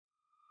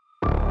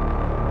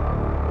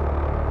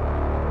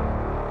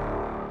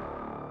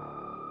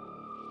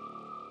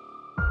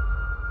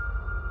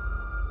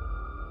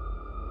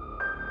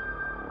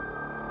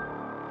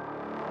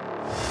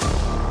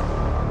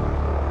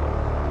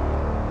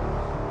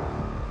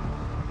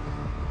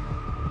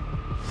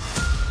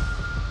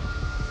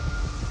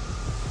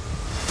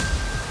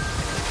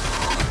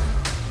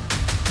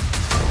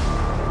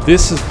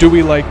This is Do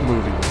We Like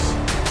Movies?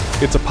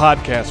 It's a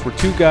podcast where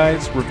two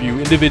guys review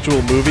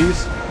individual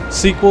movies,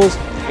 sequels,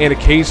 and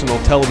occasional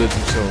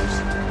television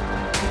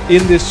shows.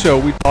 In this show,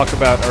 we talk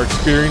about our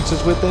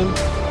experiences with them,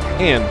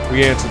 and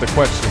we answer the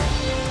question,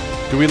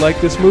 do we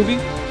like this movie?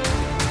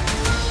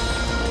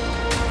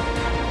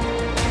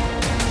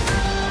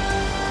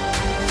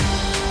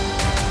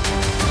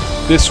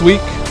 This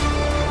week,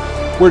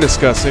 we're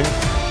discussing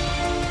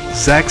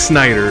Zack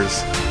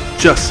Snyder's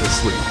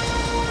Justice League.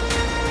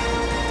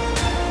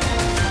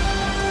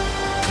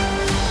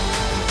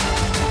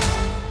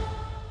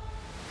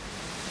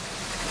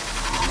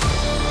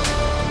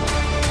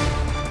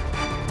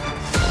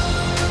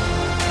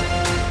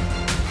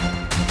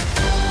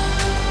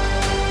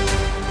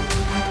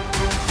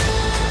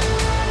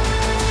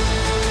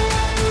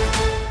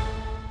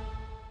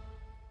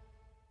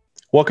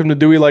 Welcome to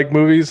Do We Like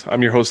Movies?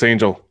 I'm your host,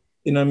 Angel.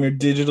 And I'm your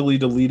digitally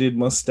deleted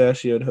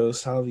mustachioed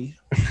host, Javi.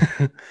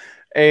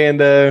 And,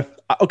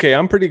 okay,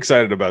 I'm pretty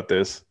excited about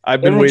this.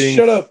 Everyone waiting.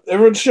 Shut up.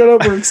 Everyone shut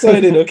up. We're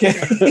excited, okay?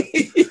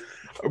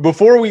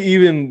 Before we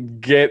even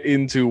get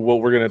into what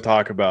we're going to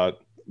talk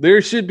about,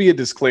 there should be a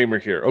disclaimer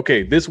here.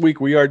 Okay, this week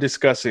we are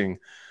discussing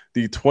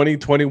the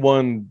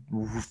 2021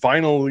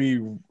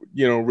 finally,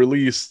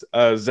 released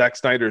Zack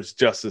Snyder's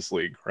Justice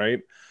League,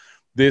 right?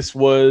 This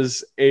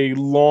was a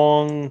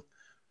long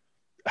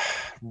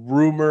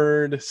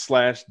rumored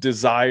 /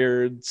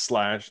 desired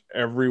 /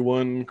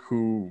 everyone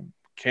who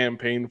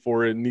campaigned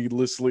for it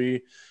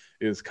needlessly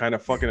is kind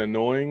of fucking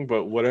annoying,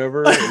 but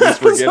whatever. At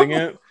least we're getting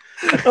it.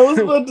 I was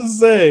about to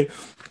say,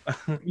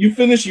 you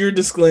finish your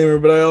disclaimer,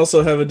 but I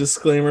also have a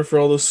disclaimer for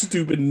all those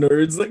stupid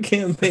nerds that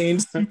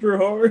campaigned super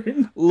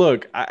hard.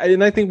 Look,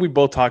 I think we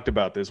both talked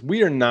about this.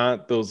 We are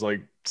not those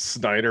like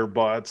Snyder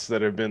bots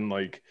that have been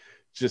like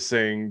just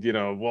saying,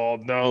 well,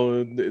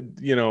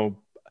 no,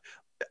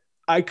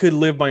 I could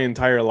live my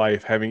entire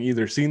life having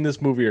either seen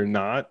this movie or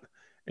not,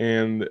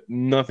 and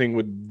nothing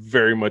would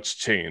very much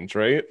change,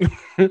 right?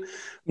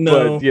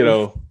 No.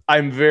 But,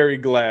 I'm very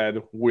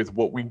glad with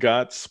what we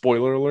got.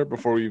 Spoiler alert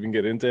before we even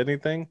get into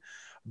anything.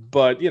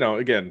 But,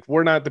 again,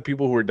 we're not the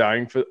people who are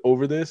dying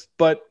over this,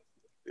 but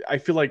I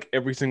feel like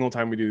every single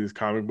time we do these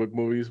comic book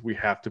movies, we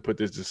have to put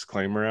this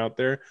disclaimer out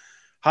there.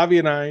 Javi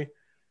and I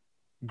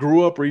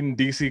grew up reading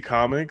DC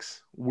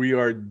Comics. We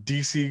are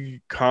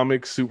DC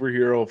comic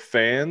superhero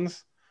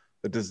fans.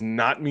 That does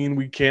not mean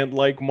we can't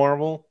like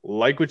Marvel.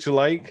 Like what you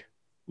like.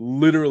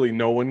 Literally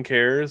no one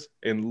cares,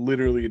 and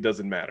literally it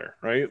doesn't matter,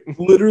 right?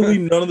 Literally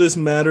none of this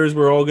matters.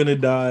 We're all gonna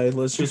die.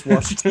 Let's just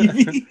watch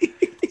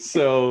TV.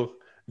 So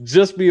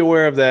just be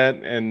aware of that,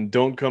 and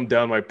don't come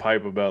down my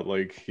pipe about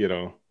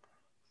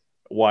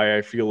why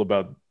I feel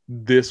about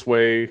this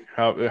way,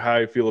 how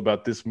I feel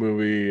about this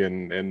movie,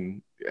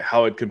 and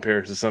how it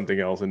compares to something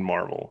else in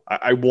Marvel.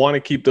 I want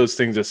to keep those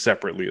things as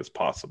separately as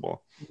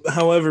possible.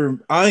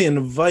 However, I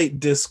invite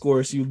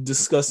discourse, you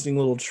disgusting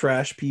little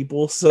trash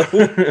people. So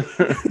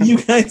you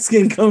guys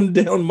can come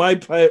down my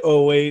pipe.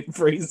 Oh, wait,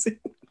 phrasing.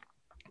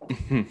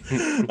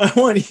 I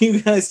want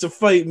you guys to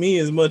fight me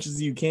as much as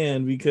you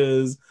can,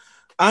 because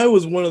I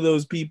was one of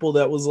those people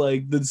that was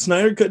like, the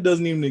Snyder Cut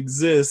doesn't even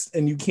exist,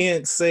 and you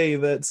can't say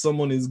that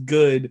someone is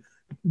good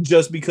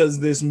just because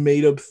this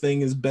made-up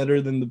thing is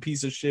better than the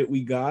piece of shit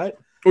we got.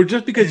 Or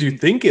just because you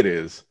think it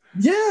is.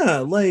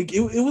 Yeah, like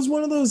it was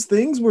one of those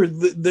things where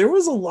there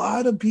was a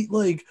lot of people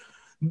like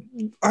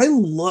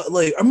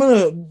I'm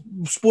gonna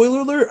spoiler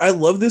alert, I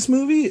love this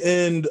movie,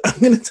 and I'm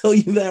gonna tell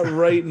you that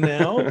right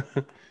now.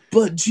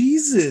 But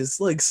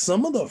Jesus, like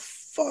some of the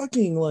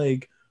fucking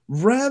like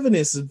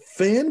ravenous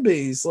fan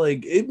base,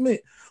 like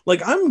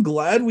I'm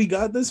glad we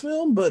got this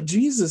film, but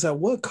Jesus, at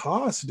what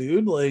cost,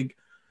 dude? Like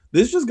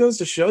this just goes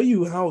to show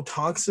you how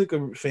toxic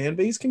a fan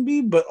base can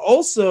be, but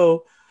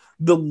also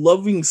the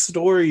loving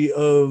story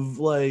of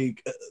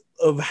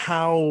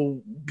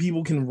how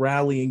people can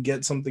rally and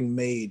get something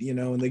made,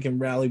 and they can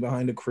rally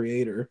behind a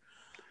creator.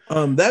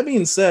 That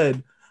being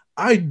said,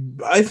 I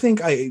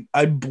think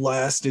I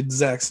blasted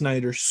Zack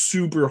Snyder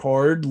super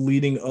hard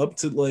leading up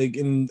to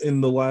in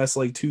the last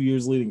 2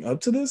 years leading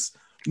up to this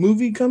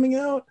movie coming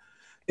out.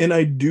 And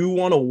I do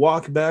want to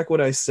walk back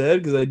what I said,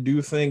 because I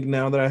do think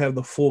now that I have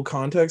the full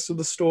context of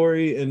the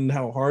story and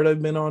how hard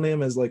I've been on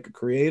him as a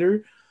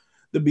creator,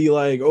 to be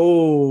like,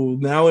 oh,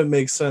 now it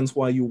makes sense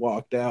why you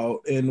walked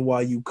out and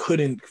why you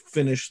couldn't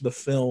finish the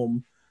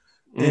film.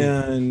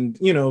 And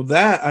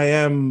that I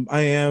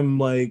am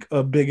like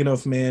a big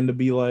enough man to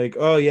be like,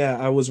 oh yeah,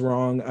 I was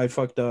wrong, I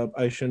fucked up,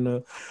 I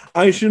shouldn't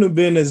have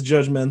been as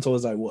judgmental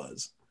as I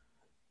was.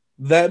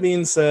 That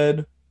being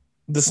said,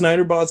 the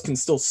Snyder bots can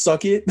still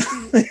suck it.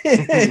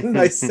 And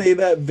I say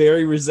that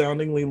very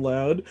resoundingly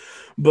loud,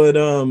 but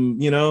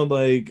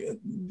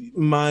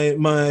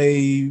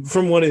my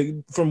for what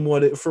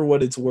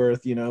it's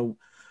worth, getting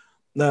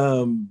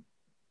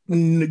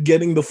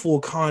the full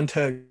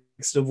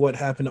context of what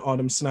happened to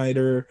Autumn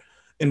Snyder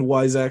and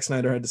why Zack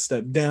Snyder had to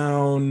step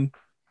down,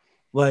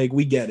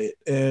 we get it.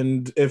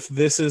 And if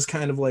this is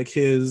kind of like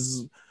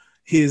his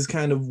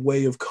kind of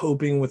way of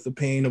coping with the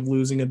pain of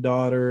losing a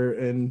daughter,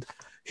 and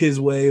his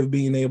way of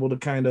being able to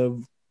kind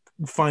of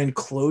find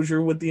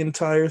closure with the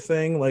entire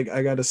thing. Like,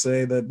 I gotta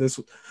say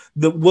that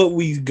what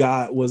we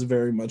got was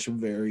very much a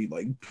very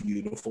like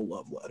beautiful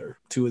love letter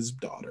to his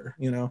daughter,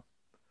 you know.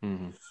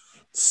 Mhm.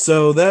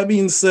 So that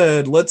being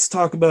said, let's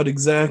talk about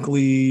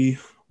exactly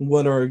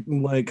what are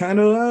like kind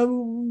of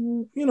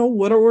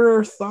what are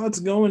our thoughts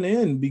going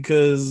in,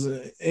 because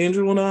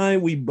Angel and I,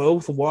 we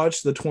both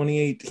watched the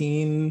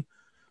 2018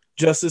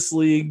 Justice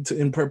League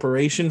in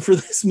preparation for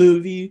this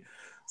movie.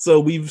 So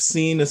we've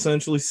seen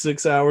essentially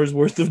 6 hours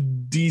worth of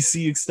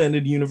DC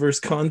extended universe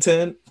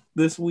content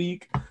this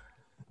week.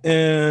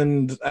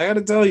 And I got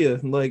to tell you,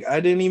 like, I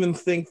didn't even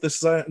think the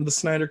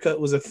Snyder Cut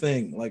was a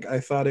thing. Like, I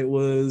thought it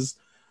was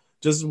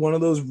just one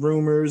of those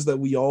rumors that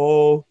we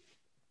all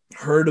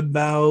heard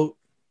about,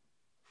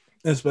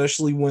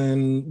 especially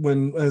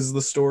when as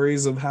the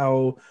stories of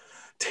how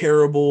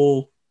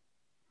terrible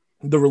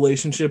the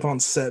relationship on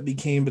set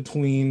became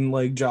between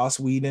like Joss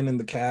Whedon and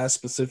the cast,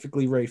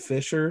 specifically Ray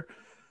Fisher.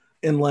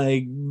 And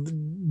like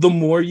the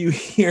more you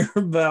hear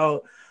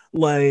about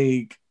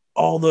like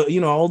all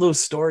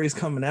those stories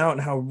coming out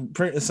and how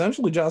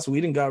essentially Joss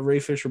Whedon got Ray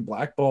Fisher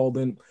blackballed,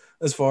 and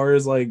as far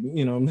as like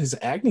his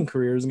acting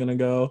career is gonna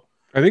go.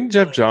 I think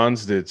Jeff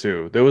Johns did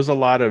too. There was a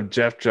lot of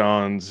Jeff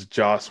Johns,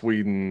 Joss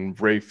Whedon,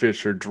 Ray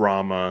Fisher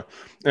drama.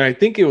 And I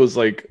think it was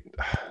like,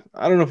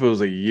 I don't know if it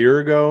was a year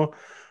ago,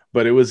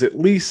 but it was at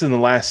least in the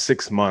last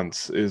 6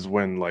 months is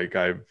when like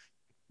I've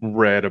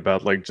read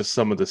about like just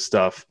some of the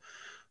stuff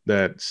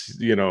that,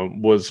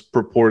 was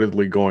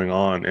purportedly going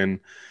on. And,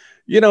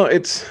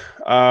 it's,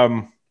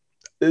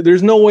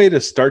 there's no way to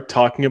start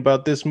talking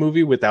about this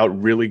movie without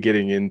really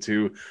getting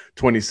into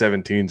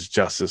 2017's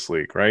Justice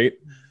League, right?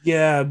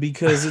 Yeah,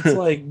 because it's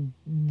like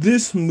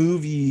this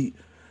movie,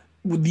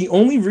 the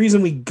only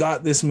reason we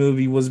got this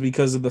movie was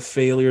because of the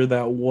failure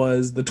that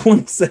was the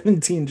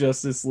 2017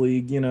 Justice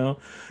League, and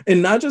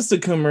not just a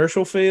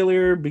commercial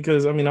failure,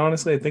 because I mean,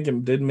 honestly, I think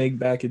it did make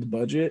back its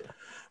budget,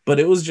 but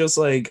it was just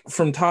like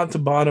from top to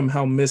bottom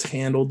how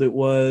mishandled it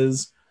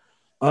was.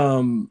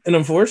 And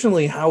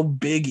unfortunately, how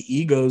big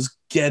egos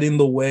get in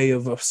the way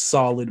of a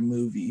solid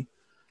movie.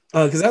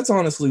 Because that's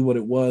honestly what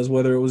it was,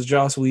 whether it was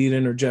Joss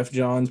Whedon or Jeff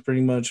Johns,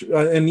 pretty much.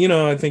 And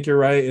I think you're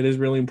right. It is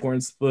really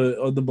important to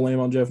put the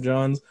blame on Jeff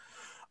Johns.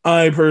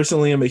 I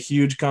personally am a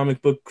huge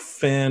comic book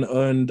fan,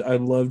 and I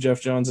love Jeff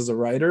Johns as a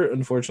writer.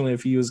 Unfortunately,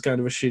 if he was kind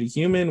of a shitty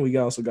human, we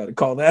also got to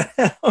call that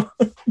out.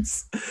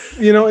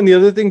 And the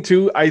other thing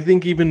too, I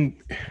think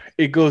even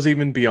it goes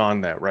even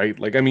beyond that, right?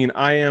 Like, I mean,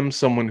 I am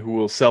someone who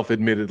will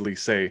self-admittedly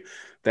say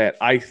that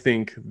I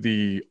think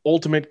the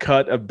ultimate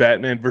cut of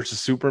Batman versus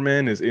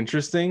Superman is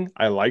interesting.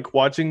 I like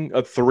watching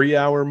a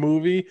 3-hour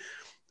movie,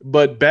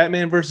 but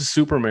Batman versus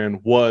Superman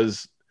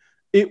was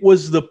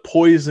the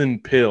poison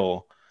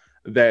pill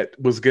that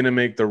was going to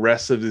make the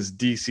rest of this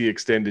DC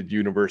extended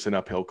universe an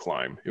uphill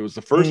climb. It was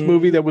the first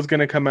movie that was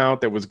going to come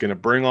out that was going to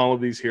bring all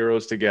of these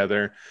heroes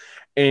together.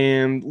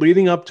 And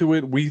leading up to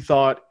it, we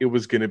thought it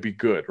was going to be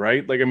good,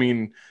 right? Like, I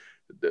mean,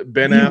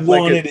 Affleck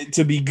wanted it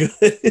to be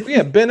good.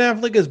 Yeah, Ben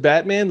Affleck as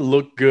Batman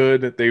looked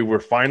good. They were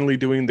finally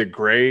doing the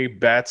gray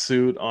bat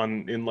suit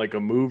in like a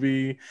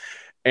movie.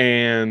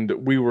 And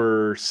we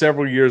were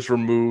several years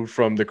removed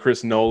from the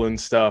Chris Nolan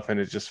stuff,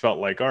 and it just felt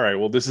like, all right,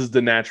 well, this is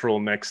the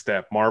natural next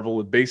step.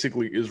 Marvel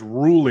basically is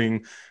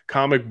ruling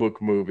comic book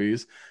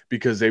movies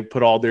because they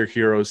put all their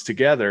heroes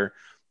together.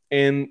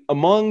 And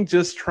among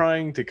just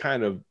trying to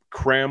kind of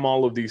cram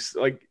all of these,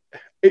 like,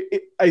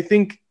 I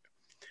think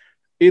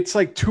it's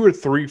like 2 or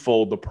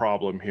 3-fold the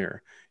problem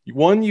here.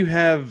 One, you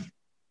have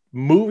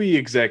movie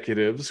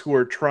executives who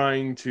are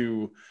trying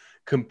to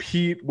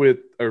compete with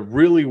a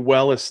really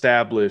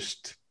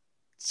well-established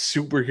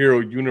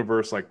superhero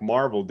universe like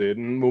Marvel did.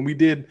 And when we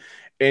did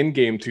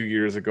Endgame 2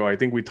 years ago, I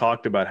think we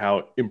talked about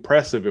how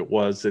impressive it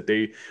was that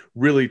they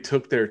really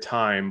took their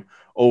time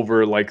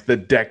over like the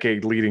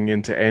decade leading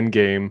into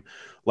Endgame,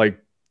 like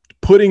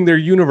putting their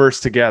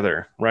universe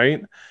together,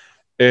 right?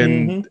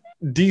 And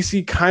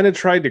DC kind of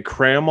tried to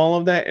cram all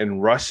of that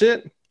and rush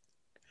it.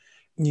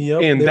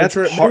 Yep, and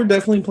they're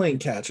definitely playing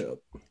catch up.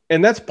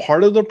 And that's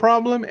part of the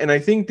problem. And I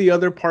think the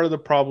other part of the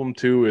problem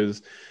too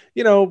is,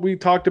 we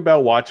talked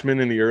about Watchmen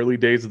in the early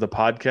days of the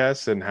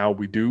podcast and how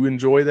we do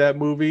enjoy that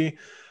movie.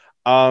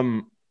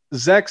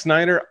 Zack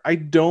Snyder, I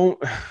don't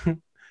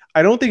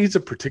think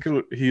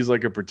he's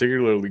like a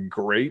particularly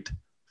great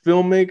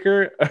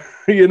filmmaker,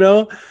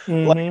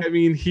 Like, I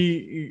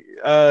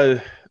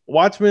mean,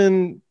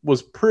 Watchmen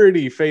was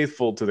pretty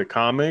faithful to the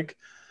comic.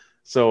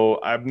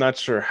 So I'm not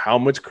sure how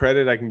much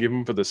credit I can give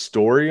him for the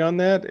story on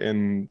that.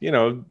 And,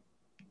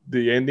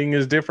 the ending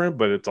is different,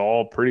 but it's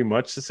all pretty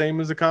much the same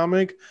as the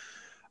comic.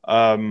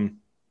 And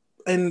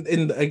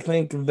I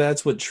think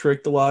that's what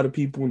tricked a lot of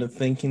people into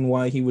thinking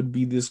why he would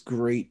be this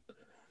great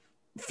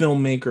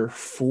filmmaker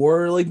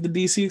for like the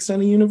DC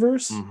extended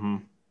universe,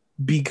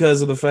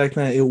 because of the fact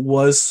that it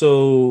was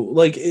so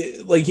like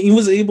he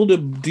was able to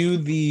do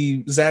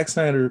the Zack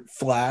Snyder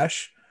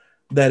Flash,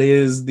 that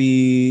is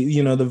the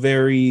the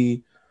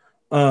very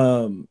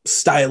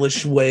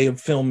stylish way of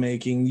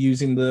filmmaking,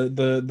 using the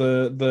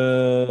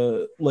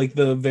like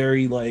the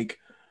very like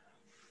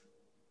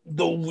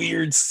the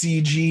weird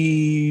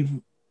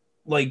CG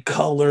like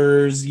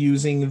colors,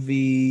 using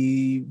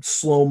the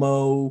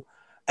slow-mo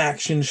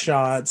action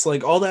shots,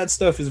 like all that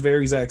stuff is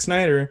very Zack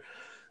Snyder.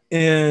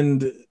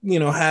 And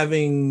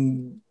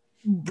having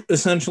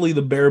essentially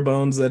the bare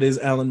bones that is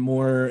Alan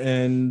Moore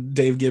and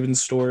Dave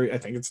Gibbons' story. I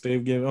think it's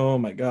Dave Gibbons. Oh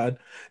my god,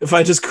 if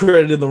I just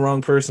credited the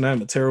wrong person,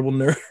 I'm a terrible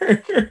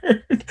nerd.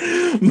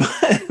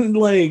 But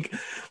like,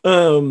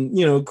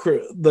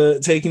 the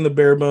taking the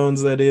bare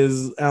bones that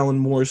is Alan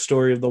Moore's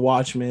story of the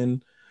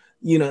Watchmen,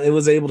 it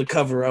was able to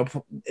cover up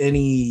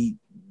any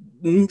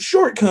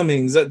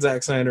shortcomings that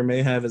Zack Snyder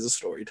may have as a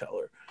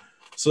storyteller.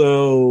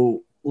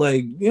 So,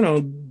 like,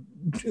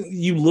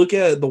 you look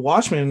at the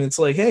Watchmen and it's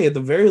like, hey, at the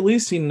very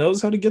least, he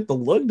knows how to get the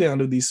look down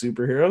to these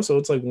superheroes. So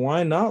it's like,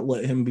 why not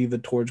let him be the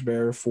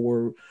torchbearer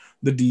for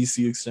the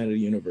DC extended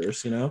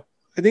universe, I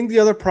think the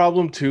other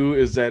problem too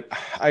is that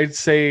I'd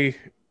say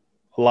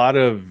a lot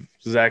of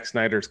Zack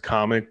Snyder's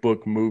comic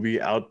book movie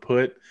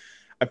output,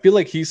 I feel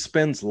like he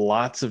spends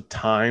lots of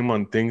time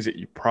on things that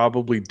you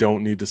probably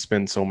don't need to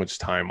spend so much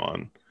time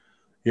on.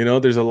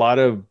 There's a lot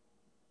of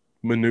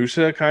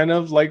minutia, kind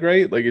of like,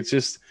 right? Like, it's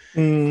just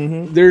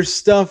there's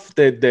stuff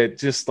that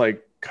just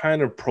like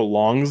kind of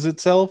prolongs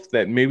itself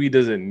that maybe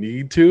doesn't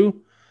need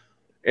to.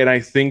 And I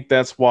think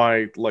that's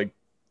why, like,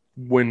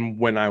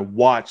 when I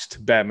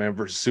watched Batman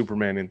versus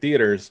Superman in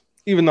theaters,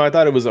 even though I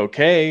thought it was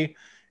okay,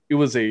 it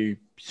was a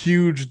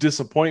huge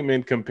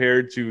disappointment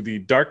compared to the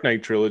Dark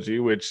Knight trilogy,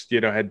 which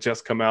had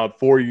just come out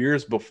 4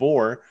 years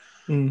before.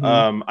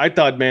 I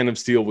thought Man of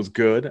Steel was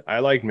good. I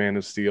like Man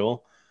of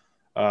Steel.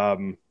 I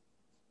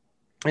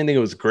think it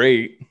was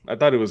great. I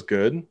thought it was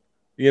good.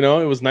 It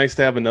was nice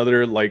to have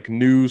another like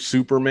new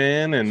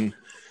Superman, and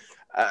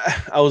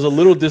I was a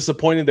little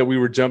disappointed that we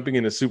were jumping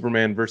into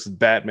Superman versus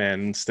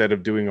Batman instead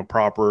of doing a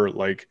proper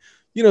like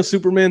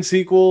Superman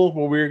sequel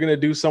where we were going to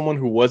do someone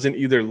who wasn't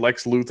either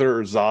Lex Luthor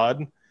or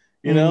Zod.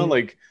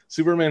 Like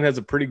Superman has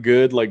a pretty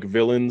good like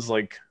villains,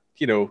 like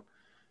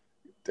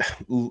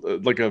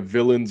like a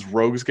villains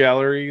rogues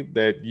gallery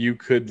that you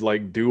could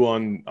like do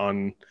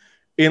on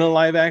in a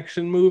live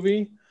action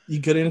movie. You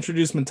could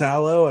introduce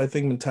Metallo. I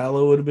think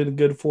Metallo would have been a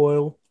good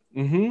foil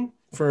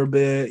for a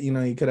bit.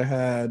 You could have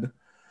had.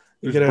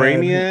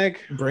 Brainiac.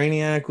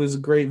 Brainiac was a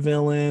great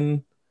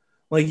villain.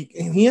 Like,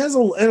 he has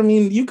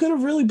you could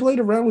have really played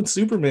around with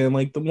Superman.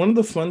 Like, one of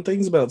the fun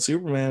things about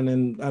Superman,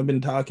 and I've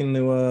been talking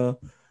to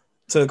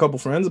a couple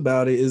friends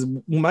about it, is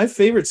my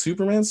favorite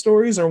Superman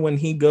stories are when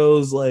he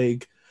goes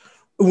like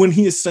when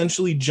he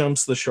essentially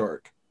jumps the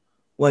shark.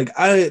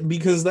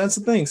 Because that's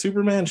the thing,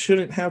 Superman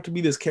shouldn't have to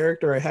be this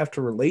character I have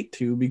to relate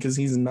to because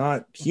he's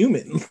not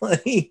human.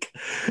 Like,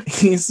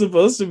 he's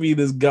supposed to be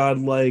this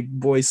godlike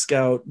Boy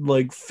Scout,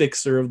 like,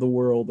 fixer of the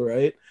world,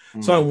 right?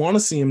 So I want to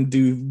see him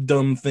do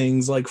dumb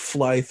things like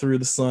fly through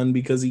the sun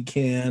because he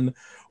can,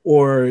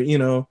 or,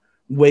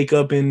 wake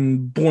up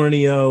in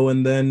Borneo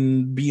and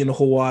then be in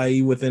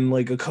Hawaii within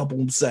like a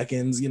couple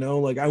seconds,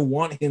 like I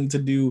want him to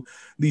do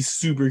these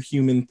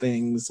superhuman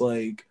things,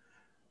 like.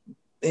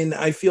 And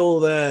I feel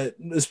that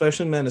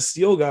especially Man of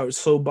Steel got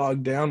so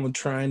bogged down with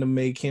trying to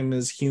make him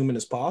as human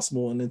as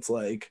possible. And it's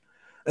like,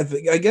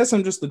 I guess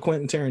I'm just the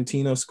Quentin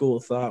Tarantino school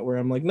of thought where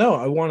I'm like, no,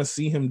 I want to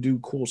see him do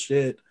cool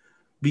shit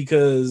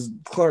because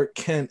Clark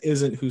Kent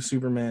isn't who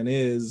Superman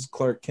is.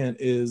 Clark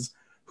Kent is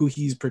who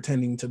he's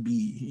pretending to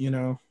be,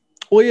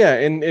 Well, yeah.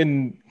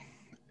 And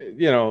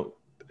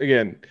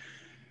again,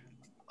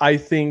 I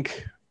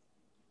think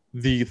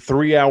the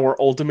 3-hour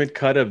ultimate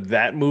cut of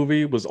that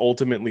movie was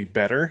ultimately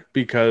better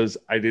because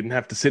I didn't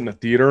have to sit in a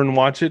theater and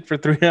watch it for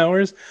 3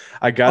 hours.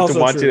 I got to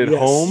watch it at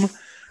home.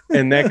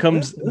 And that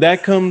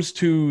comes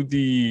to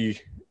the,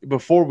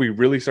 before we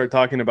really start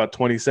talking about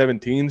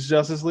 2017's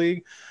Justice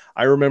League,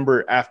 I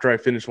remember after I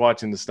finished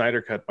watching the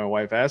Snyder Cut, my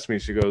wife asked me,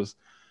 she goes,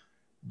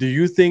 do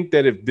you think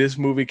that if this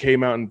movie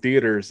came out in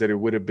theaters that it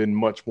would have been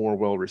much more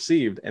well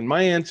received? And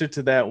my answer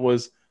to that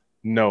was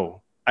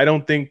no. I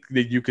don't think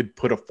that you could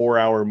put a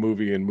 4-hour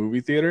movie in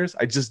movie theaters.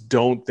 I just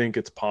don't think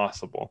it's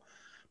possible.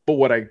 But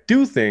what I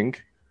do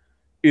think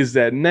is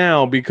that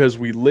now, because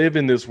we live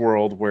in this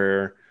world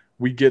where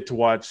we get to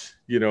watch,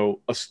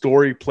 a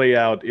story play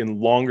out in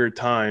longer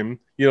time,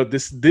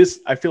 this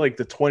I feel like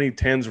the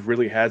 2010s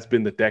really has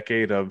been the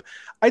decade of,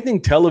 I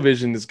think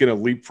television is going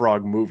to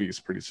leapfrog movies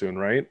pretty soon,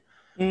 right?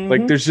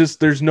 Like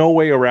there's no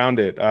way around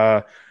it.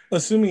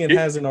 Assuming it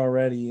hasn't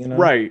already,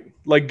 Right.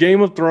 Like Game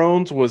of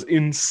Thrones was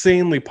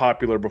insanely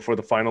popular before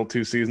the final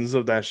 2 seasons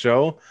of that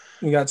show.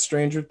 You got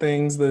Stranger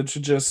Things that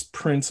should just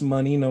print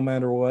money no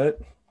matter what.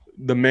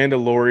 The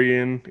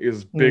Mandalorian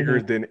is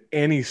bigger than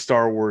any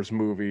Star Wars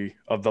movie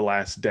of the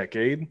last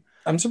decade.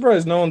 I'm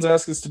surprised no one's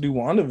asked us to do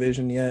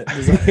WandaVision yet.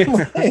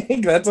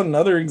 That's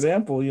another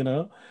example,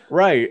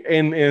 Right.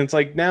 And it's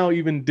like now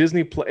even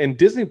Disney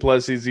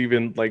Plus is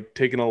even like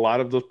taking a lot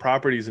of those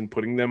properties and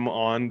putting them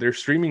on their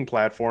streaming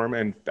platform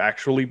and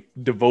actually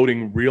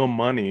devoting real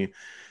money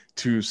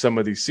to some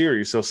of these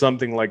series. So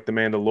something like The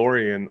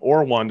Mandalorian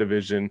or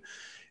WandaVision,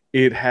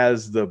 it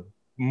has the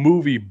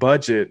movie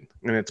budget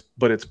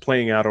but it's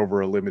playing out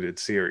over a limited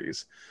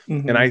series.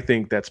 And I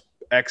think that's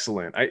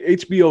excellent.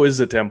 HBO is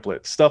the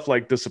template. Stuff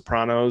like The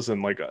Sopranos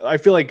and like I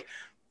feel like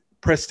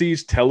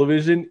prestige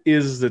television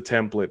is the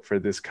template for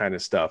this kind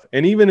of stuff.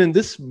 And even in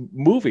this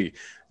movie,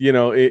 you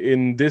know,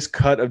 in this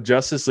cut of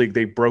Justice League,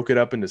 they broke it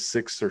up into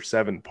 6 or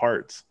 7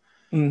 parts,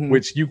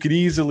 which you could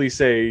easily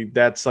say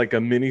that's like a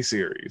mini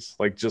series,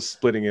 like just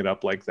splitting it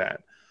up like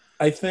that.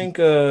 I think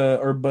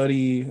our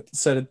buddy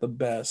said it the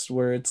best,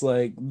 where it's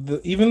like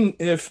even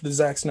if the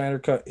Zack Snyder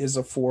cut is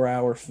a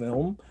 4-hour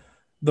film,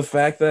 the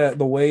fact that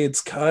the way it's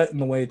cut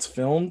and the way it's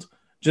filmed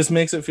just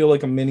makes it feel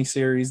like a mini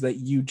series that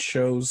you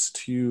chose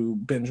to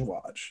binge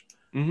watch.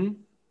 And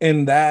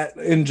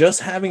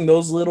just having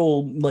those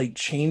little like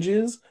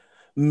changes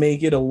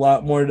make it a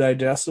lot more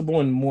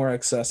digestible and more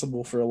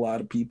accessible for a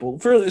lot of people,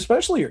 for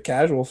especially your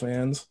casual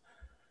fans.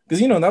 Because,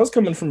 you know, that was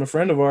coming from a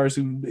friend of ours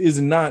who is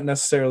not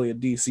necessarily a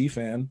DC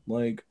fan.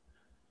 Like,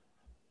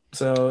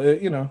 so,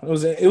 it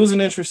was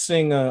an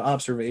interesting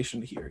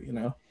observation to hear, you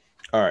know.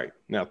 All right.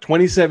 Now,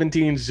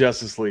 2017's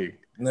Justice League.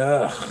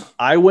 Ugh.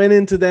 I went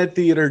into that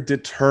theater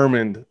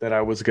determined that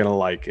I was going to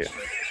like it.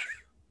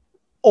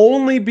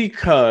 Only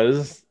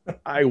because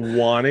I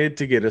wanted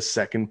to get a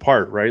second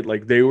part, right?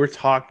 Like they were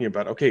talking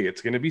about, okay,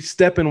 it's going to be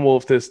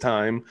Steppenwolf this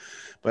time.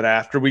 But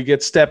after we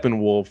get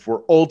Steppenwolf,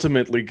 we're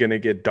ultimately going to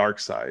get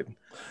Darkseid.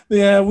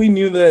 Yeah, we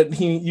knew that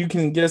you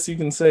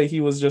can say he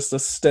was just a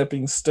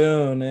stepping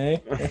stone, eh?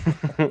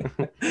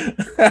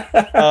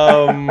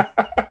 Oh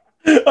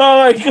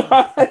my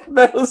god,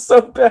 that was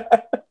so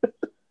bad.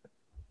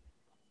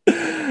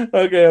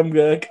 Okay, I'm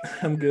good.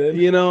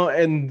 You know,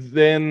 and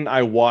then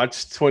I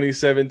watched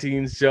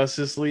 2017's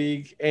Justice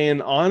League,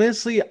 and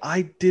honestly,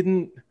 I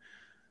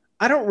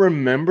don't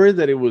remember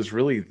that it was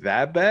really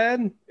that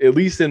bad, at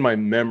least in my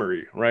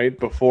memory, right?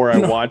 Before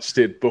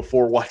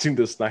watching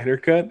the Snyder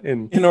Cut.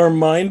 And in our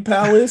mind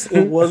palace,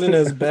 it wasn't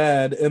as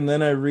bad. And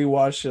then I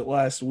rewatched it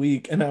last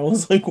week and I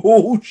was like,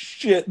 oh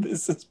shit,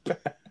 this is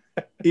bad.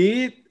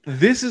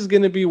 This is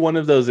going to be one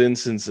of those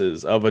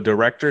instances of a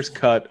director's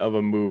cut of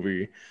a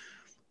movie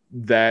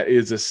that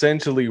is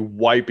essentially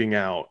wiping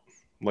out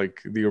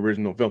like the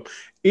original film.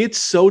 It's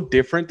so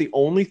different. The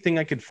only thing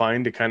I could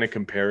find to kind of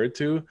compare it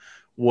to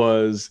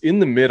was in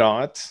the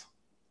mid-aughts,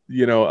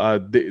 you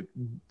know,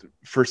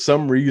 for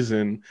some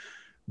reason,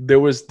 there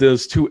was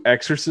those 2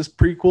 Exorcist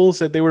prequels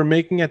that they were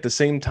making at the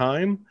same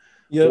time.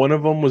 Yep. One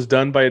of them was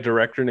done by a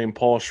director named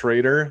Paul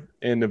Schrader,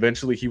 and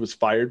eventually he was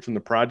fired from the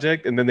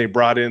project. And then they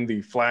brought in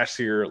the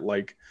flashier,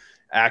 like,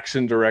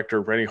 action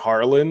director, Renny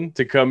Harlin,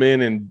 to come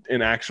in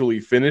and actually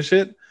finish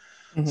it.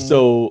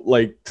 So,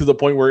 like, to the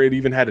point where it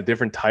even had a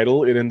different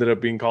title. It ended up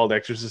being called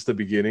Exorcist: The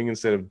Beginning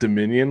instead of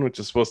Dominion, which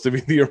is supposed to be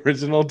the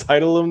original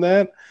title of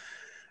that.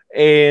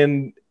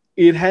 And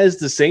it has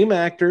the same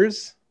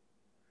actors.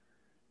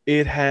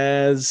 It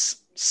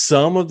has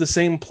some of the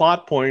same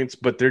plot points,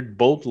 but they're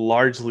both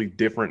largely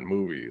different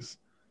movies.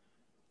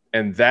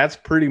 And that's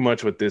pretty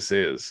much what this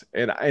is.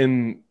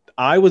 And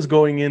I was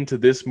going into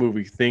this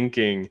movie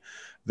thinking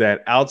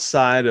that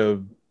outside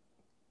of,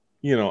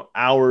 you know,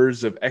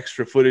 hours of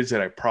extra footage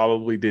that I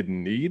probably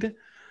didn't need,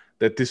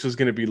 that this was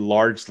going to be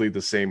largely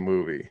the same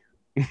movie.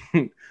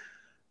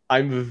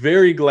 I'm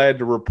very glad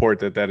to report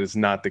that that is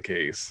not the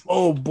case.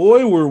 Oh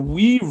boy, were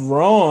we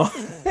wrong.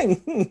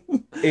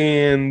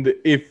 And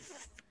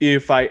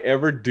if I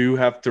ever do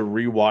have to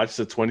rewatch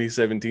the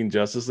 2017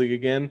 Justice League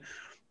again,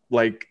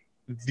 like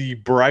the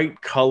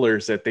bright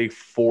colors that they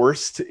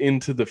forced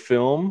into the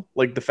film,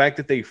 like the fact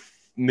that they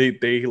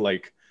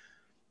like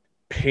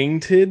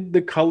painted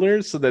the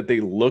colors so that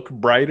they look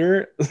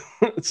brighter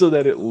so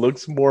that it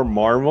looks more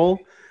Marvel,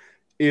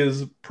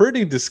 is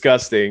pretty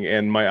disgusting,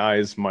 and my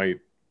eyes might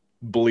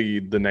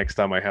bleed the next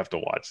time I have to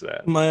watch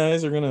that. My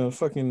eyes are gonna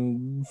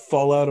fucking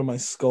fall out of my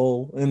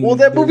skull. And well,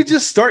 that movie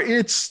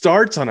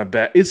starts on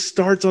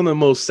the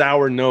most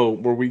sour note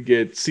where we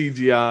get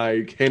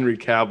CGI Henry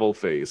Cavill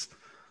face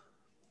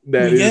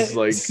that is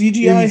like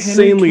CGI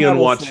insanely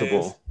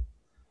unwatchable face.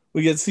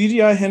 We get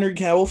CGI Henry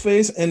Cavill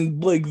face,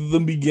 and like the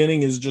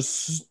beginning is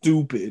just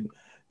stupid.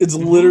 It's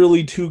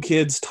literally 2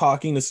 kids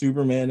talking to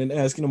Superman and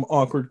asking him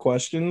awkward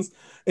questions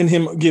and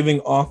him giving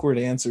awkward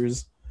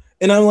answers.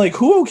 And I'm like,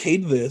 who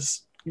okayed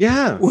this?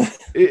 Yeah.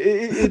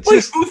 It's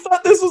like, who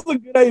thought this was a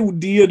good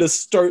idea to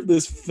start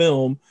this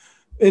film?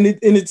 And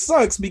it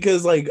sucks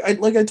because like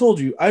I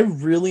told you, I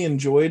really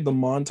enjoyed the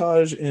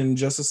montage in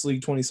Justice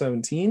League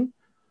 2017.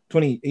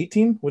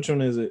 2018? Which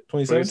one is it?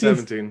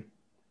 2017.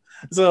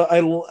 So I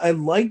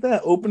like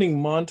that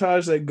opening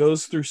montage that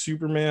goes through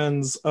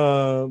Superman's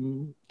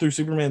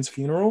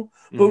funeral,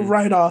 but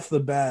right off the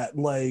bat,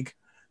 like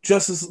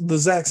the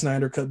Zack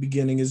Snyder cut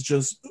beginning is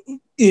just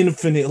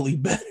infinitely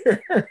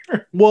better.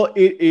 Well,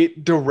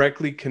 it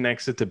directly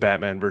connects it to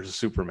Batman versus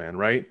Superman,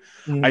 right?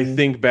 I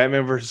think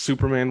Batman versus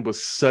Superman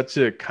was such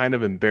a kind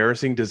of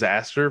embarrassing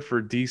disaster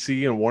for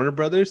DC and Warner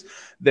Brothers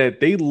that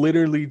they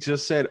literally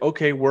just said,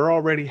 okay, we're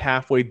already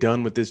halfway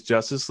done with this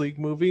Justice League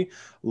movie.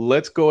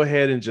 Let's go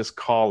ahead and just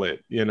call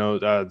it. You know,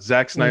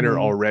 Zack Snyder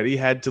already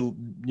had to,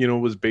 you know,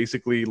 was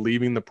basically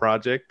leaving the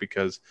project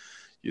because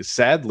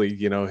sadly,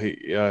 you know,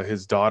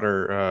 his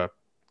daughter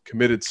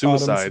committed Autumn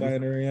suicide.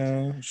 Snyder,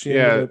 yeah, she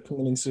ended Yeah, up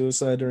committing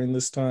suicide during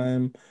this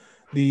time.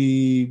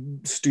 The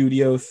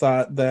studio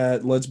thought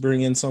that let's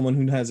bring in someone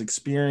who has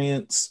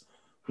experience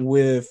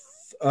with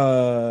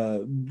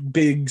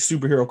big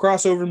superhero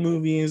crossover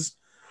movies,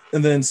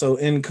 and then so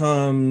in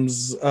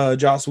comes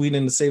Joss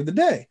Whedon to save the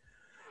day.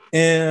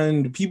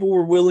 And people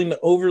were willing to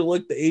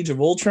overlook the Age of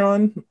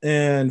Ultron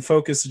and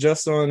focus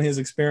just on his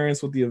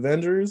experience with the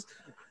Avengers.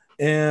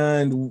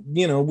 And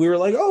we were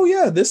like, oh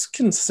yeah, this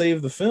can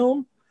save the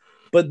film.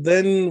 But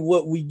then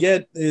what we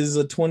get is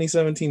a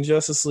 2017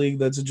 Justice League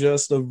that's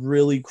just a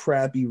really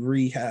crappy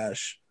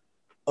rehash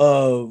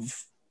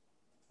of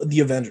the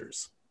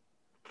Avengers.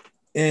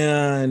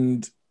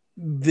 And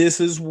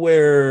this is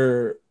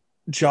where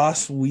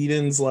Joss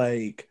Whedon's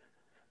like,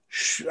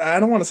 I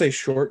don't want to say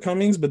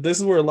shortcomings, but this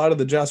is where a lot of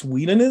the Joss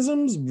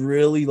Whedonisms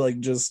really like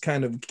just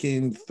kind of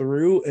came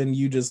through, and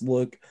you just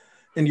look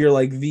and you're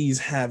like, these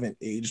haven't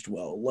aged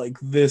well. Like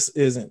this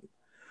isn't.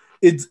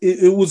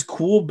 It was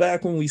cool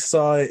back when we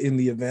saw it in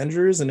the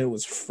Avengers, and it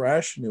was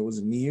fresh and it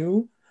was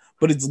new,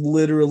 but it's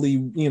literally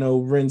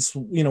rinse,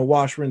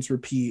 wash, rinse,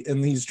 repeat,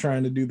 and he's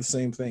trying to do the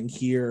same thing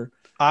here.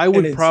 I And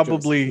would it's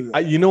probably,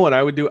 just, you know what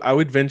I would do? I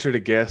would venture to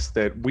guess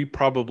that we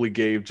probably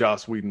gave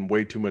Joss Whedon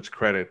way too much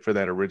credit for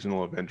that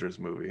original Avengers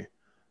movie.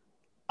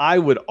 I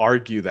would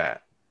argue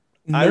that.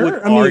 I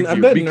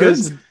bet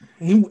because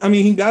nerds.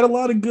 He got a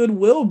lot of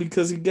goodwill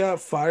because he got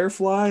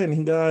Firefly and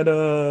he got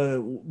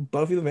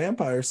Buffy the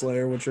Vampire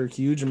Slayer, which are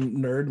huge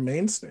nerd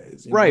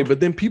mainstays. right, but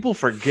then people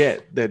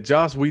forget that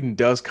Joss Whedon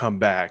does come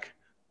back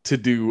to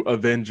do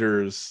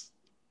Avengers: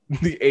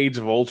 The Age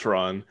of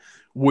Ultron,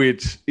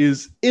 which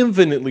is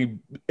infinitely,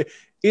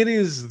 it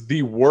is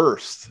the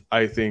worst,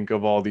 I think,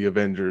 of all the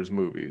Avengers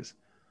movies.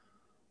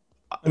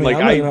 I'm not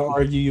gonna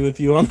argue with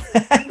you on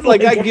that.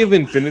 I give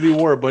Infinity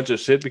War a bunch of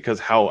shit because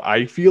how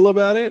I feel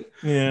about it.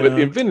 Yeah. But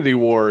Infinity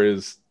War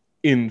is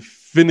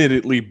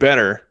infinitely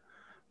better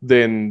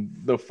than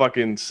the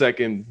fucking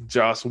second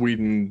Joss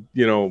Whedon,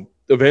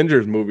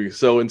 Avengers movie.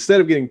 So instead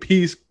of getting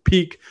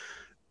peak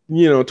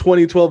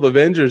 2012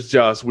 Avengers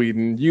Joss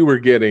Whedon, you were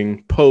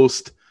getting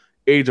post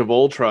Age of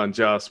Ultron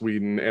Joss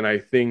Whedon. And I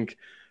think,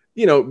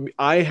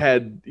 I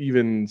had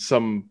even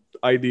some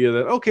idea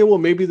that, okay, well,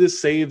 maybe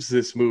this saves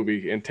this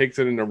movie and takes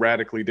it in a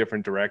radically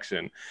different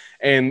direction.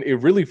 And it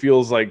really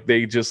feels like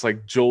they just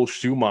like Joel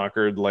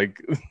Schumacher,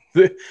 like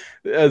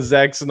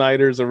Zack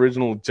Snyder's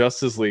original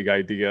Justice League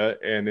idea.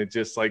 And it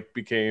just like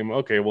became,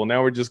 okay, well,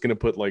 now we're just going to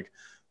put like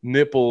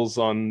nipples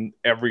on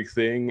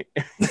everything.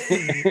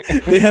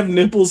 They have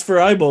nipples for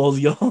eyeballs,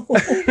 y'all.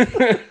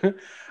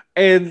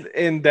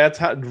 and that's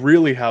how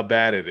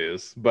bad it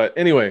is. But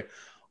anyway,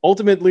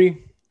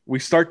 ultimately, we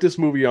start this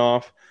movie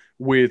off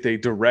with a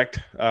direct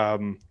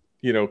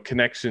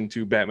connection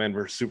to Batman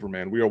versus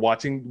Superman. We are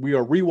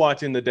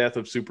rewatching the death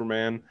of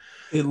Superman.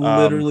 It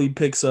literally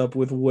picks up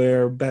with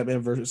where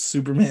Batman versus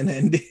Superman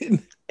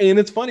ended. And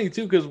it's funny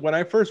too, because when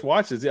I first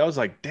watched it, I was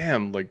like,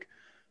 damn, like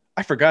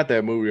I forgot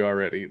that movie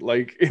already.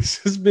 Like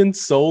it's just been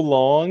so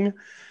long.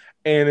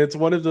 And it's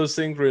one of those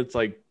things where it's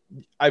like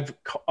I've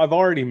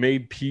already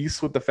made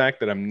peace with the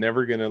fact that I'm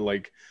never gonna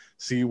like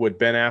see what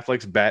Ben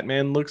Affleck's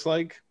Batman looks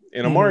like.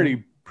 And I'm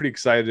already pretty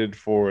excited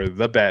for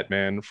the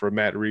Batman for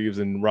Matt Reeves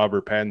and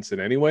Robert Pattinson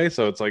anyway.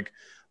 So it's like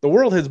the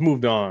world has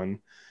moved on.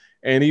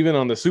 And even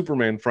on the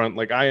Superman front,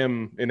 like I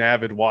am an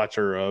avid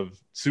watcher of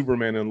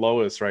Superman and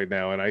Lois right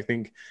now. And I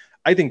think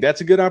that's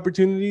a good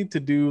opportunity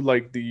to do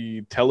like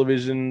the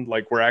television,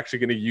 like we're actually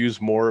going to use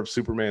more of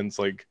Superman's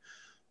like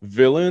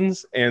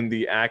villains, and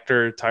the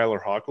actor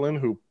Tyler Hoechlin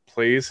who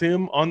plays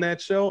him on that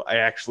show, I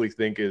actually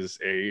think is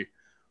a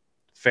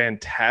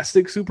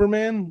fantastic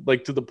Superman,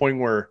 like to the point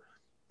where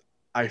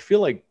I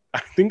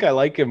think I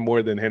like him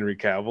more than Henry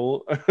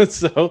Cavill.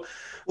 That's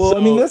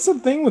the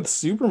thing with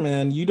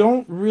Superman. You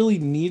don't really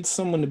need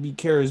someone to be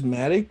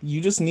charismatic. You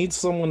just need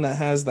someone that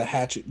has the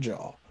hatchet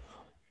jaw.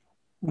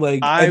 Like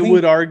I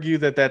would argue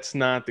that that's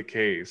not the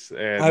case.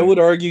 And I would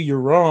argue you're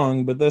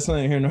wrong, but that's not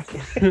here nor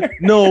there.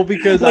 No,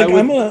 because like,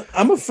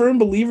 I'm a firm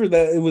believer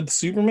that with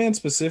Superman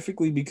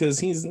specifically, because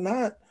he's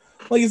not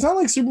like, it's not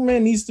like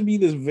Superman needs to be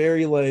this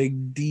very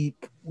like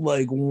deep,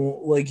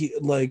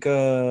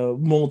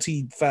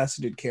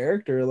 multifaceted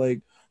character.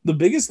 Like the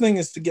biggest thing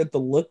is to get the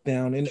look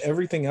down, and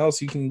everything else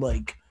you can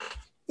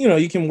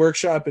you can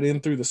workshop it in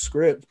through the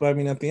script. But I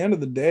mean, at the end of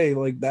the day,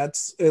 like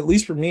that's, at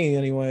least for me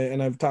anyway,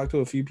 and I've talked to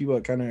a few people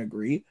that kind of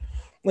agree,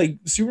 like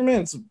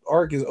Superman's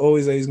arc is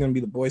always that he's going to be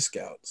the Boy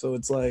Scout. So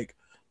it's like,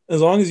 as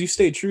long as you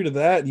stay true to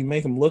that, you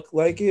make him look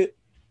like it,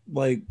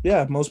 like,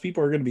 yeah, most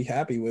people are going to be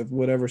happy with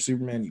whatever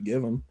Superman you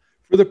give them.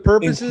 For the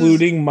purposes,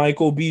 including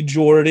Michael B.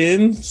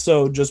 Jordan.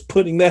 So just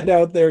putting that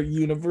out there,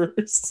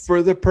 universe.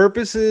 For the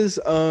purposes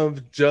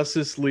of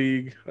Justice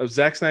League, of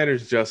Zack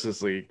Snyder's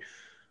Justice League,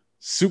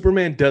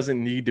 Superman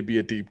doesn't need to be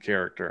a deep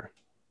character.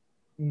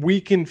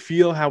 We can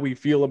feel how we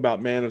feel about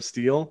Man of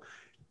Steel,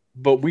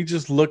 but we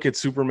just look at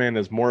Superman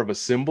as more of a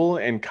symbol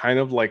and kind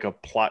of like a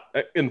plot.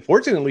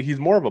 Unfortunately,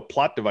 he's more of a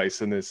plot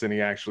device in this than he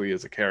actually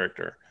is a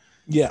character.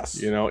 Yes.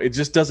 It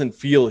just doesn't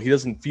feel, he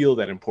doesn't feel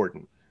that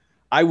important.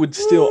 I would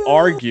still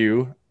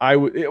argue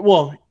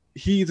well,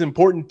 he's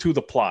important to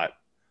the plot.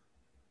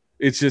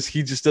 It's just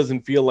he just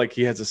doesn't feel like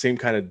he has the same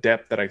kind of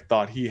depth that I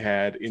thought he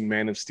had in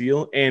Man of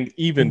Steel and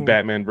even Mhm.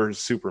 Batman versus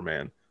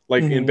Superman.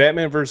 Like in Mhm.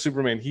 Batman versus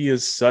Superman, he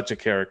is such a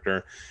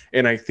character,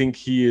 and I think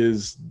he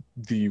is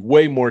the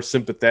way more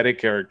sympathetic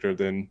character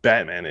than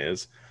Batman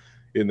is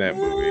in that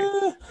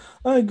movie.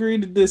 I agree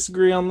to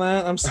disagree on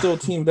that. I'm still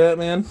Team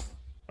Batman.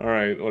 All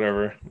right,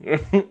 whatever.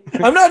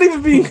 I'm not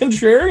even being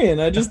contrarian.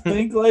 I just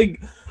think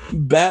like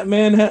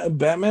Batman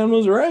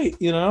was right,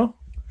 you know?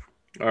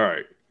 All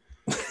right.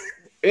 I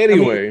mean,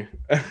 Anyway,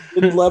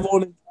 did level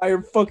an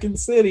entire fucking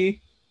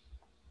city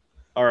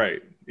all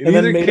right. In and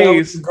then either made out with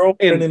his case,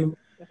 girlfriend and and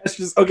that's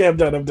just okay, I'm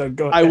done. I'm done.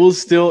 Go I ahead.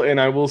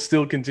 will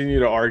still continue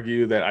to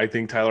argue that I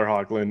think Tyler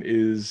Hoechlin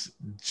is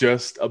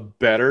just a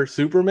better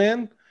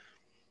Superman,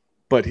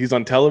 but he's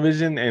on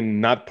television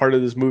and not part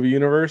of this movie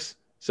universe,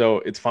 so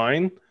it's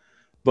fine.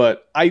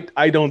 But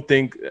I don't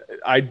think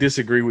I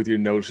disagree with your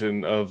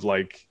notion of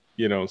like,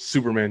 you know,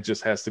 Superman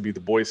just has to be the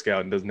Boy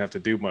Scout and doesn't have to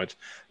do much.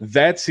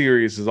 That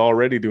series is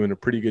already doing a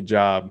pretty good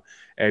job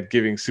at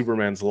giving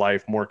Superman's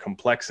life more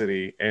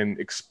complexity and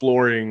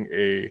exploring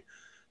a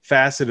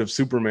facet of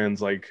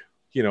Superman's, like,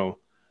 you know,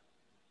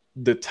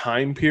 the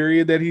time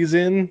period that he's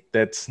in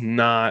that's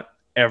not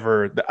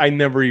ever, I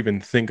never even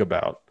think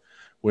about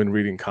when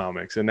reading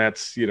comics. And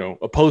that's, you know,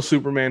 a post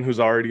Superman who's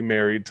already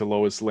married to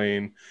Lois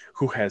Lane,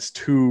 who has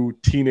two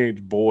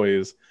teenage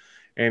boys,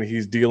 and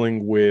he's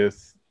dealing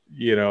with,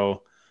 you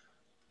know,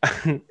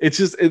 it's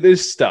just,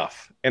 there's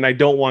stuff. And I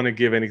don't want to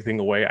give anything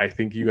away. I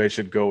think you guys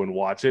should go and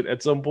watch it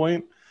at some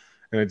point,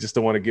 and I just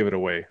don't want to give it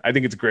away. I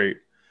think it's great.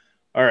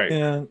 All right.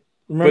 Yeah.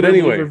 But Remember,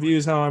 leave anyway,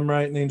 reviews how I'm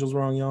right and Angel's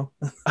wrong, y'all.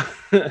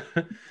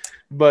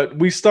 but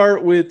we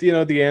start with, you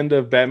know, the end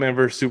of Batman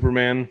versus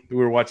Superman. We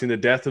were watching the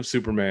death of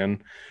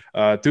Superman.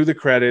 Through the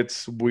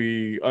credits,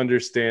 we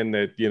understand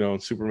that, you know,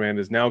 Superman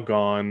is now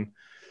gone.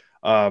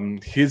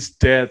 His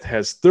death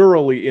has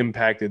thoroughly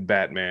impacted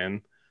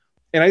Batman,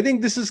 and I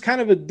think this is kind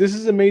of this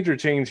is a major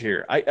change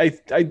here.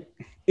 I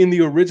in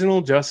the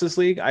original Justice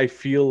League, I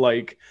feel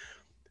like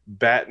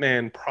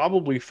Batman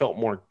probably felt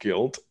more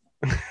guilt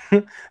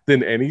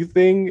than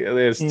anything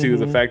as to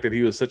the Mm-hmm. fact that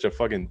he was such a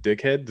fucking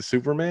dickhead to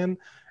Superman,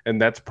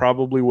 and that's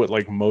probably what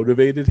like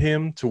motivated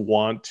him to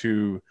want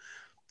to,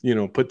 you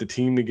know, put the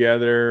team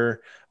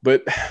together.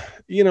 But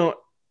you know,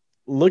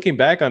 looking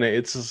back on it,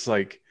 it's just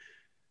like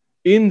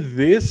in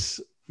this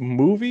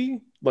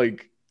movie,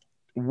 like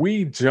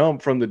we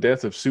jump from the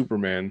death of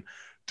Superman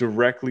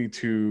directly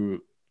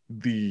to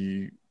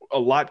the a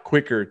lot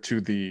quicker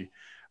to the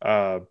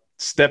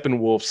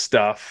Steppenwolf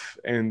stuff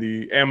and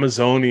the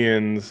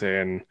Amazonians,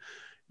 and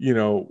you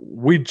know,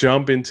 we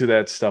jump into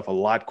that stuff a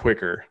lot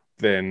quicker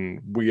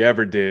than we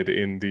ever did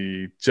in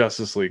the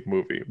Justice League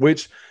movie,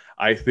 which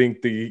I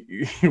think the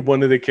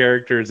one of the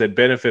characters that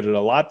benefited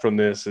a lot from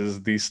this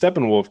is the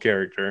Steppenwolf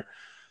character.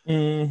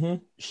 Mm-hmm.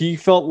 He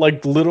felt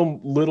like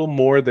little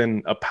more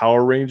than a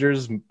Power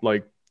Rangers,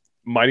 like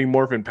Mighty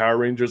Morphin Power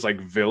Rangers like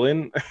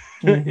villain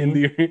in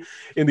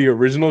Mm-hmm. the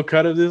original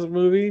cut of this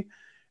movie,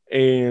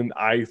 and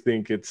I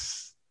think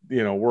it's,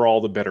 you know, we're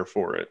all the better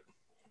for it.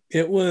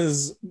 It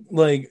was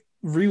like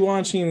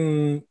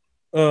rewatching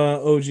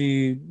OG,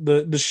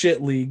 the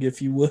shit league,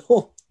 if you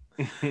will.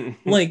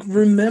 Like,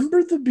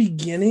 remember the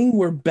beginning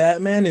where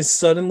Batman is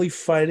suddenly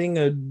fighting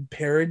a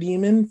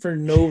parademon for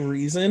no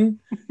reason,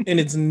 and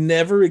it's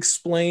never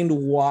explained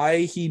why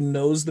he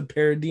knows the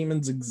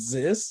parademons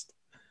exist?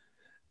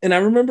 And I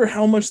remember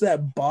how much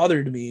that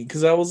bothered me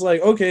because I was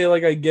like, okay,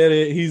 like I get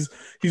it. He's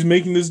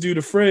making this dude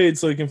afraid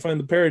so he can find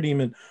the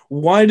parademon.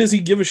 Why does he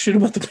give a shit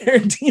about the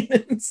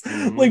parademons?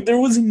 Mhm. Like there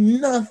was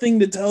nothing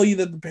to tell you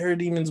that the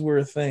parademons were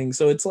a thing.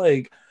 So it's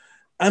like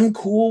I'm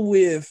cool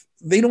with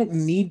they don't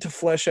need to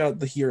flesh out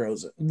the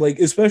heroes, like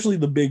especially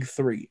the big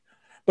three.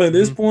 But at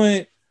this Mhm.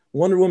 point,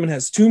 Wonder Woman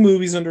has 2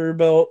 movies under her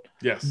belt.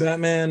 Yes.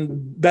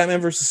 Batman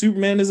versus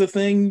Superman is a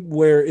thing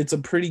where it's a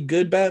pretty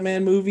good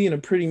Batman movie and a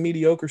pretty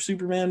mediocre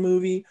Superman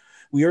movie.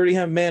 We already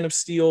have Man of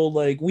Steel.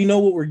 Like we know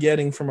what we're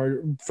getting from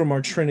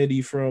our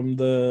Trinity from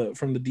the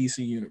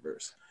DC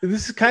universe.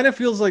 This kind of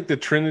feels like the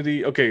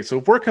Trinity. Okay, so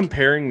if we're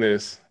comparing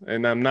this,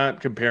 and I'm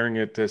not comparing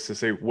it to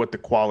say what the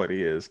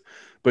quality is,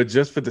 but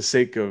just for the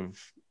sake of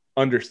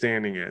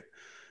understanding it,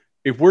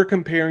 if we're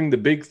comparing the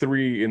big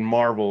three in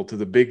Marvel to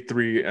the big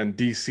three in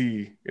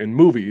DC in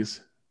movies,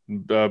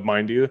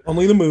 mind you,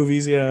 Only the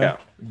movies, yeah. yeah,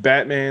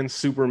 Batman,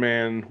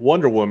 Superman,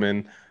 Wonder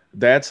Woman,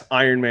 that's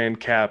Iron Man,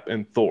 Cap,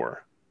 and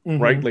Thor,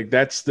 right? Mm-hmm. Like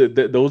that's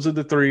those are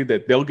the three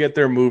that they'll get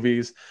their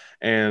movies,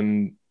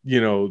 and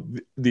you know,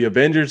 the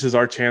Avengers is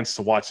our chance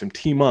to watch them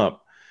team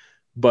up,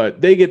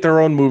 but they get their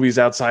own movies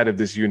outside of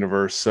this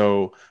universe,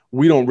 so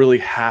we don't really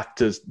have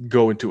to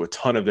go into a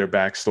ton of their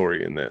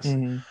backstory in this.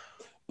 Mm-hmm.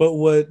 But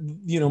what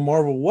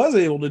Marvel was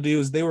able to do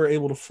is they were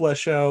able to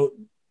flesh out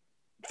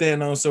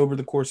Thanos over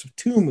the course of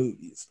 2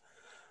 movies.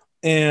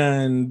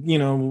 And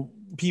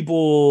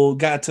people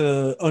got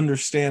to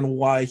understand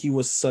why he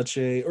was such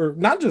a, or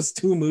not just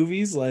 2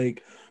 movies,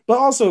 like But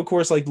also, of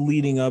course, like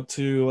leading up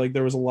to, like,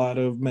 there was a lot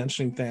of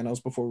mentioning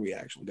Thanos before we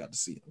actually got to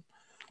see him.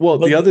 Well,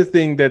 But the other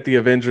thing that the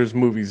Avengers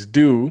movies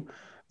do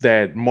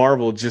that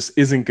Marvel just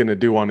isn't going to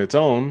do on its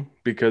own,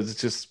 because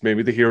it's just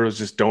maybe the heroes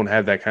just don't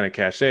have that kind of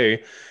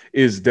cachet,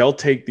 is they'll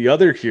take the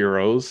other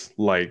heroes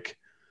like,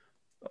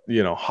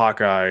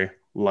 Hawkeye,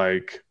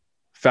 like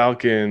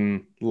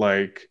Falcon,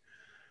 like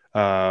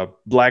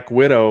Black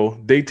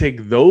Widow. They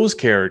take those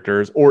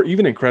characters, or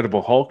even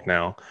Incredible Hulk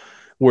now,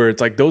 where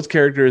it's like those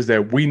characters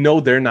that we know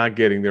they're not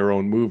getting their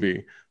own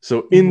movie.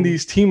 So in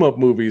these team up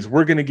movies,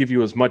 we're going to give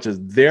you as much as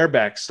their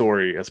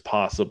backstory as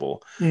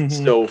possible.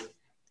 So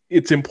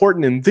it's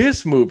important in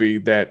this movie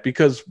that,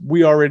 because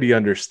we already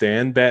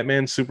understand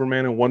Batman,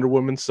 Superman, and Wonder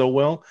Woman so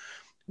well,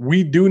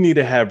 we do need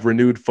to have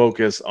renewed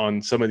focus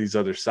on some of these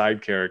other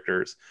side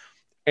characters.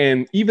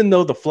 And even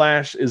though the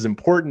Flash is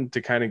important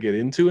to kind of get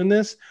into in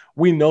this,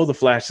 we know the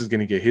Flash is going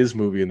to get his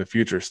movie in the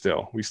future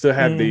still. We still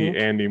have the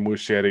Andy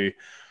Muschietti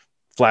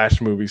Flash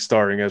movie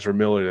starring Ezra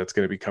Miller that's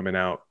going to be coming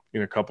out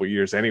in a couple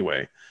years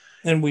anyway.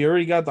 And we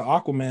already got the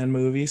Aquaman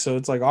movie, so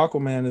it's like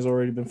Aquaman has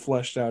already been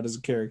fleshed out as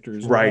a character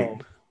as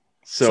well.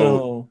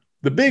 So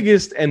the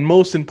biggest and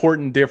most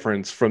important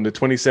difference from the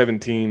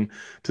 2017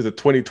 to the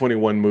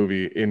 2021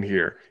 movie in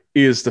here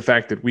is the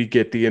fact that we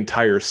get the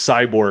entire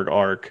Cyborg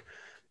arc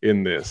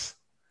in this.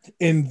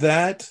 And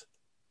that,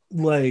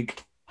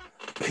 like,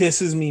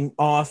 pisses me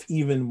off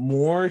even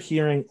more,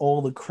 hearing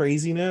all the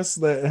craziness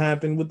that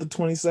happened with the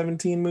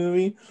 2017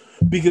 movie,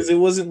 because it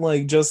wasn't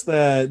like just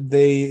that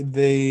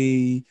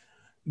they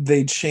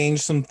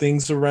changed some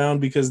things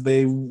around because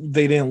they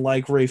didn't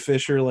like Ray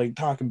Fisher, like,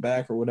 talking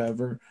back or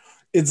whatever.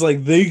 It's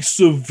like they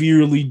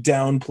severely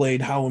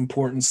downplayed how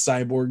important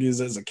Cyborg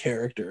is as a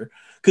character.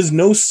 Because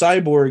no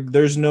Cyborg,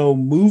 there's no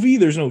movie,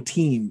 there's no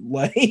team.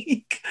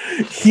 Like,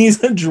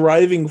 he's a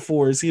driving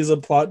force, he's a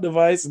plot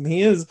device, and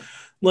he is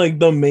like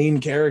the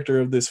main character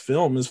of this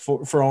film, is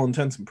for all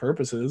intents and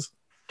purposes.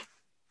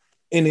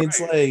 And it's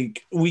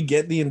like we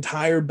get the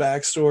entire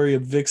backstory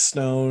of Vic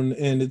Stone,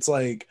 and it's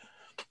like,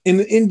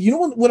 and you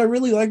know what I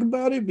really like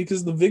about it,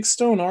 because the Vic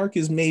Stone arc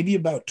is maybe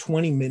about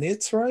 20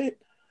 minutes, right?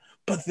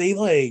 But they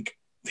like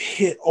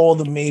hit all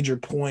the major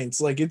points.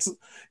 Like it's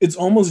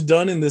almost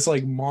done in this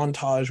like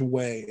montage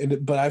way,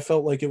 but I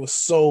felt like it was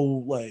so,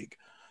 like,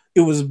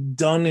 it was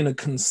done in a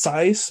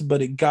concise,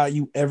 but it got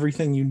you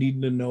everything you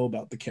needed to know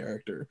about the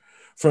character,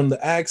 from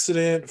the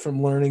accident,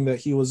 from learning that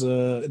he was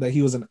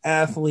an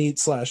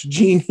athlete /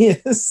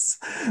 genius,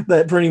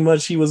 that pretty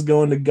much he was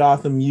going to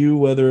Gotham U,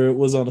 whether it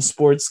was on a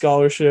sports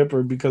scholarship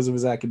or because of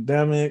his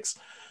academics,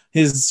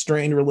 his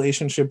strained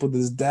relationship with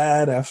his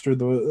dad after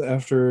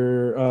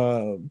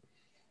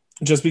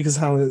just because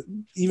how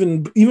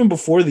even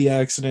before the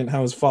accident,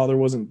 how his father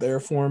wasn't there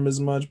for him as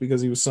much because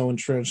he was so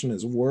entrenched in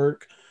his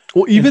work.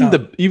 Well, even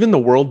the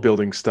world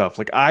building stuff,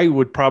 like, I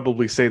would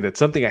probably say that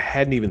something I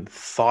hadn't even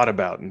thought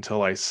about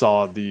until I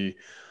saw the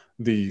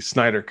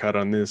Snyder cut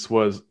on this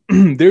was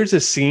there's a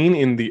scene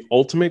in the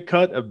Ultimate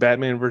cut of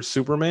Batman vs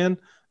Superman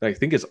that I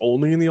think is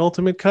only in the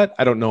Ultimate cut.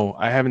 I don't know.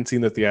 I haven't seen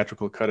the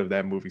theatrical cut of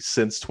that movie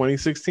since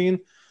 2016.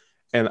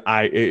 And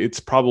it's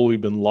probably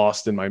been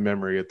lost in my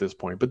memory at this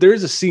point. But there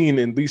is a scene,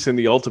 at least in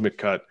the Ultimate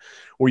cut,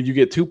 where you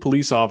get two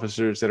police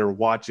officers that are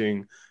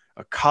watching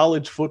a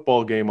college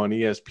football game on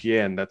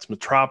ESPN. That's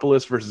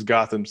Metropolis versus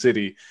Gotham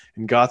City.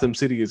 And Gotham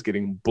City is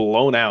getting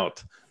blown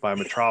out by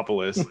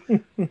Metropolis.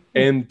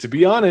 And to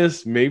be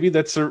honest, maybe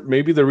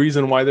the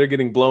reason why they're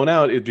getting blown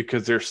out is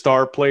because their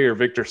star player,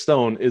 Victor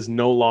Stone, is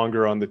no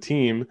longer on the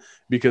team,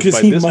 because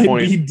by this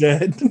point, he might be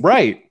dead.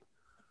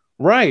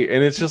 Right.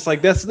 And it's just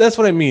like, that's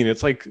what I mean.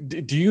 It's like,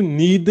 do you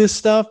need this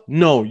stuff?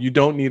 No, you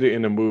don't need it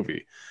in a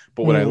movie.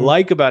 But what I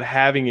like about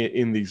having it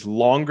in these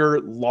longer,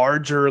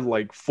 larger,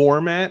 like,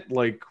 format,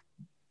 like,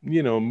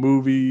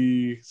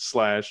 movie /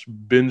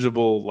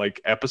 bingeable, like,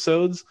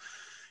 episodes,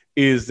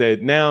 is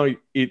that now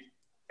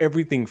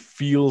everything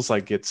feels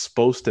like it's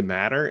supposed to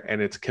matter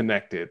and it's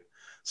connected.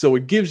 So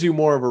it gives you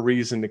more of a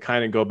reason to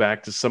kind of go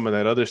back to some of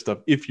that other stuff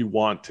if you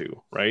want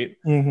to, right?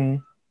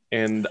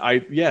 And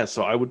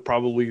so I would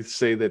probably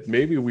say that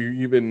maybe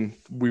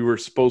we were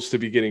supposed to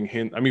be getting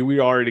hint. I mean, we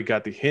already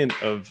got the hint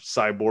of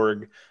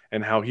Cyborg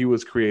and how he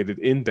was created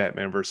in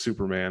Batman vs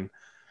Superman.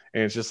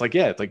 And it's just like,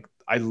 it's like,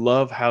 I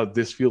love how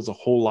this feels a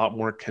whole lot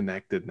more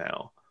connected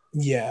now.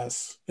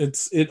 Yes.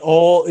 It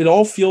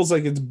all feels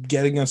like it's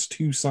getting us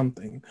to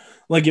something.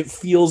 Like, it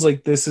feels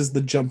like this is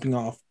the jumping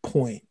off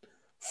point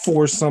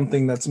for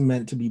something that's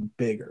meant to be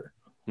bigger.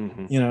 They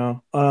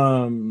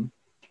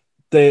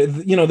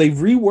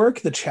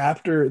rework the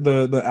chapter,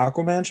 the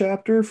Aquaman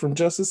chapter from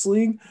Justice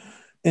League,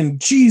 and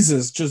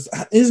Jesus, just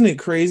isn't it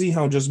crazy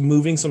how just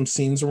moving some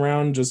scenes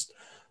around just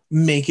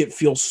make it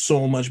feel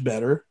so much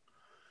better?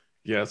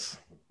 Yes.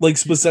 Like,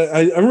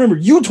 I remember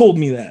you told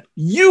me that.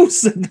 You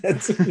said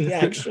that to me,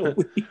 actually.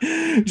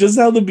 Just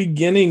how the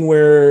beginning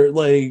where,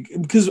 like,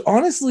 because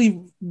honestly,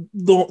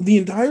 the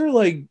entire,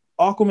 like,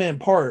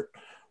 Aquaman part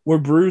where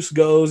Bruce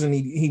goes and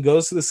he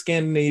goes to the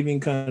Scandinavian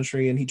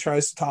country and he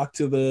tries to talk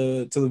to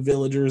the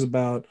villagers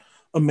about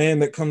a man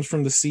that comes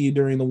from the sea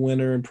during the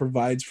winter and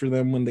provides for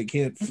them when they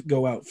can't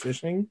go out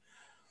fishing.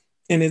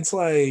 And it's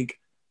like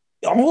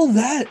all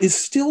that is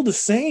still the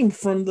same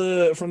from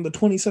the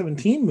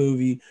 2017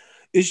 movie.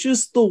 It's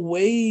just the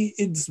way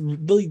it's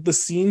like the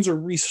scenes are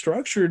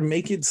restructured,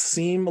 make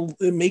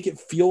it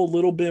feel a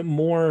little bit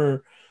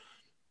more.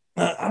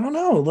 I don't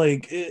know,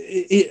 like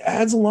it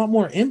adds a lot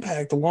more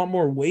impact, a lot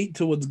more weight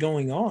to what's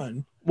going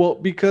on. Well,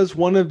 because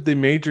one of the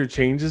major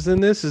changes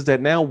in this is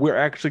that now we're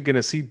actually going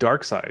to see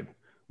Darkseid.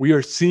 We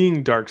are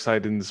seeing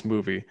Darkseid in this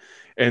movie.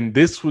 And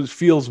this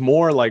feels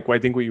more like I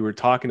think what you were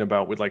talking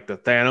about with like the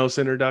Thanos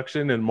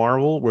introduction in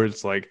Marvel, where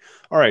it's like,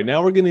 all right,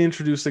 now we're going to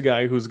introduce the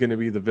guy who's going to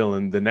be the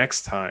villain the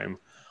next time.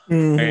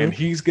 And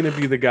he's going to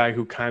be the guy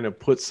who kind of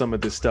puts some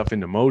of this stuff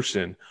into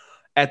motion.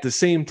 At the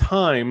same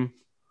time,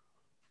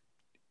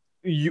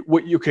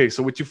 what you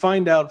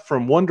find out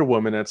from Wonder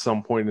Woman at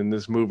some point in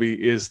this movie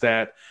is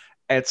that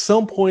at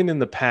some point in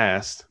the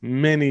past,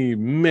 many,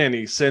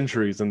 many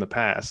centuries in the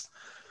past,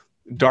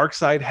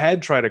 Darkseid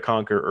had tried to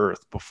conquer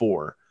Earth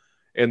before.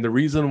 And the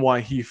reason why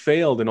he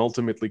failed and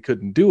ultimately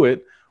couldn't do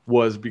it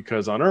was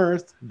because on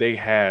Earth, they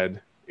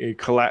had a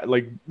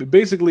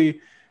basically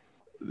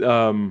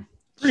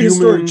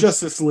prehistoric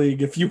Justice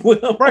League, if you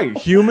will. Right.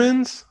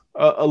 Humans,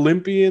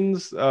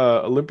 Olympians,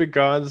 Olympic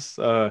gods,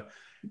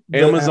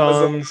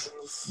 Amazons,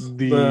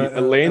 the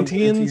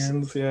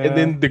Atlanteans, yeah. and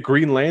then the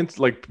Green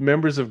Lantern, like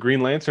members of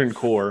Green Lantern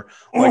Corps,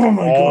 like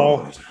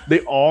God.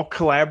 They all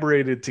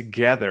collaborated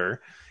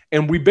together,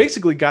 and we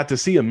basically got to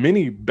see a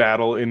mini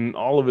battle in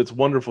all of its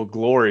wonderful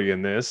glory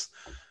in this.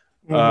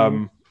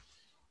 And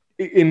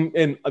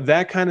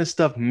that kind of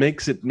stuff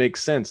makes it make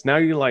sense. Now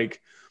you're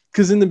like,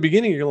 because in the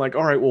beginning you're like,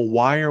 all right, well,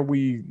 why are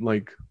we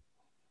like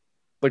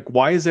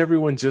why is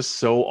everyone just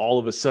so all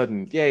of a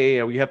sudden,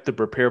 yeah, we have to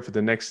prepare for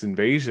the next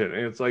invasion?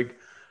 And it's like,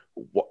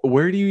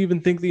 where do you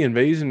even think the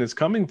invasion is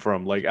coming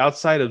from? Like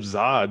outside of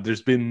Zod,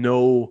 there's been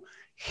no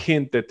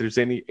hint that there's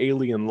any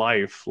alien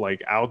life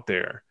like out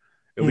there.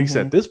 At least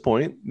at this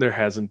point, there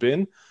hasn't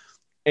been.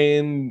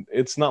 And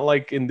it's not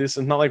like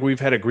we've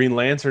had a Green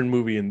Lantern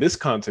movie in this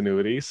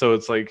continuity. So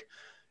it's like,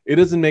 it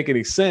doesn't make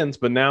any sense.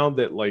 But now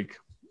that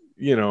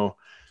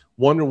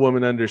Wonder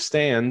Woman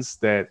understands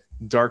that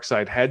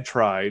Darkseid had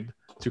tried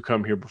to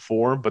come here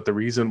before, but the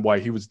reason why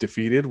he was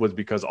defeated was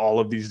because all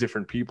of these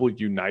different people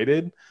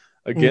united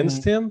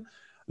against him.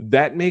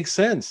 That makes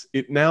sense.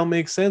 It now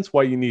makes sense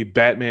why you need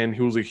Batman,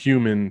 who's a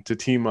human, to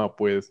team up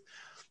with,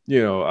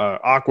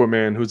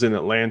 Aquaman, who's an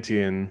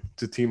Atlantean,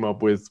 to team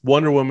up with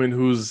Wonder Woman,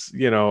 who's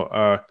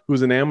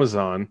an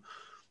Amazon,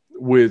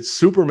 with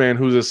Superman,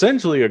 who's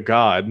essentially a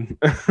god,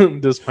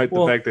 despite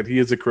the fact that he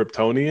is a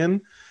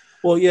Kryptonian.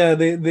 Well, yeah,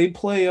 they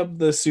play up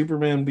the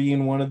Superman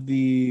being one of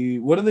the,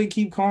 what do they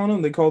keep calling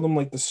them? They call them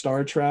like the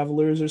Star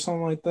Travelers or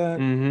something like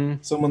that.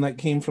 Someone that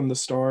came from the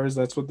stars.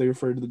 That's what they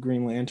refer to the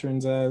Green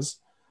Lanterns as.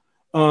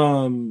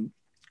 And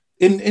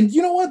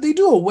you know what? They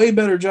do a way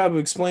better job of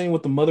explaining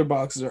what the mother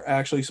boxes are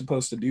actually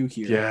supposed to do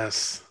here.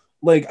 Yes.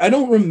 Like, I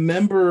don't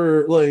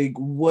remember like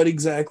what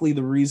exactly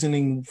the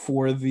reasoning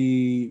for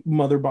the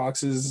mother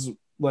boxes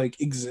like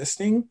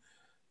existing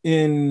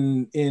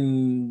in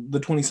the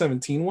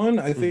 2017 one.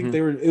 I think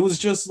it was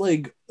just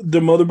like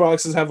the mother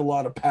boxes have a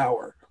lot of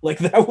power, like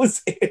that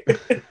was it.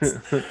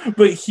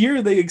 But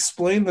here they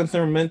explain that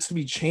they're meant to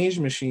be change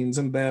machines,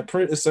 and that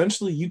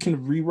essentially you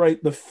can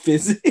rewrite the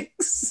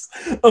physics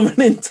of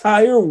an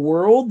entire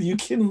world. You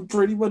can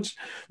pretty much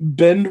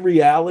bend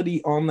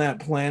reality on that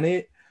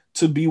planet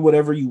to be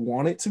whatever you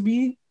want it to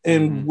be.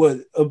 And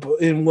what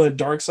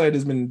Darkseid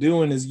has been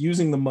doing is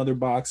using the mother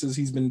boxes.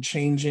 He's been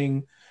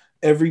changing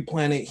every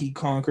planet he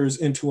conquers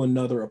into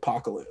another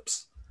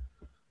apocalypse.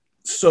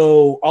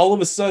 So all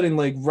of a sudden,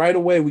 like right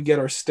away, we get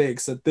our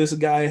stakes that this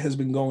guy has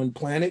been going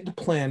planet to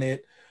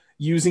planet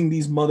using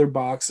these mother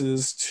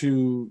boxes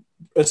to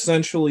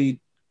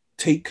essentially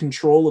take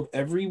control of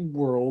every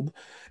world.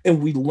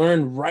 And we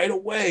learn right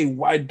away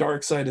why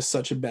Darkseid is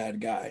such a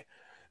bad guy.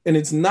 And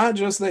it's not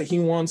just that he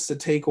wants to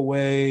take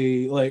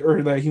away,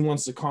 or that he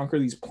wants to conquer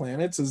these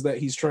planets, is that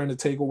he's trying to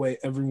take away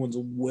everyone's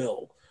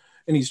will.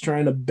 And he's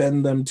trying to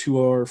bend them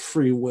to our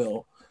free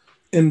will.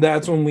 And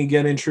that's when we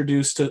get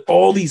introduced to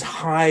all these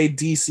high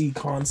DC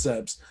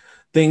concepts.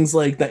 Things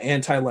like the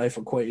anti-life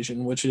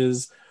equation, which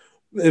is,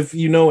 if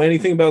you know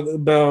anything about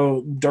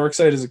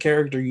Darkseid as a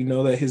character, you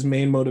know that his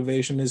main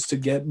motivation is to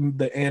get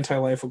the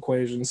anti-life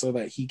equation so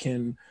that he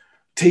can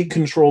take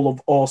control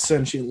of all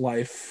sentient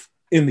life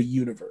in the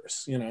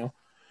universe,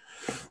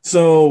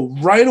 So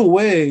right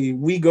away,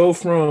 we go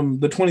from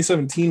the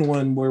 2017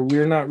 one where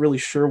we're not really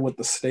sure what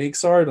the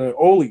stakes are to,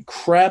 holy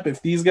crap,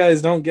 if these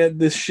guys don't get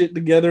this shit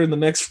together in the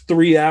next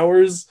 3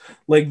 hours,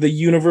 like the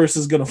universe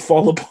is going to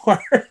fall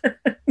apart.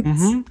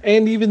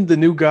 And even the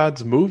New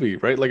Gods movie,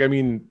 right? Like, I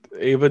mean,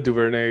 Ava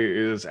DuVernay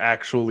is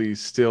actually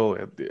still,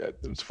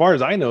 as far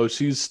as I know,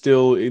 she's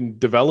still in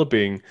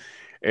developing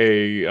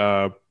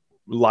a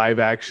live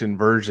action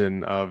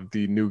version of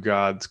the New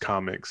Gods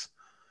comics.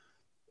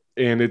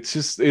 And it's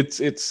just,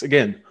 it's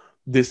again,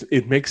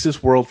 it makes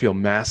this world feel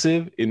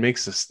massive. It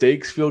makes the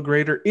stakes feel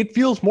greater. It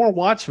feels more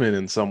Watchmen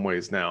in some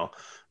ways now,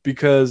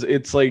 because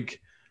it's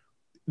like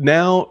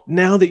now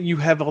that you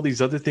have all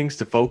these other things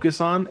to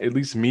focus on, at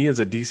least me as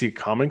a DC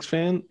Comics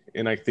fan,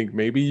 and I think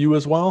maybe you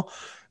as well,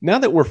 now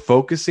that we're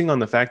focusing on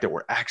the fact that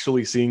we're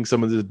actually seeing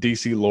some of the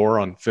DC lore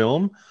on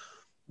film,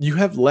 you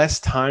have less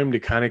time to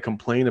kind of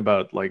complain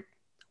about like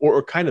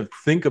or kind of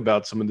think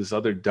about some of this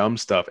other dumb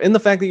stuff. And the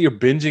fact that you're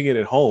binging it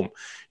at home,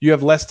 you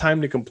have less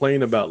time to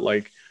complain about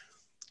like,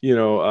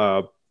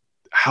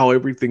 how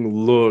everything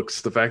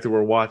looks, the fact that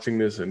we're watching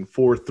this in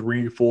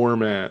 4:3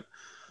 format.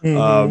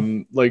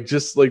 Like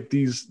just like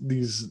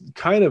these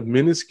kind of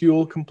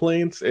minuscule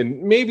complaints,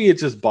 and maybe it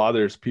just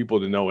bothers people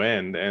to no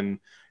end, and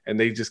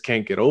they just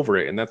can't get over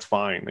it, and that's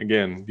fine.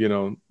 Again,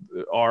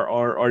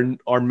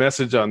 our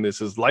message on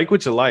this is like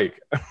what you like.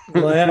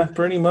 Well, yeah,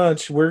 pretty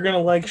much. We're gonna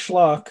like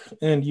schlock,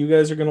 and you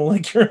guys are gonna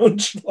like your own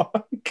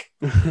schlock.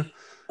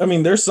 I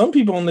mean, there's some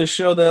people on this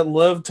show that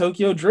love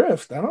Tokyo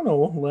Drift. I don't know,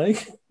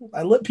 like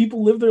I let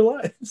people live their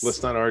lives.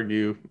 Let's not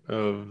argue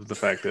of the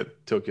fact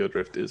that Tokyo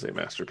Drift is a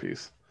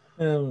masterpiece.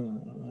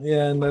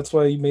 Yeah, and that's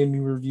why you made me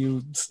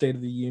review State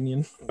of the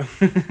Union.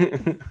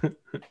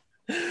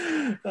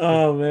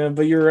 Oh man,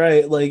 but you're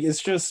right. Like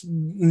it's just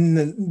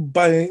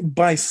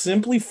by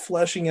simply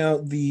fleshing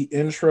out the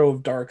intro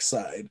of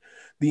Darkseid,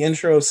 the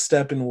intro of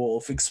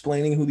Steppenwolf,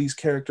 explaining who these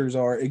characters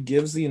are, it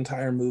gives the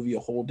entire movie a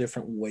whole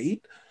different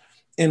weight.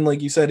 And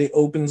like you said, it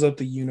opens up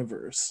the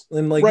universe.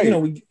 And like right.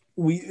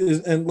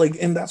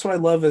 And that's what I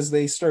love as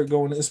they start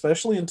going,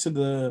 especially into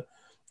the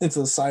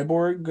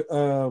cyborg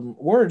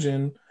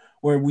origin,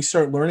 where we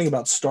start learning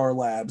about Star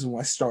Labs and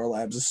why Star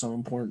Labs is so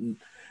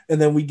important.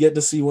 And then we get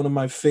to see one of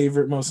my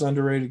favorite, most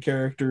underrated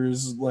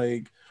characters,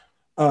 like,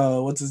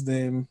 what's his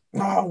name?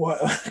 Oh, what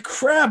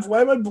crap!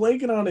 Why am I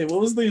blanking on it? What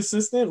was the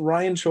assistant?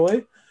 Ryan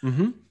Choi,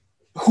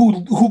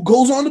 who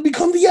goes on to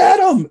become the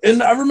Atom.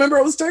 And I remember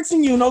I was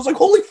texting you, and I was like,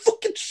 "Holy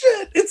fucking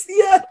shit! It's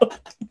the Atom!"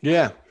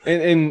 Yeah,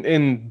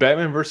 and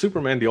Batman vs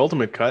Superman: The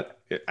Ultimate Cut,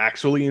 it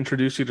actually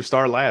introduced you to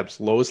Star Labs.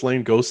 Lois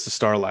Lane goes to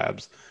Star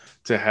Labs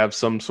to have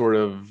some sort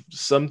of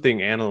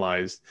something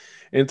analyzed,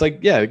 and it's like,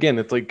 yeah, again,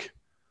 it's like.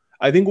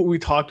 I think what we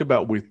talked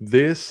about with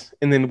this,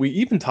 and then we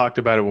even talked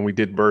about it when we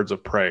did Birds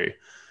of Prey,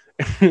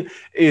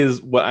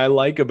 is what I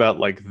like about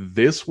like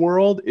this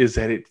world is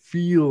that it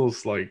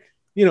feels like,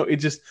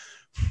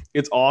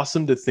 it's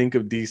awesome to think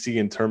of DC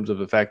in terms of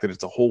the fact that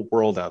it's a whole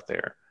world out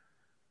there,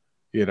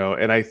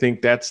 and I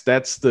think that's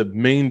the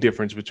main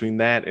difference between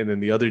that and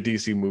then the other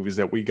DC movies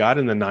that we got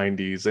in the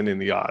 90s and in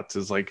the aughts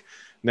is like,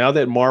 now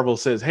that Marvel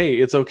says, hey,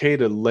 it's okay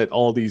to let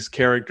all these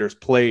characters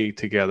play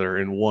together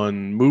in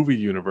one movie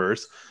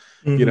universe.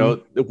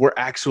 We're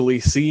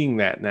actually seeing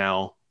that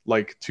now,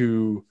 like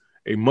to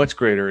a much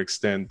greater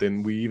extent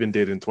than we even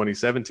did in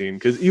 2017.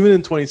 Because even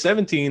in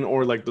 2017,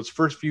 or like those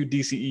first few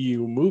DCEU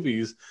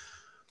movies,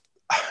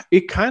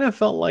 it kind of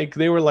felt like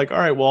they were like, all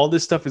right, well, all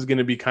this stuff is going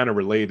to be kind of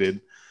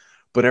related,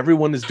 but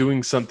everyone is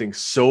doing something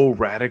so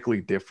radically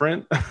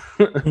different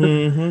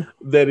that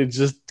it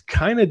just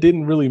kind of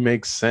didn't really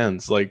make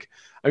sense. Like,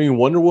 I mean,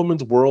 Wonder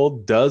Woman's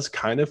world does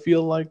kind of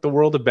feel like the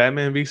world of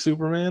Batman v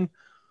Superman.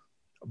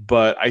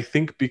 But I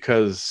think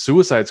because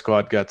Suicide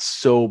Squad got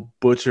so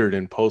butchered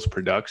in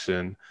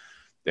post-production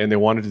and they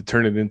wanted to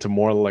turn it into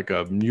more like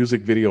a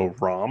music video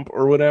romp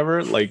or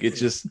whatever, like it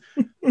just,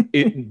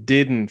 it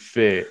didn't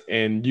fit.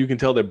 And you can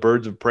tell that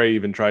Birds of Prey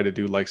even tried to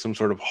do like some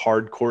sort of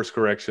hard course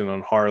correction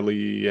on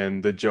Harley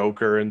and the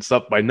Joker and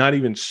stuff by not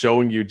even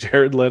showing you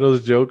Jared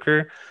Leto's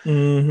Joker.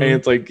 And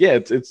it's like, yeah,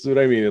 it's what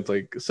I mean. It's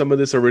like some of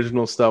this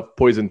original stuff,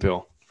 poison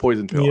pill.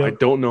 Yep. I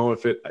don't know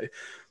if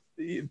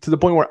to the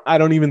point where I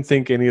don't even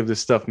think any of this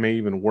stuff may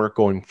even work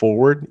going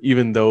forward,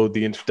 even though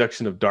the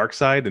introduction of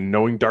Darkseid and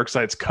knowing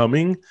Darkseid's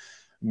coming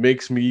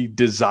makes me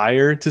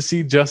desire to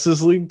see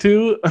Justice League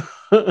 2.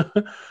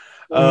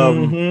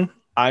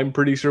 I'm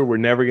pretty sure we're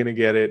never going to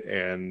get it,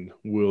 and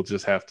we'll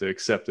just have to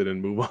accept it and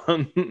move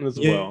on as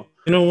well.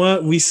 You know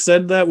what? We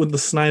said that with the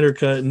Snyder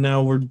Cut, and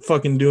now we're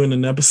fucking doing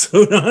an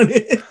episode on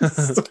it.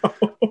 So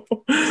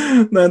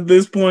at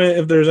this point,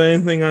 if there's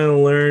anything I'm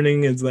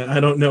learning, is that I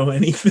don't know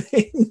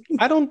anything.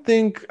 I don't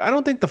think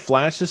the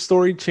Flash's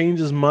story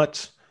changes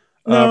much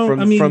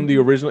from the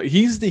original.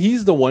 He's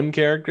the one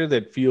character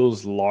that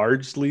feels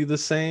largely the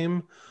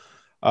same.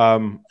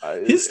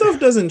 His stuff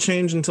doesn't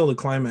change until the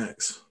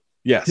climax.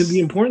 Yes. The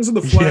importance of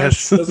the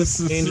Flash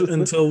doesn't change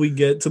until we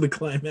get to the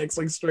climax,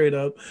 like straight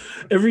up.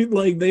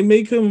 They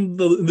make him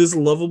this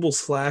lovable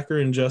slacker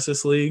in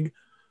Justice League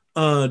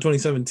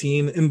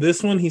 2017. In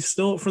this one, he's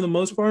still, for the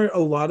most part, a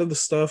lot of the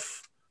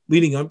stuff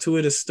leading up to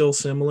it is still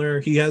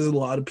similar. He has a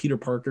lot of Peter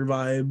Parker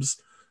vibes.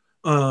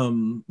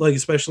 Like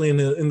especially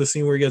in the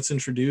scene where he gets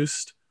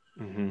introduced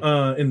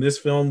in this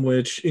film,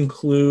 which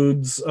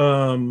includes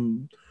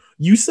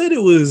you said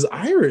it was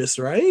Iris,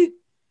 right?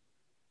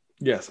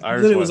 Yes,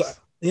 Iris West.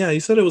 Yeah,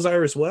 you said it was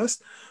Iris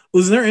West.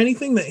 Was there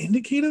anything that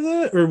indicated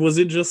that, or was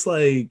it just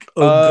like a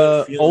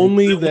gut feeling? 'Cause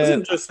Only it that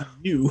wasn't just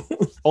you.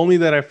 only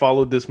that I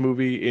followed this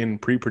movie in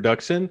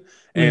pre-production,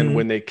 and Hmm.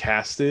 when they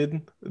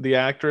casted the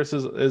actress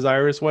as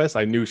Iris West,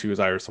 I knew she was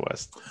Iris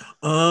West.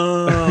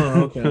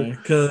 Oh, okay.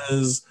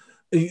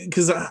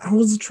 Because I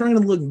was trying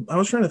to look, I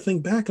was trying to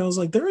think back. I was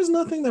like, there is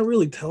nothing that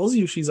really tells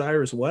you she's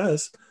Iris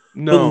West,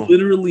 but No,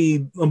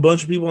 literally a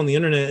bunch of people on the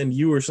internet and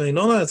you were saying,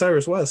 no, no, that's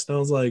Iris West. And I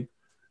was like,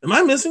 am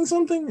I missing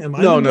something? Am I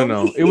the no. It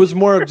dummy? was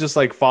more of just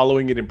like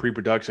following it in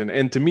pre-production.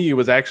 And to me, it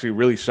was actually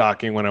really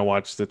shocking when I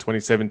watched the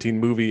 2017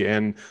 movie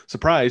and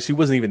surprise, she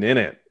wasn't even in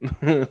it.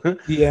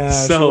 Yeah,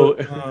 she was. So,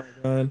 Oh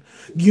god,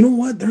 you know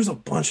what? There's a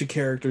bunch of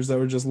characters that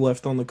were just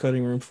left on the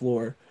cutting room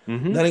floor.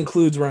 mhm. That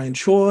includes Ryan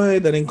Choi.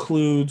 That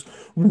includes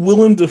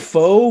Willem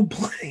Dafoe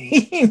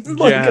playing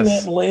like an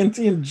Yes.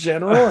 Atlantean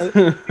general.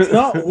 He's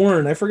not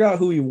Orn. I forgot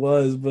who he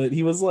was, but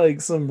he was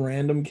like some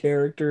random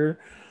character.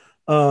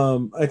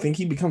 I think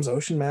he becomes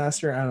Ocean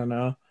Master. I don't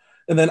know.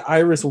 And then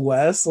Iris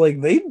West, like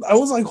I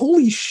was like,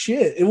 holy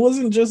shit! It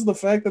wasn't just the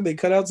fact that they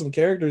cut out some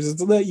characters;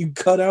 it's that you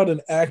cut out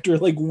an actor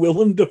like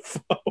Willem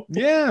Dafoe.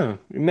 Yeah.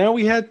 Now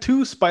we had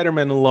two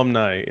Spider-Man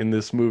alumni in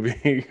this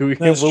movie. We have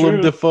That's Willem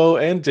true. Dafoe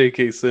and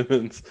J.K.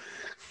 Simmons.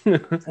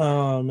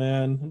 Oh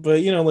man,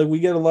 but like we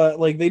get a lot.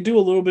 Like they do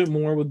a little bit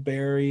more with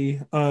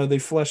Barry. They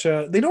flesh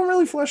out. They don't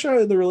really flesh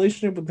out the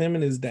relationship with him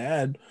and his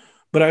dad.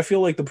 But I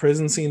feel like the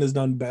prison scene is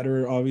done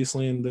better,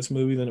 obviously, in this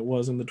movie than it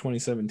was in the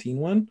 2017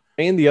 one.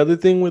 And the other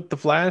thing with the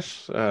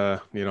Flash, I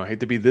hate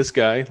to be this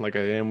guy like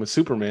I am with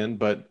Superman,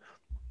 but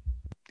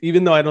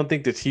even though I don't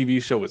think the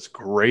TV show is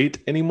great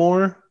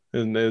anymore,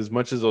 and as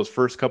much as those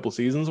first couple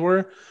seasons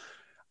were,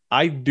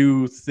 I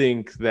do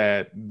think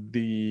that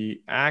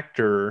the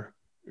actor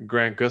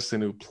Grant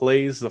Gustin, who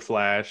plays the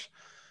Flash,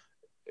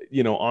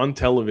 on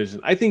television,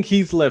 I think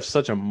he's left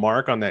such a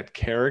mark on that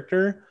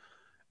character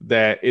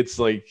that it's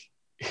like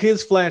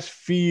his Flash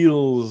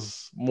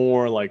feels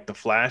more like the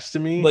Flash to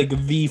me. Like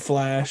the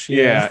Flash,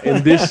 yeah. Yeah,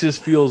 and this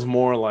just feels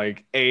more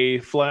like a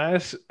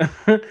Flash.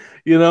 Like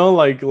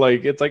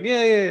it's like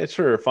yeah,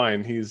 sure,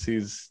 fine.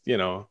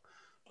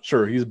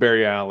 Sure, he's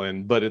Barry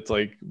Allen, but it's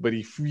like but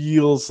he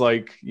feels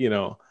like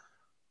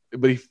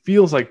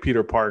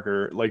Peter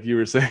Parker, like you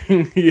were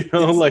saying, It's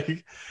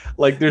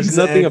like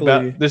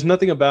exactly. there's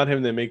nothing about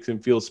him that makes him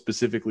feel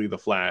specifically the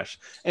Flash.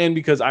 And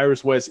because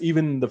Iris West,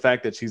 even the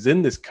fact that she's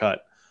in this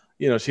cut,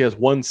 she has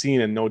one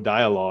scene and no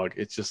dialogue,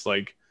 it's just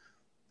like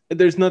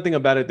there's nothing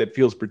about it that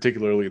feels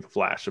particularly the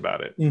Flash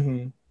about it.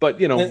 Hmm. But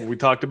we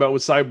talked about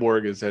with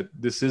Cyborg is that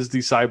this is the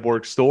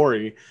Cyborg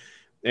story,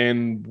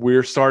 and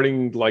we're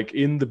starting like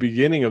in the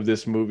beginning of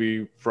this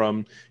movie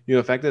from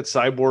the fact that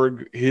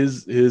Cyborg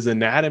his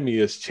anatomy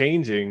is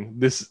changing.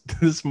 This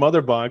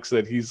mother box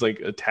that he's like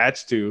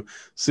attached to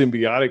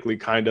symbiotically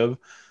kind of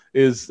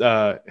is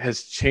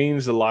has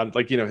changed a lot.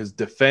 Like his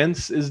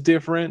defense is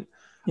different.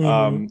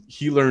 Hmm.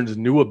 He learns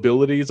new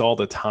abilities all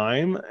the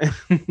time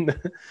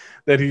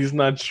that he's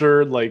not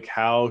sure like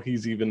how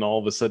he's even all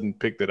of a sudden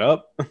picked it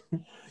up.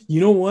 You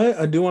know what?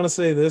 I do want to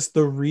say this.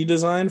 The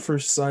redesign for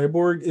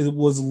Cyborg, it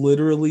was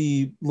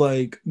literally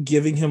like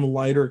giving him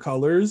lighter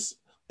colors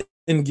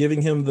and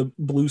giving him the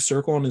blue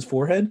circle on his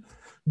forehead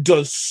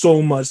does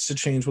so much to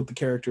change what the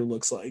character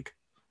looks like.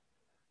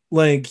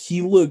 Like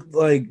he looked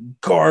like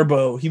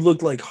Garbo. He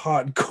looked like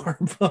hot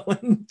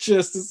Garbo in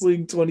Justice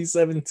League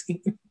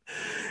 2017.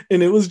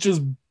 And it was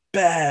just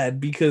bad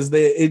because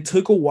it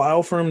took a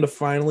while for him to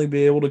finally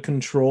be able to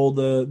control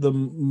the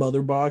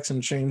mother box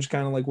and change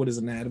kind of like what his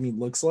anatomy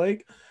looks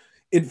like.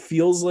 It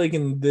feels like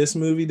in this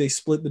movie they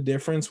split the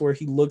difference where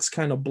he looks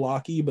kind of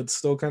blocky but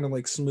still kind of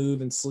like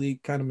smooth and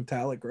sleek, kind of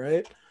metallic,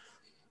 right?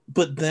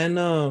 But then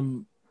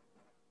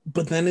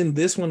in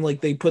this one,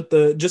 like they put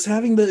the just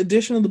having the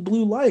addition of the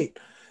blue light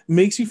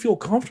makes you feel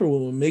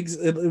comfortable. It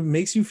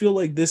makes you feel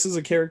like this is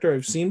a character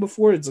I've seen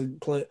before.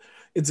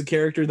 It's a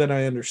character that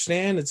I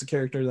understand. It's a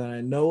character that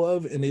I know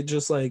of, and it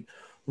just like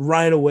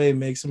right away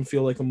makes him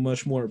feel like a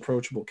much more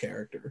approachable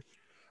character.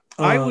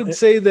 I Uh, would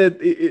say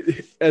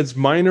that as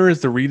minor as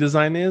the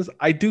redesign is,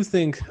 I don't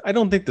think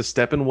the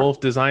Steppenwolf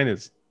design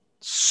is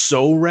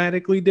so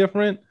radically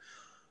different,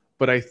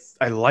 but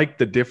I like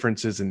the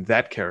differences in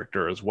that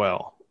character as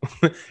well.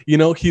 He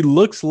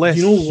looks less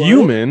you know what?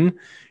 human.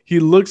 He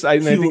looks. I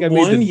think I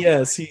made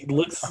Yes, he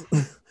looks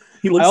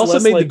he I looks also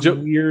less made the like joke.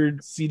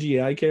 weird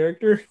CGI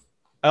character.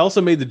 I also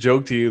made the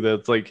joke to you that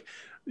it's like,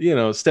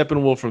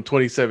 Steppenwolf from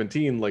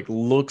 2017 like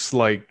looks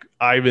like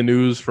Ivan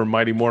Ooze from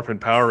Mighty Morphin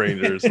Power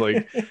Rangers,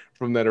 like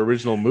from that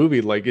original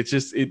movie. Like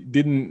it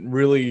didn't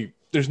really.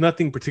 There's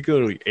nothing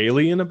particularly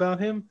alien about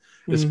him,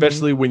 Hmm.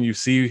 especially when you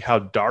see how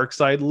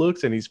Darkseid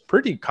looks, and he's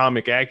pretty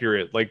comic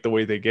accurate, like the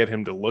way they get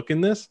him to look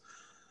in this.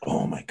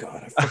 Oh my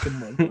god, I fucking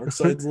love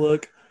Darkseid's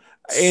look.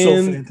 So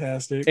and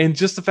fantastic. and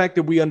just the fact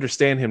that we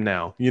understand him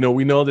now. We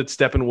know that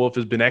Steppenwolf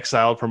has been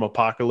exiled from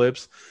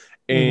Apocalypse,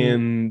 Hmm.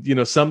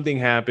 and something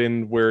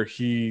happened where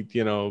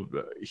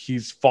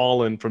he's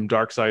fallen from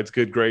Darkseid's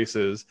good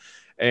graces,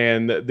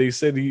 and they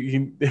said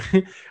he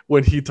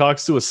when he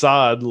talks to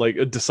Assad, like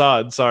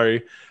Desaad,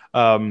 sorry,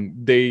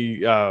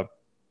 they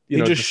you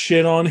they know, just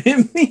shit on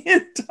him the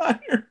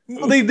entire movie.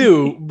 well, they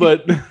do,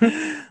 but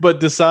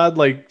Desaad,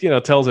 like, you know,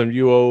 tells him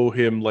you owe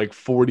him like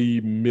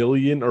 40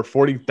 million or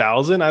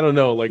 40,000. I don't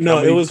know, like how No,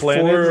 it many was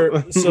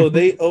planets. so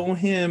they owe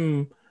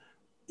him.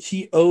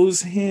 He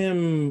owes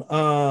him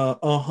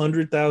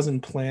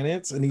 100,000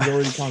 planets, and he's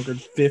already conquered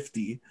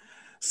 50.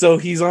 So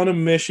he's on a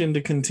mission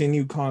to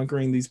continue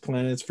conquering these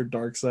planets for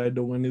Darkseid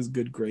to win his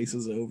good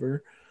graces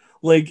over.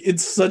 Like,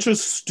 it's such a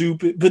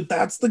stupid, but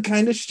that's the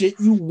kind of shit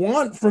you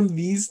want from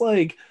these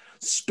like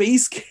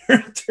space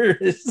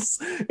characters.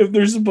 If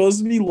they're supposed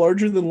to be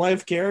larger than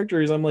life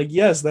characters, I'm like,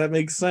 yes, that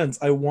makes sense.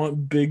 I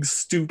want big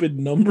stupid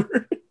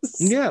numbers.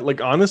 Yeah,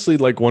 like honestly,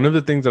 like one of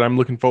the things that I'm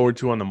looking forward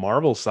to on the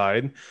Marvel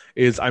side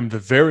is I'm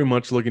very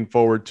much looking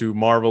forward to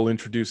Marvel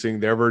introducing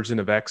their version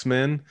of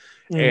X-Men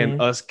and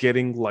Mhm. us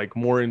getting like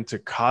more into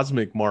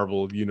cosmic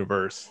Marvel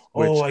universe,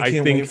 Oh, which I I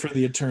can't wait think for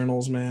the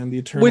Eternals, man. The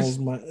which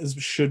Eternals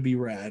should be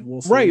rad.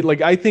 We'll right, see.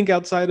 like I think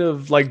outside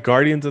of like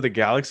Guardians of the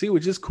Galaxy,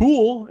 which is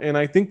cool, and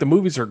I think the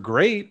movies are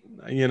great,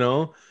 you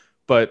know,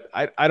 but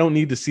I don't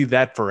need to see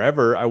that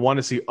forever. I want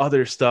to see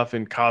other stuff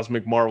in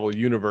cosmic Marvel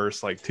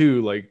universe, like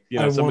too, like you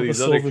I know, some of want the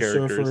these other Silver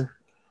characters. Surfer.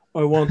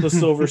 I want the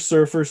Silver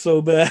Surfer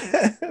so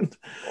bad.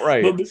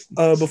 Right.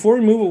 But before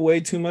we move away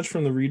too much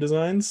from the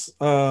redesigns,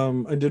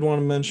 I did want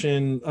to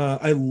mention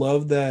I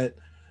love that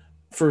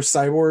for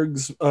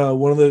Cyborg's.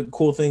 One of the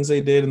cool things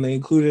they did, and they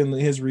included in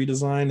his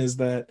redesign, is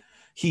that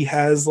he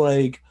has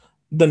like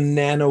the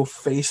nano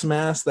face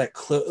mask that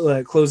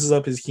closes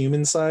up his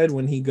human side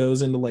when he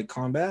goes into like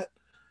combat.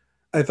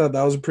 I thought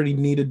that was a pretty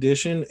neat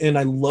addition, and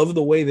I love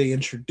the way they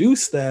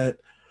introduced that.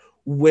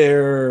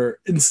 Where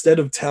instead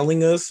of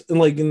telling us, and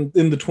like in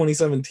the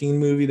 2017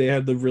 movie, they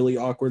had the really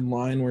awkward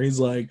line where he's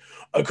like,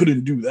 "I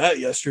couldn't do that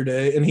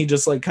yesterday," and he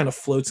just like kind of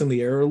floats in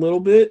the air a little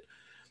bit.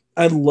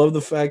 I love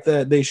the fact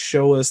that they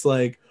show us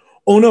like,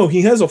 oh no,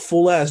 he has a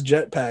full ass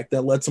jetpack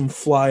that lets him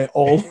fly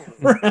all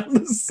around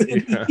the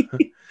Yeah.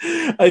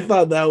 city. I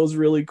thought that was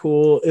really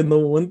cool. And the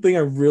one thing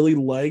I really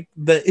liked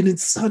that, and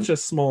it's such a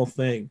small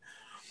thing,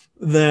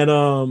 that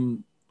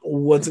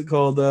what's it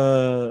called?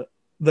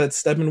 That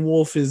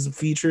Steppenwolf, his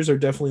features are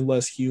definitely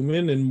less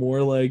human and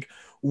more like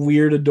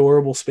weird,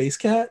 adorable space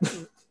cat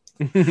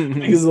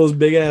because of those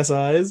big ass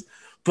eyes.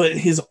 But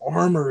his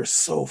armor is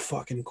so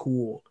fucking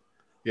cool.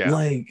 Yeah.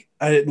 Like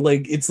I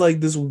like it's like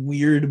this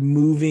weird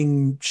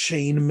moving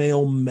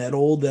chainmail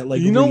metal that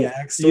like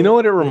reacts You to know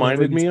what it whenever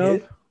reminded it gets me of?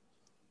 hit.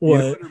 You know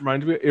What? what it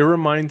reminded me? It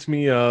reminds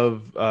me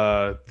of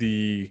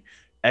the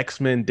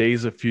X-Men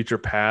Days of Future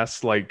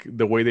Past, like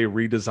the way they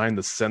redesigned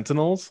the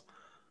Sentinels.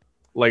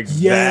 Like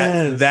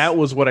that Yes.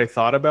 was what I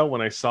thought about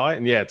when I saw it.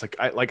 And yeah, it's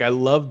like I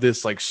love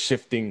this like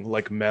shifting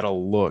like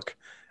metal look.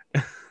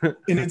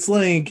 And it's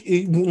like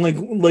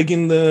like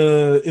in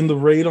the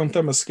raid on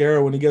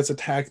Themyscira when he gets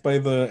attacked by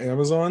the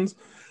Amazons,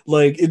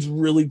 like it's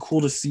really cool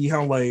to see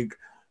how like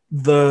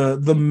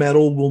the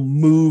metal will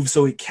move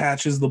so it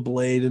catches the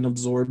blade and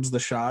absorbs the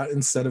shot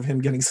instead of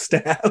him getting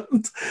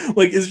stabbed.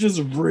 Like it's just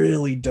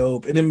really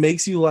dope. And it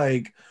makes you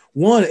like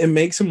one, it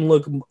makes him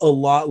look a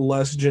lot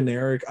less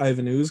generic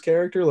Ivan Ooze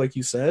character, like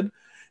you said,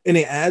 and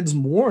it adds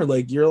more.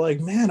 Like you're like,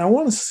 man, I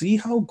want to see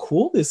how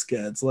cool this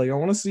gets. Like I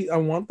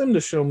want them to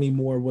show me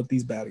more what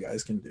these bad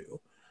guys can do.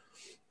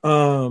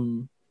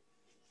 Um,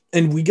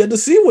 and we get to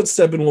see what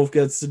Steppenwolf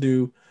gets to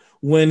do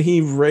when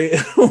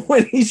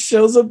when he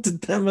shows up to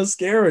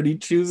Themyscira and he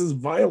chooses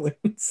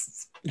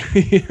violence.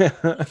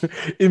 Yeah,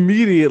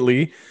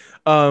 immediately.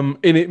 And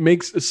it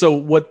makes so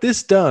what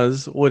this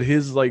does, what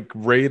his like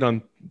raid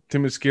on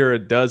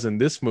Themyscira does in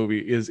this movie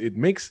is it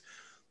makes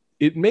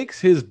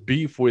his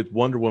beef with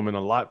Wonder Woman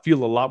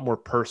feel a lot more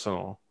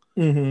personal.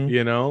 Mm-hmm.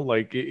 You know,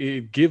 like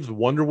it gives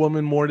Wonder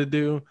Woman more to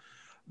do.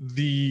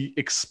 The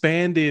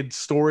expanded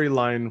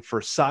storyline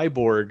for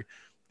Cyborg,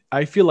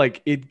 I feel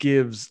like it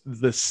gives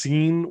the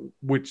scene,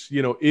 which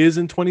you know is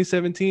in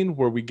 2017,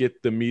 where we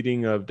get the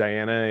meeting of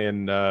Diana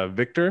and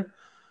Victor.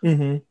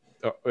 Mm-hmm.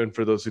 And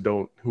for those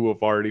who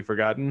have already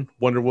forgotten,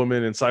 Wonder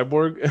Woman and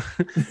Cyborg.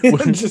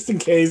 Just in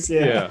case,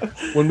 yeah. Yeah,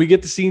 when we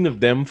get the scene of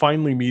them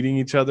finally meeting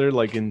each other,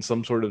 like in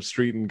some sort of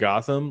street in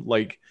Gotham,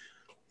 like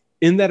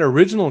in that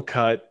original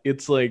cut,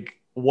 it's like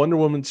Wonder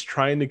Woman's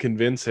trying to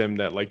convince him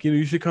that, like, you know,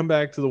 you should come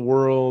back to the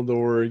world,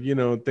 or you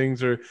know,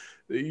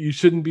 you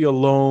shouldn't be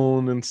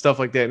alone and stuff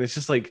like that. And it's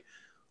just like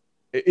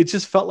it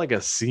just felt like a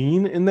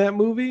scene in that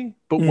movie.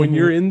 But when Mm-hmm.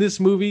 you're in this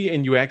movie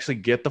and you actually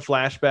get the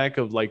flashback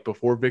of like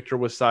before Victor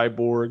was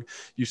Cyborg,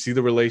 you see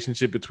the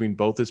relationship between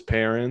both his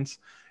parents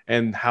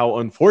and how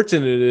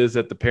unfortunate it is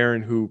that the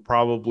parent who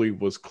probably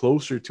was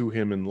closer to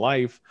him in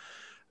life,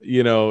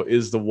 you know,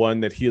 is the one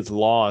that he has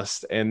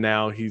lost. And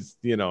now he's,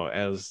 you know,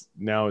 as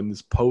now in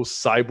this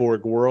post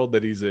cyborg world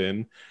that he's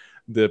in,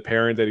 the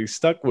parent that he's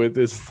stuck with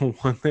is the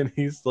one that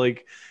he's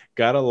like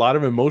got a lot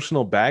of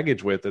emotional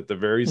baggage with at the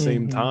very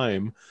same Mm-hmm.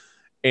 time.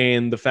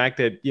 And the fact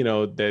that you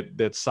know that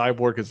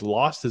Cyborg has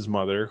lost his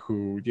mother,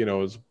 who you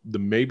know is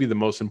maybe the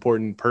most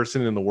important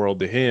person in the world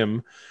to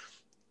him,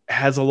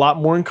 has a lot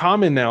more in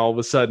common now all of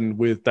a sudden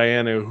with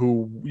Diana,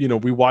 who you know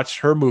we watched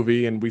her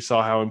movie and we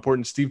saw how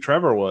important Steve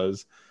Trevor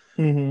was.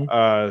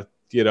 Mm-hmm.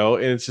 You know,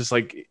 and it's just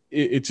like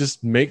it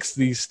just makes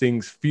these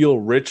things feel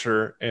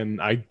richer,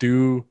 and I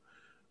do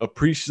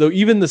appreciate. So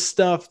even the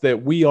stuff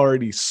that we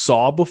already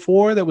saw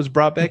before that was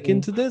brought back Mm-hmm.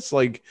 into this,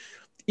 like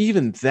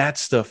even that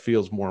stuff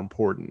feels more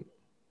important.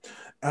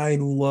 I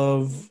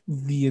love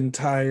the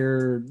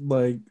entire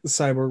like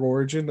cyborg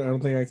origin. I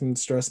don't think I can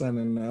stress that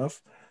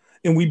enough.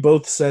 And we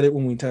both said it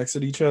when we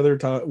texted each other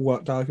talking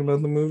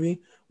about the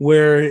movie,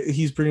 where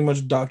he's pretty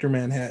much Dr.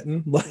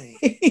 Manhattan.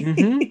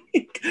 Mm-hmm.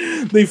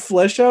 Like they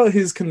flesh out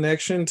his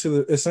connection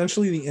to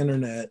essentially the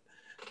internet,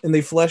 and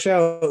they flesh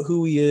out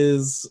who he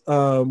is,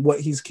 what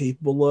he's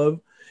capable of.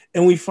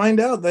 And we find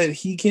out that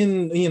he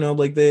can,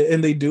 like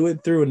they do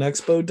it through an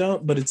expo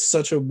dump, but it's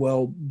such a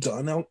well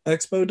done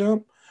expo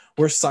dump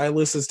where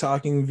Silas is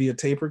talking via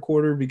tape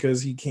recorder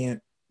because he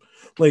can't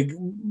like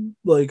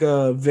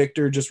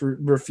Victor just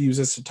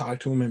refuses to talk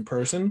to him in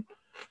person.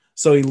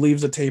 So he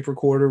leaves a tape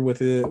recorder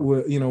with it,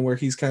 where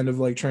he's kind of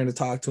like trying to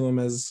talk to him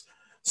as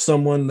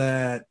someone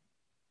that,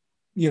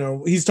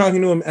 he's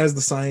talking to him as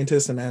the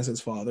scientist and as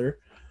his father.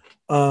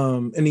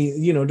 And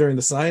he, during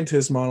the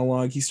scientist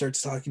monologue, he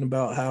starts talking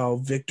about how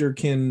Victor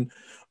can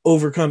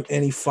overcome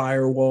any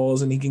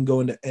firewalls and he can go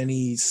into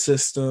any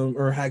system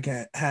or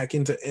hack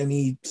into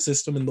any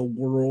system in the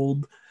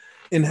world,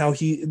 and how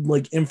he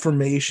like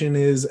information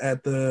is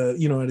at at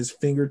his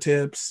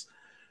fingertips,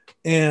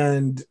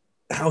 and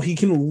how he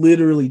can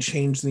literally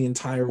change the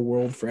entire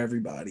world for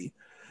everybody.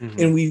 Mm-hmm.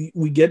 And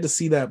we get to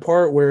see that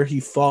part where he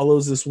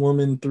follows this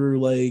woman through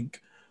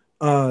like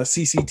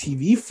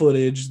CCTV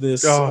footage,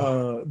 this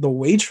Oh, the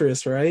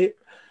waitress, right?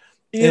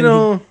 you And he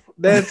know,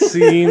 that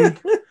scene,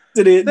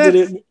 did it did that's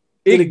it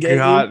did it it get you?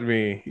 got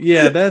me.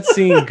 Yeah, that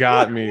scene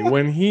got me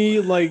when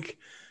he like,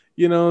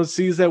 you know,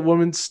 sees that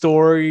woman's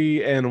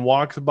story and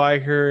walks by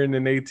her in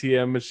an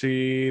ATM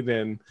machine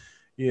and,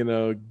 you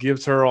know,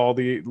 gives her all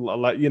the,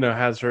 you know,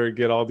 has her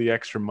get all the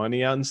extra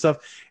money out and stuff.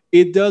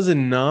 It does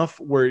enough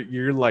where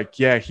you're like,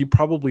 yeah, he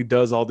probably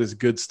does all this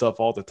good stuff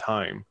all the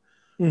time,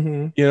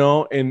 Mm-hmm. you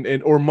know,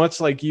 and or much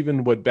like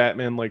even what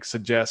Batman like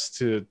suggests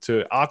to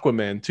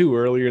Aquaman too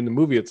earlier in the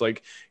movie. It's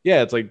like,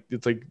 yeah, it's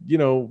like, you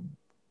know,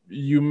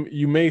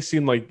 you may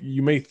seem like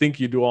you may think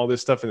you do all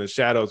this stuff in the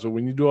shadows, but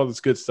when you do all this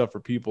good stuff for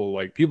people,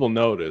 like people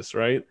notice,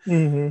 right?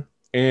 Mm-hmm.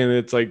 And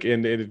it's like,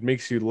 and it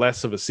makes you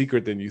less of a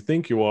secret than you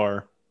think you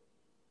are,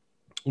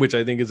 which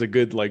I think is a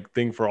good like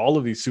thing for all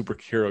of these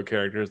superhero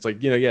characters.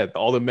 Like, you know, yeah,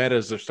 all the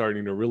metas are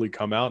starting to really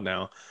come out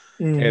now,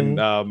 and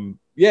Mm-hmm.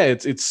 yeah,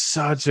 it's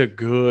such a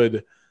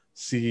good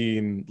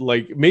scene,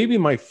 like maybe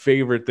my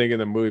favorite thing in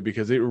the movie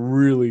because it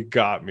really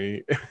got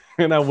me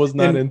and I was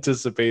not and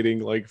anticipating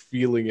like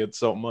feeling it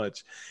so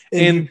much.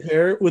 and you And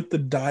pair it with the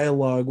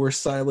dialogue where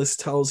Silas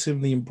tells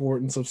him the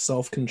importance of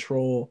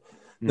self-control,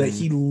 that mm,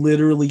 he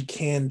literally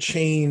can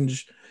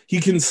change, he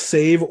can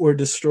save or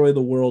destroy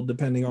the world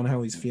depending on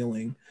how he's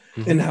feeling,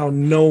 and mhm. how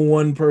no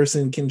one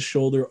person can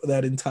shoulder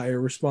that entire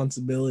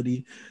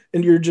responsibility.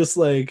 And you're just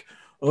like,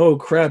 oh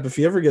crap, if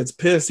he ever gets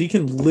pissed, he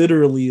can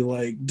literally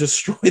like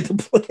destroy the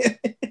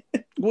planet.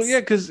 Well, yeah,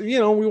 because you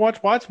know we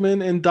watch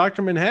Watchmen and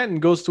Doctor Manhattan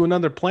goes to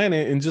another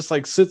planet and just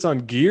like sits on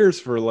gears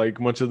for like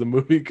much of the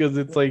movie because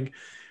it's like,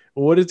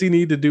 what does he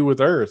need to do with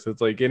Earth?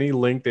 It's like any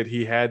link that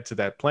he had to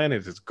that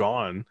planet is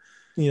gone.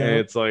 And Yeah.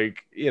 it's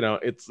like, you know,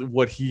 it's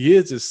what he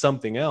is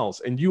something else.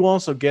 And you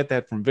also get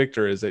that from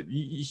Victor is that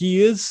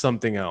he is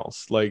something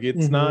else. Like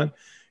it's Mm-hmm. not,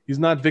 he's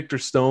not Victor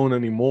Stone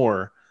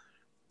anymore,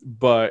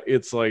 but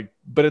it's like,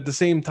 but at the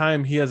same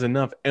time, he has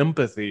enough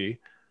empathy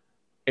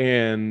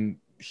and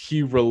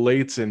he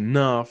relates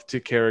enough to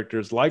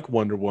characters like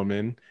Wonder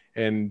Woman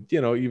and,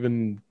 you know,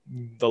 even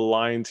the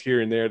lines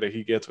here and there that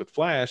he gets with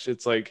Flash.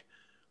 It's like,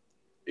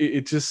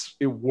 it just,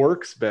 it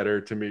works better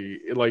to me.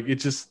 Like it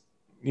just,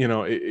 you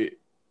know,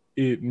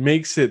 it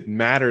makes it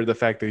matter the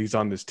fact that he's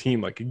on this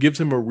team. Like it gives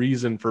him a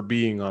reason for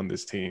being on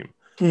this team,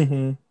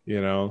 Mm-hmm.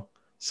 you know?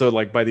 So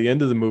like by the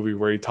end of the movie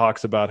where he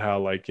talks about how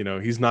like, you know,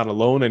 he's not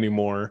alone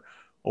anymore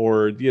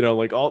or, you know,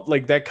 like all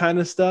like that kind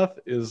of stuff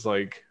is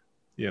like,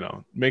 you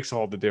know, makes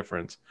all the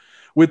difference.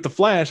 With the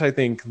Flash, I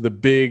think the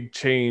big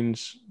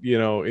change, you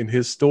know, in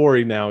his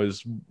story now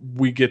is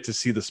we get to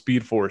see the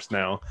Speed Force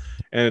now,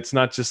 and it's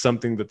not just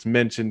something that's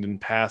mentioned in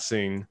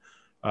passing,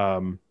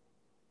 um,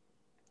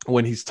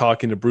 when he's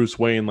talking to Bruce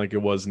Wayne like it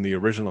was in the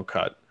original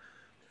cut.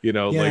 You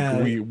know, like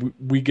Yeah.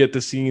 we get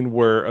the scene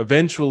where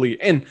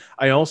eventually, and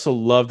I also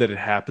love that it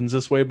happens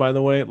this way, by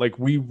the way. Like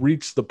we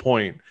reach the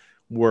point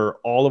where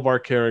all of our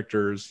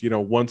characters, you know,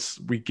 once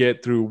we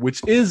get through,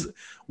 which is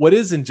what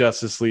is in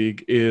Justice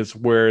League, is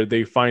where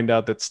they find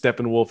out that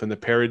Steppenwolf and the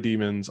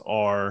Parademons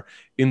are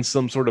in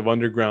some sort of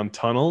underground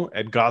tunnel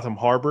at Gotham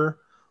Harbor.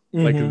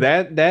 Like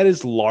Mm-hmm. that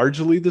is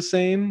largely the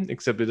same,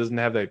 except it doesn't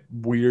have that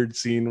weird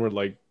scene where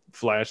like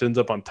Flash ends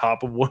up on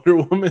top of Wonder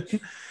Woman.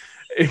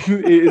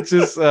 It's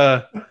just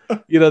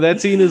you know, that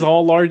scene is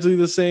all largely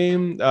the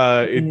same.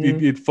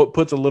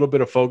 Puts a little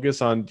bit of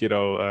focus on, you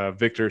know,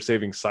 Victor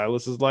saving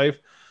Silas's life.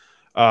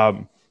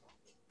 um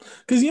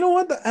Because you know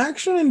what? The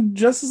action in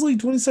Justice League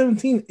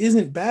 2017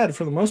 isn't bad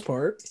for the most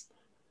part.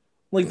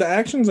 Like the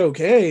action's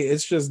okay.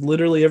 It's just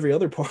literally every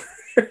other part.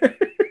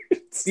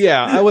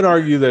 Yeah, I would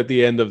argue that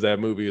the end of that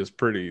movie is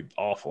pretty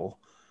awful,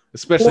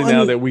 especially Well, I now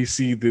mean, that we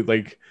see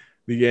the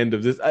end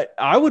of this.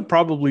 I would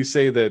probably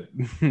say that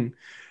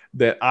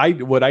that I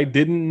what I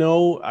didn't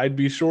know I'd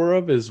be sure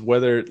of is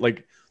whether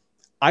like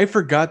I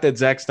forgot that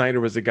Zack Snyder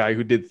was the guy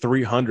who did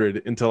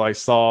 300 until I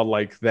saw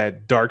like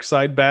that Dark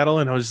Side battle,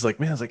 and I was just like,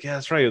 man, I was like, yeah,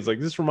 that's right. It's like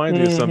this reminds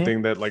me of mhm.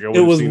 something that like I It would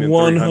have was seen in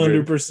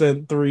 300.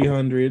 100%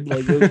 300.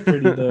 Like it was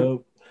pretty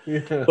dope.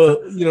 Yeah.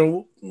 But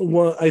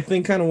what I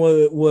think kind of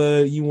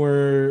what you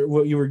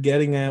were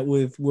getting at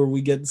with where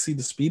we get to see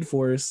the Speed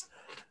Force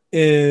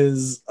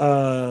is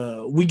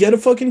we get a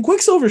fucking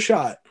Quicksilver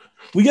shot.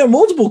 We get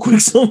multiple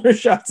Quicksilver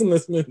shots in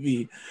this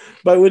movie,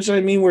 by which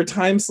I mean where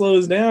time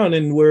slows down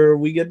and where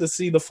we get to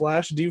see the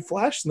Flash do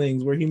Flash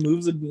things where he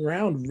moves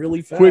around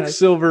really fast.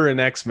 Quicksilver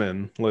and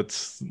X-Men.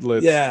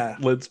 Yeah.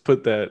 Let's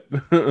put that.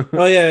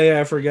 Oh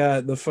yeah, I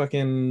forgot I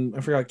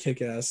forgot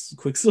Kick-Ass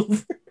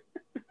Quicksilver.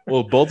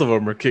 Well, both of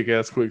them are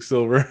kick-ass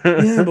Quicksilver.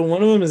 Yeah, but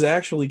one of them is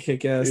actually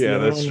Kick-Ass. Yeah, The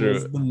other that's one true.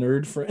 was the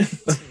nerd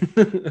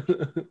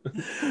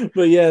friend.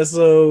 But yeah,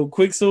 so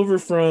Quicksilver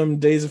from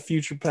Days of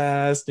Future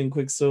Past and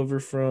Quicksilver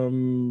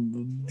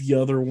from the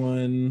other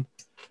one.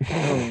 I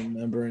don't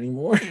remember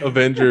anymore.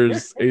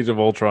 Avengers Age of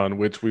Ultron,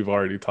 which we've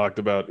already talked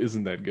about,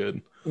 isn't that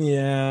good.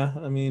 Yeah,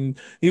 I mean,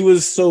 he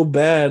was so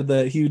bad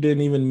that he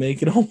didn't even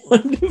make it on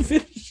one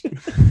division.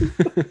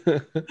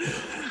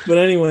 But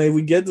anyway,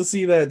 we get to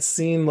see that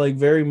scene like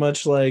very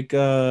much like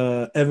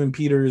Evan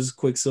Peters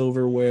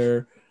Quicksilver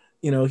where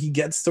he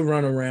gets to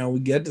run around. We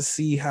get to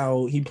see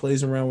how he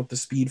plays around with the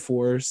Speed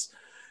Force.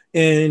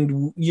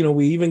 And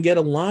we even get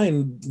a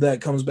line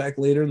that comes back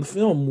later in the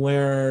film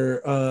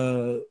where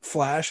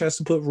Flash has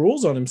to put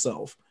rules on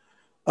himself.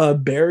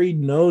 Barry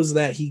knows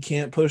that he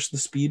can't push the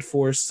Speed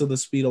Force to the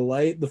speed of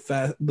light.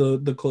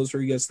 The closer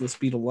he gets to the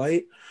speed of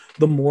light,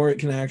 the more it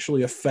can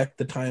actually affect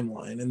the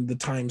timeline and the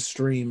time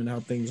stream and how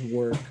things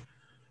work.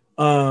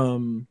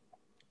 And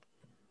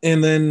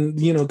then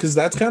because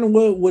that's kind of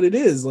what it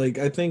is. Like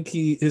I think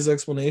his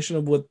explanation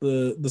of what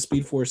the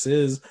Speed Force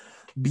is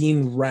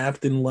being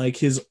wrapped in like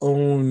his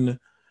own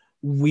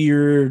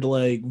weird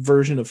like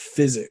version of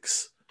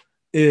physics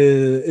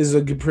is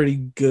a pretty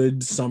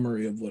good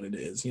summary of what it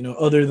is,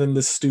 other than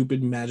the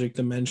stupid magic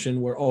dimension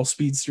where all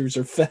speedsters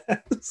are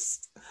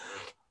fast.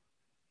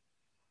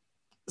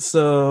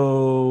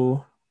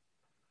 So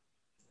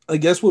I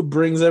guess what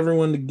brings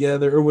everyone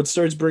together or what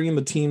starts bringing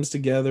the teams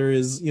together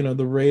is,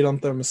 the raid on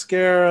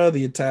Themyscira,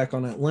 the attack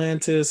on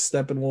Atlantis.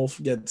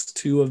 Steppenwolf gets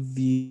 2 of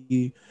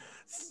the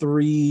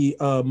 3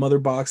 mother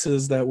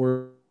boxes that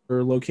were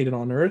located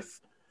on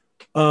Earth.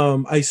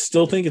 I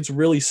still think it's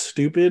really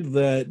stupid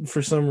that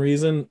for some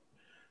reason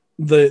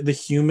the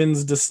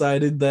humans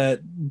decided that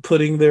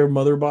putting their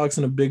mother box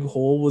in a big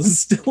hole was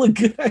still a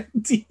good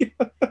idea.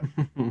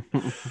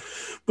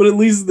 But at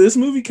least this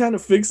movie kind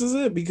of fixes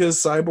it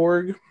because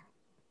Cyborg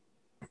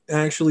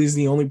actually is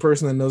the only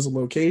person that knows the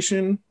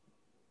location.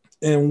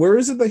 And where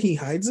is it that he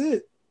hides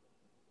it?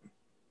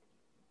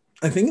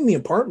 I think in the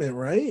apartment,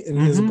 right? In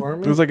his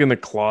apartment. It was like in the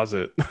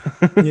closet.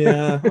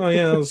 Yeah. Oh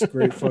yeah, that was a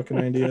great fucking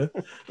idea.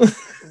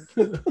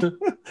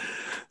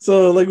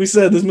 So, like we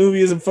said, this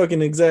movie isn't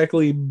fucking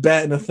exactly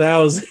batting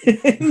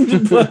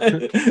 1,000,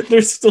 but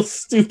there's still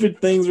stupid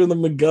things where the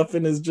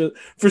MacGuffin is just,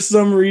 for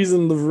some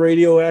reason, the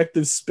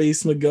radioactive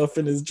space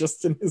MacGuffin is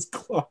just in his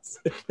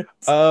closet.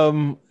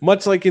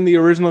 Much like in the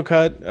original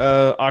cut,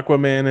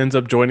 Aquaman ends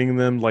up joining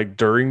them like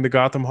during the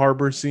Gotham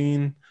Harbor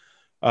scene,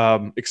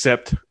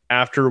 except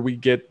after we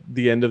get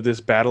the end of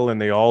this battle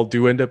and they all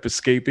do end up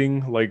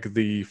escaping like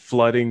the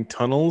flooding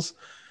tunnels.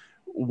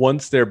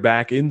 Once they're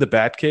back in the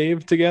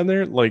Batcave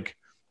together, like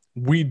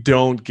we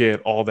don't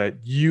get all that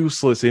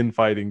useless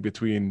infighting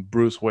between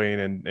Bruce Wayne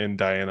and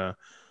Diana.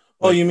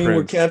 Oh, Like you mean Prince.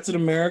 where Captain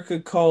America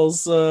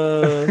calls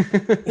where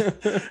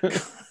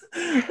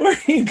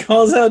he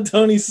calls out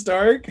Tony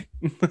Stark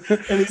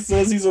and he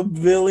says he's a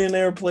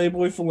billionaire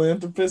playboy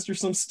philanthropist or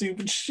some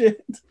stupid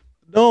shit?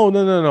 No.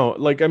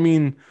 Like, I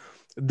mean,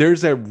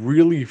 there's that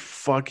really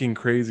fucking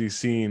crazy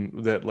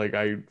scene that like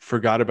I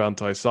forgot about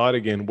until I saw it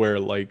again,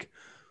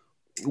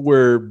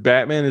 where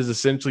Batman is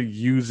essentially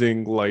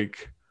using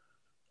like,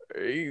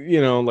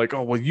 like,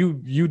 oh well,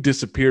 you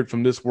disappeared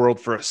from this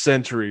world for a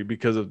century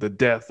because of the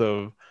death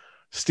of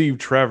Steve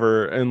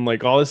Trevor and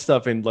like all this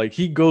stuff, and like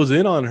he goes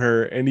in on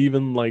her, and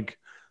even like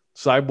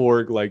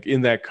Cyborg like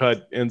in that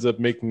cut ends up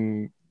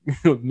making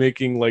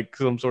making like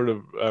some sort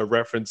of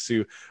reference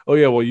to, oh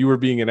yeah, well you were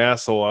being an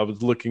asshole, I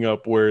was looking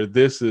up where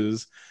this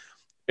is.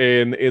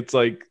 And it's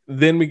like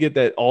then we get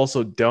that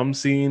also dumb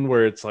scene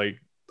where it's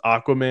like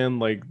Aquaman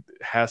like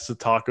has to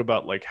talk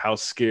about like how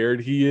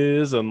scared he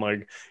is, and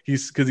like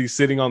he's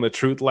sitting on the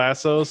truth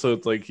lasso, so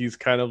it's like he's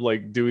kind of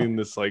like doing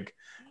this like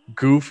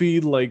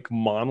goofy like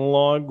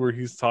monologue where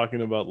he's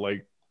talking about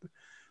like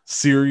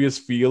serious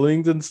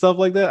feelings and stuff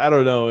like that. I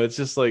don't know, it's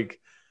just like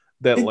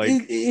that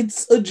like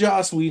it's a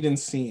Joss Whedon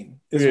scene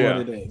is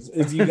what it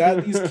is you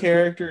got these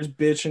characters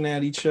bitching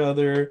at each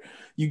other.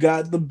 You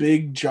got the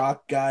big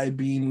jock guy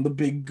being the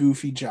big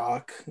goofy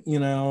jock, you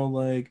know,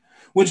 like,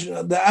 which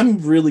I'm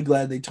really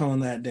glad they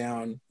toned that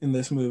down in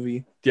this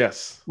movie.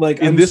 Yes. Like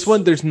in this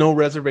one, there's no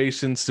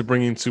reservations to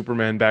bringing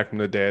Superman back from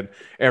the dead.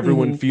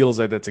 Everyone feels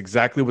that that's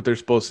exactly what they're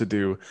supposed to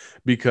do,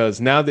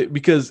 because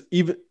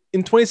even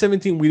in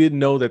 2017, we didn't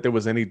know that there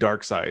was any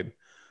dark side,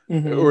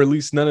 or at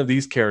least none of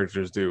these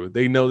characters do.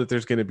 They know that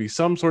there's going to be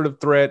some sort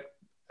of threat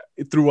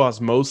through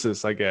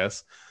osmosis, I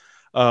guess.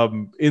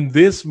 In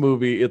this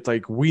movie, it's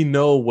like we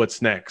know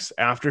what's next.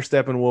 After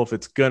Steppenwolf,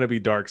 it's going to be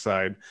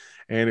Darkseid.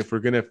 And if we're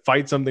going to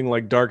fight something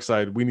like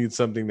Darkseid, we need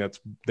something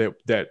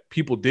that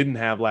people didn't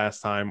have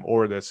last time,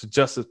 or that's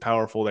just as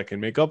powerful that can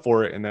make up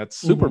for it, and that's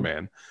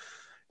Superman.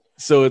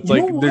 So it's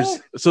like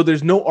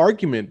there's no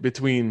argument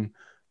between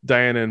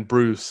Diana and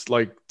Bruce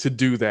like to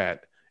do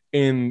that.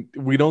 And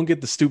we don't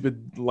get the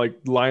stupid like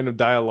line of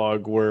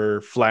dialogue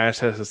where Flash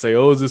has to say,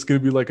 "Oh, is this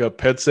going to be like a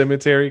Pet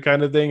Cemetery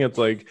kind of thing?" It's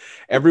like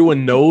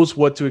everyone knows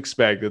what to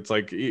expect. It's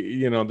like,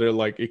 you know, they're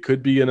like, it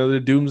could be another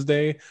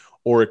Doomsday,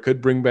 or it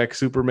could bring back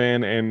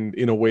Superman, and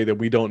in a way that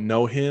we don't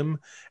know him.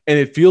 And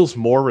it feels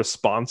more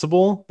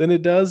responsible than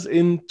it does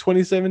in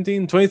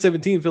 2017.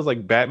 2017 feels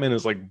like Batman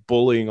is like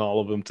bullying all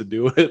of them to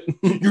do it.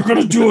 You're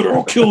going to do it or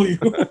I'll kill you.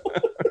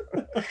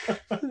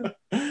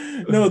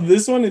 No,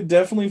 this one, it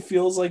definitely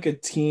feels like a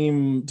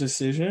team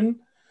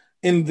decision.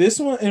 In this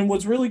one, and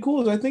what's really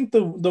cool is I think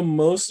the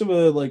most of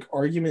a like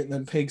argument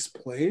that takes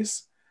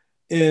place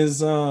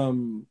is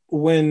when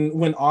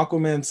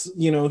Aquaman's,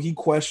 you know, he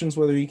questions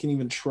whether he can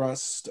even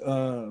trust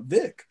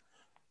Vic,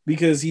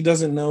 because he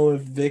doesn't know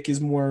if Vic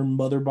is more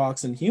mother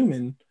box than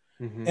human.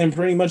 And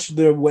pretty much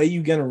the way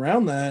you get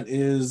around that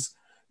is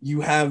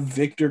you have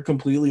Victor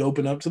completely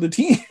open up to the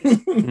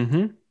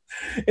team.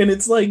 And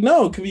it's like,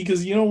 no,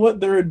 because you know what?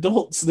 They're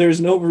adults.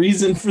 There's no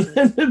reason for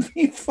them to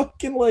be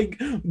fucking like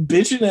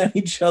bitching at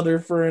each other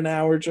for an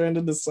hour trying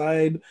to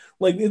decide.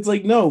 Like, it's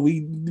like, no,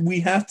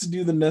 we have to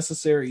do the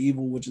necessary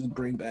evil, which is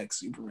bring back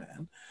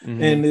Superman.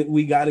 And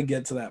we got to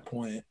get to that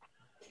point.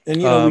 And,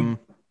 you know,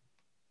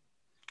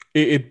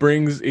 it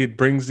brings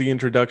the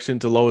introduction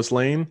to Lois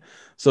Lane.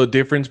 So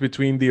difference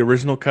between the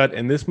original cut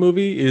and this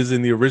movie is,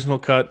 in the original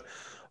cut,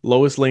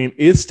 Lois Lane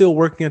is still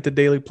working at the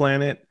Daily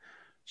Planet.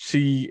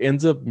 She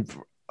ends up,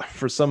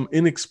 for some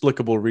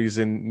inexplicable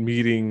reason,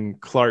 meeting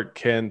Clark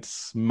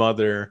Kent's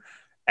mother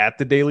at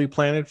the Daily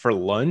Planet for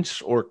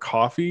lunch or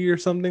coffee or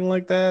something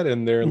like that.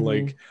 And they're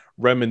like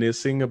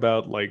reminiscing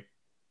about, like,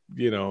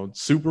 you know,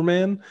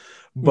 Superman.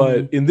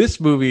 But in this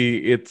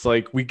movie, it's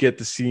like we get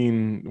the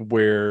scene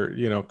where,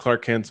 you know,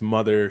 Clark Kent's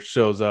mother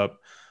shows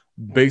up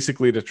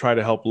basically to try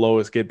to help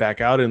Lois get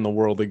back out in the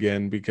world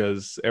again,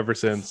 because ever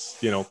since,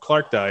 you know,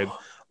 Clark died,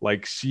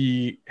 like,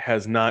 she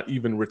has not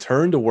even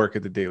returned to work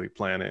at the Daily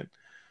Planet,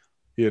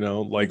 you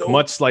know, like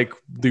much like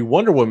the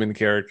Wonder Woman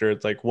character.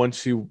 It's like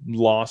once she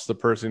lost the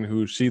person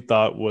who she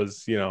thought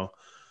was, you know,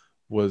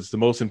 was the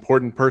most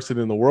important person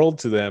in the world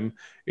to them,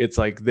 it's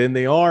like then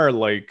they are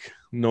like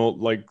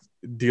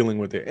dealing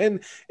with it.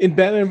 And in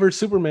Batman vs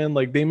Superman,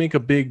 like, they make a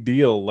big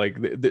deal, like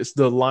this,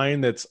 the line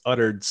that's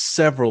uttered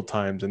several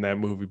times in that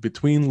movie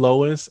between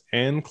Lois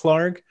and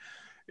Clark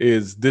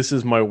is, "This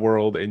is my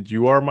world and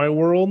you are my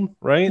world,"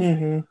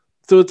 right?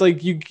 So it's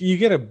like you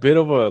get a bit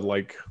of a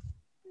like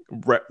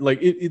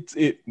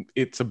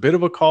it's a bit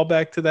of a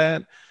callback to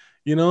that,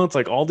 you know. It's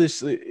like all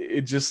this,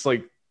 it just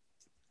like,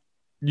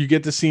 you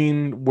get the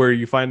scene where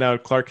you find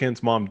out Clark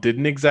Kent's mom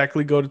didn't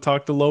exactly go to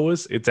talk to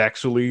Lois. It's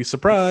actually,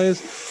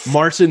 surprise,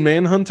 Martian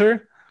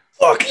Manhunter.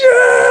 Fuck yeah!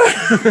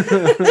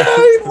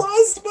 I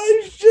lost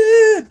my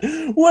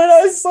shit when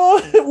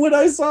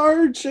I saw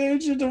her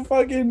change into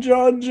fucking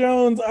John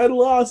Jones. I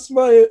lost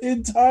my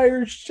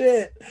entire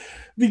shit,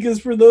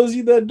 because for those of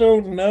you that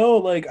don't know,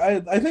 like,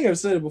 I think I've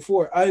said it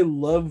before, I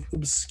love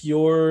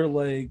obscure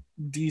like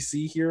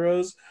DC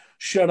heroes.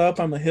 Shut up,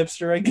 I'm a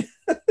hipster, I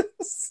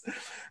guess.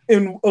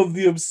 And of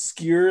the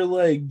obscure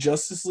like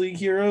Justice League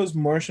heroes,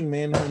 Martian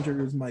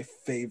Manhunter is my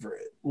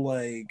favorite.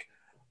 Like,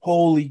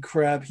 holy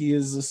crap, he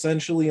is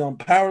essentially, on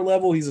power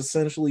level, he's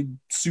essentially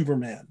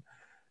Superman.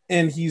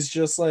 And he's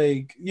just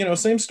like, you know,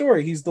 same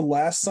story. He's the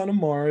last son of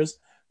Mars,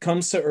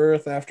 comes to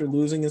Earth after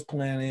losing his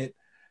planet,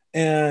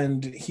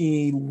 and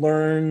he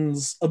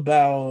learns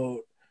about,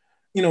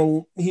 you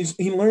know,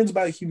 he learns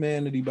about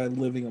humanity by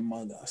living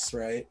among us,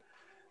 right?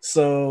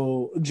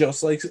 So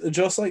just like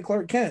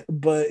Clark Kent,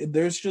 but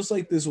there's just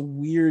like this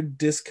weird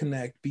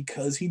disconnect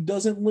because he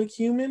doesn't look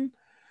human.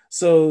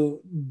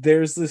 So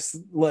there's this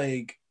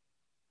like,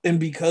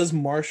 and because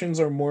Martians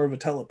are more of a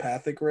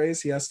telepathic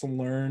race, he has to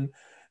learn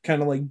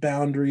kind of like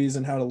boundaries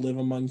and how to live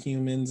among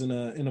humans in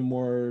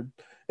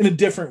a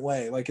different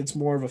way. Like, it's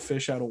more of a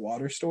fish out of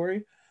water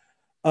story.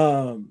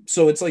 So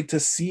it's like to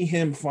see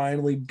him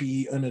finally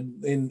be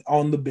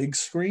on the big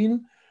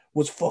screen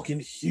was fucking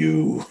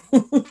huge.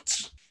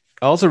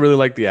 I also really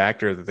like the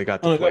actor that they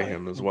got to play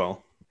him as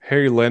well.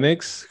 Harry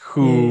Lennox,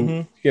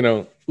 who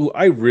Mm-hmm. who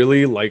I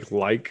really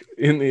like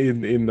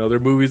in other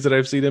movies that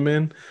I've seen him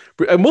in.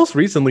 And most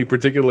recently,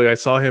 particularly, I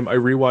saw him. I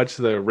rewatched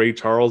the Ray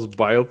Charles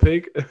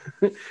biopic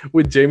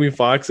with Jamie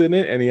Foxx in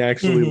it, and he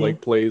actually Mm-hmm.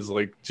 like plays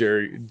like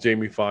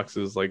Jamie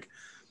Foxx's like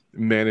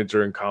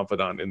manager and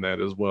confidant in that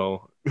as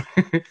well.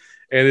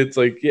 And it's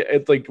like, yeah,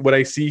 it's like when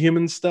I see him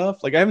and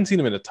stuff, like I haven't seen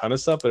him in a ton of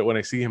stuff, but when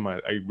I see him, I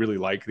really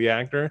like the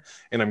actor,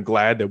 and I'm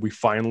glad that we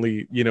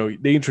finally,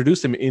 they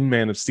introduced him in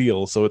Man of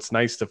Steel, so it's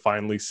nice to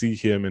finally see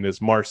him in his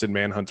Martian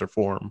Manhunter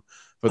form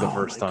for the Oh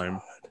first my time.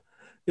 god,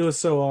 it was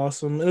so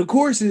awesome. And of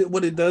course,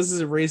 what it does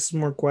is it raises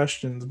more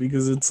questions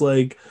because it's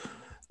like,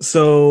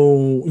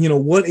 so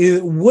what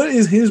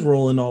is his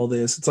role in all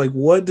this? It's like,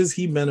 what does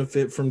he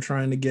benefit from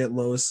trying to get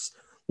Lois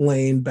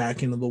Lane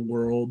back into the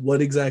world?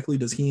 What exactly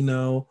does he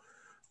know?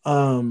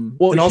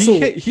 Well, And also,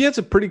 he has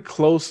a pretty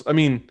close. I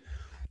mean,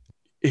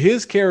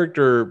 his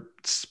character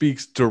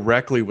speaks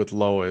directly with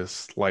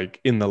Lois, like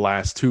in the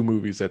last two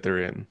movies that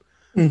they're in.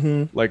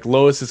 mhm, Like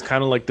Lois is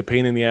kind of like the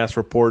pain in the ass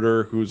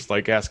reporter who's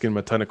like asking him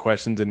a ton of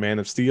questions in Man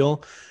of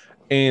Steel.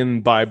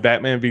 And by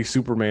Batman v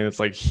Superman, it's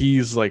like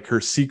he's like her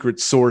secret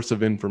source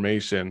of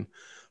information.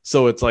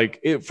 So it's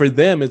like for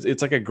them,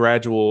 it's like a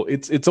gradual.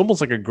 It's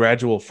almost like a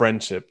gradual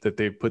friendship that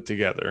they've put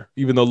together.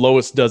 Even though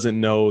Lois doesn't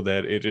know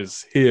that it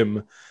is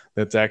him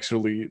that's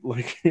actually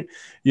like,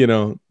 you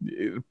know,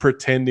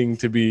 pretending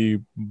to be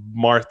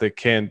Martha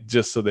Kent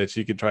just so that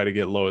she can try to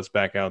get Lois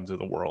back out into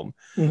the world.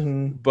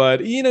 mhm.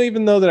 But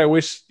even though that I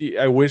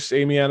wish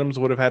Amy Adams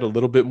would have had a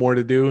little bit more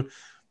to do,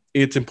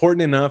 it's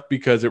important enough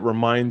because it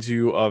reminds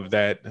you of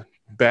that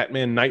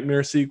Batman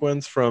nightmare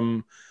sequence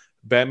from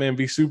Batman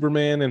v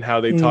Superman and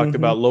how they talked Hmm.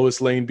 about Lois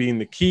Lane being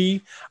the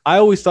key. I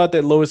always thought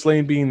that Lois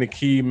Lane being the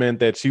key meant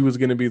that she was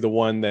going to be the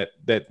one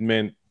that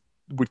meant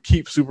would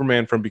keep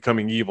Superman from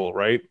becoming evil,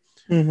 right?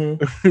 Hmm.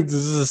 This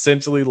is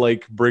essentially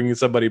like bringing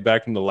somebody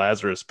back from the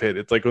Lazarus pit.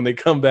 It's like when they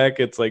come back,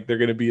 it's like they're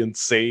going to be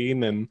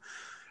insane, and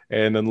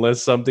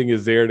unless something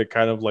is there to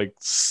kind of like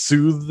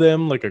soothe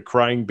them like a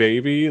crying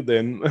baby,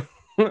 then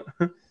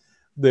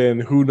then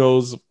who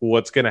knows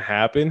what's going to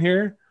happen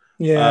here.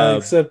 Yeah, Uh,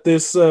 except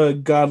this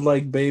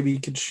godlike baby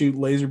could shoot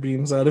laser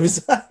beams out of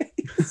his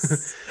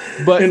eyes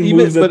but and even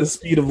moves at the but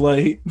speed of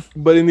light.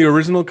 but in the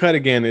original cut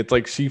again, it's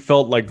like she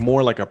felt like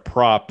more like a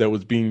prop that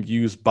was being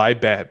used by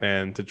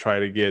Batman to try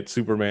to get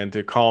Superman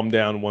to calm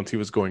down once he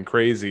was going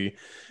crazy.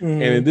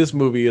 And in Mm, this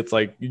movie, it's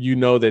like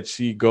that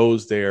she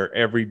goes there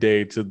every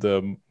day to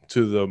the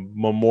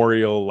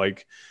memorial,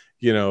 like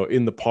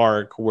in the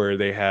park where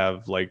they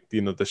have like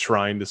the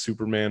shrine to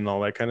Superman and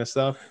all that kind of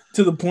stuff.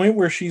 to the point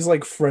where she's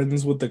like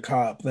friends with the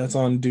cop that's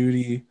on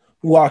duty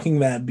walking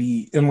that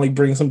beat and like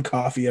brings some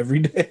coffee every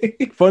day.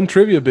 Fun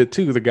trivia bit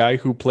too: the guy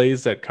who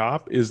plays that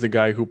cop is the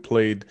guy who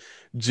played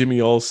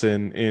Jimmy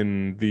Olsen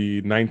in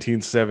the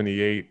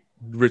 1978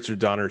 Richard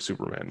Donner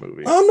Superman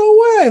movie. Oh,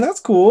 no way. That's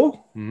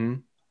cool. Hmm.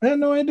 I had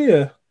no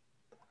idea.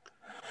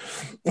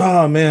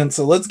 Oh man,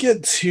 so let's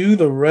get to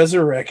the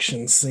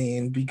resurrection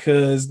scene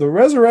because the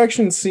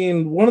resurrection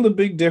scene, one of the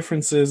big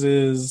differences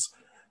is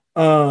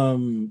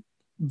um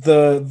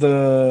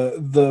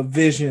the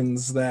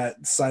visions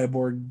that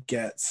Cyborg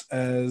gets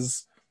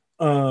as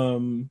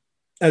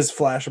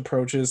Flash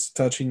approaches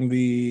touching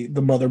the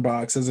mother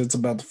box as it's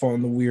about to fall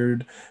in the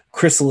weird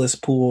chrysalis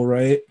pool,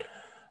 right?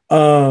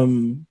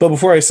 But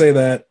before I say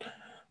that,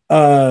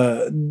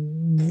 uh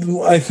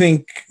I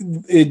think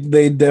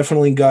they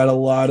definitely got a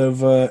lot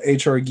of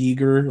HR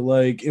Giger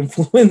like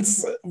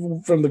influence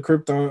from the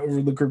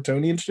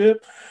Kryptonian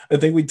ship. I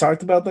think we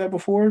talked about that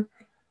before.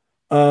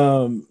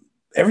 Um,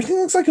 Everything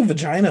looks like a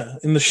vagina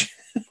in the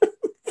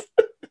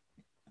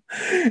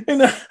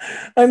and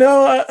I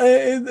know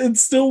it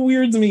still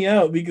weirds me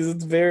out because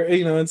it's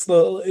very it's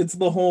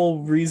the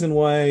whole reason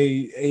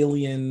why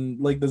alien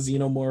like the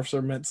xenomorphs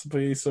are meant to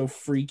be so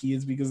freaky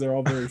is because they're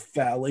all very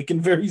phallic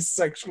and very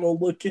sexual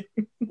looking.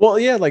 Well,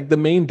 yeah, like the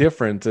main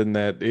difference in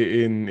that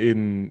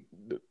in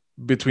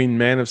between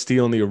Man of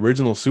Steel and the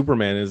original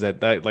Superman is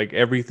that like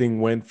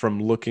everything went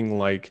from looking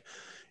like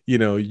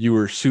you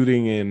were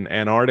shooting in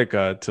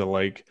Antarctica to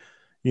like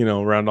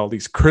around all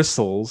these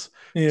crystals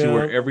to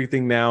where Yeah.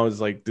 everything now is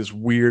like this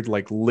weird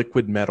like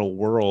liquid metal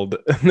world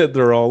that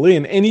they're all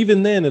in. And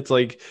even then it's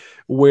like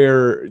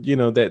where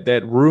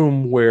that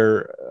room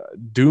where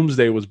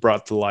Doomsday was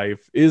brought to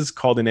life is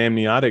called an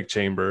amniotic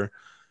chamber.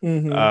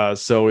 Mm-hmm.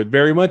 So it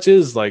very much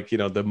is like the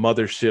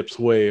mothership's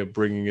way of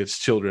bringing its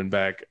children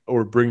back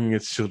or bringing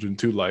its children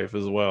to life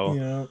as well.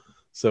 Yeah.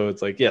 So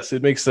it's like, yes,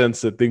 it makes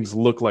sense that things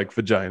look like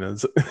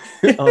vaginas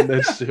on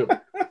that ship.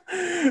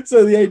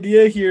 So the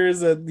idea here is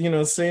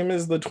that same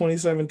as the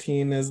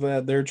 2017 is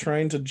that they're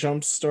trying to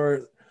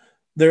jumpstart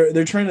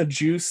they're trying to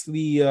juice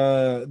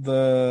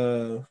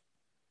the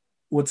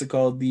what's it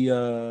called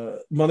the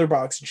mother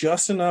box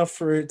just enough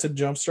for it to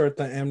jumpstart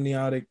the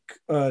amniotic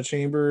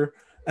chamber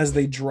as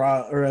they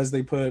draw or as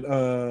they put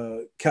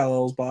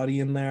Kal-El's body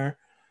in there.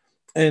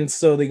 And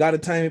so they got to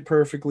time it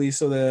perfectly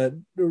so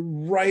that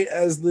right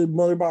as the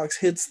mother box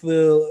hits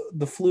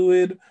the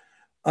fluid,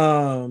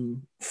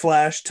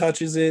 Flash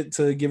touches it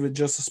to give it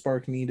just the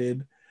spark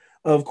needed.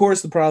 Of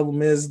course, the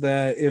problem is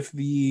that if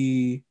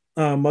the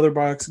mother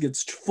box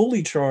gets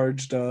fully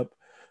charged up,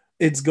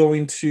 it's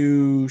going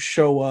to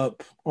show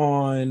up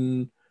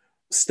on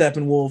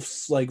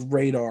Steppenwolf's like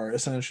radar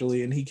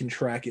essentially, and he can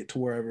track it to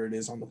wherever it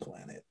is on the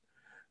planet.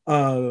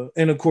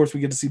 And of course, we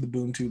get to see the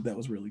boom tube. That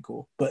was really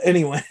cool. But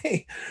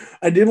anyway,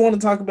 I did want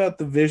to talk about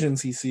the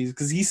visions he sees,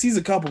 because he sees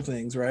a couple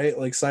things, right?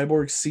 Like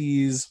Cyborg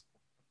sees,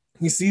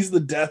 he sees the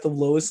death of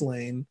Lois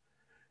Lane,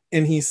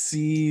 and he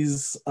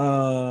sees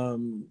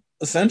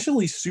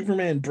essentially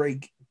Superman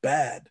break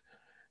bad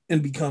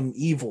and become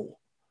evil.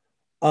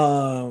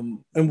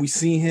 And we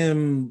see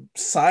him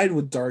side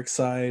with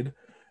Darkseid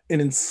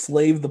and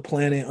enslave the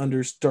planet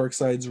under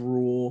Darkseid's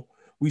rule.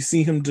 We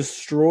see him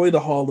destroy the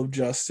Hall of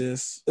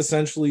Justice,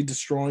 essentially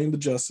destroying the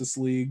Justice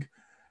League.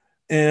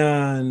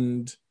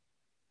 And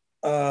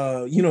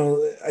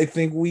I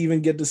think we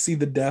even get to see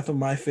the death of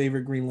my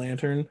favorite Green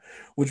Lantern,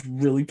 which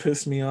really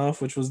pissed me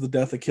off, which was the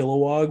death of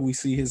Kilowog. We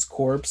see his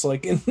corpse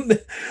like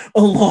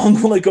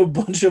along like a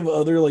bunch of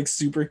other like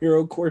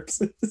superhero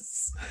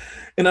corpses.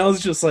 And I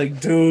was just like,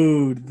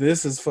 dude,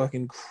 this is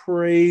fucking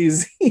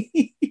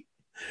crazy.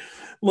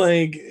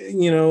 Like,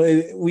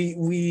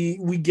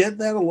 we get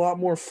that a lot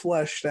more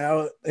fleshed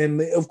out,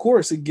 and of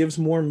course it gives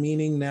more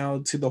meaning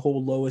now to the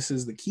whole Lois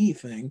is the key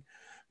thing,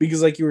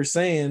 because like you were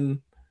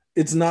saying,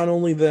 it's not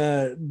only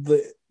that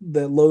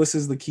Lois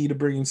is the key to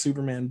bringing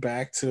Superman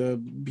back to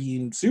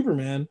being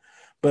Superman,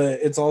 but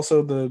it's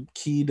also the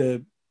key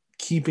to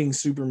keeping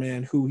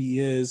Superman who he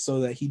is, so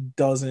that he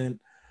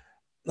doesn't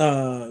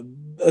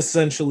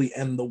essentially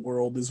end the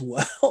world as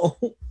well.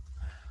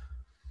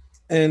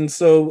 And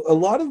so a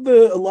lot of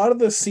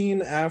the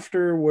scene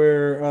after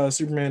where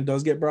Superman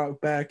does get brought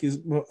back is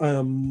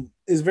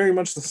very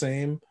much the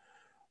same.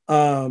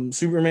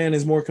 Superman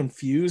is more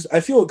confused. I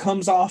feel it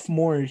comes off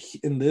more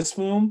in this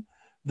film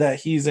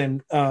that he's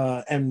in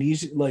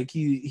amnesia, like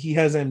he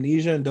has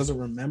amnesia and doesn't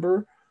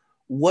remember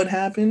what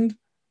happened.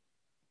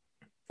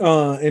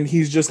 And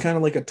he's just kind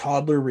of like a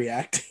toddler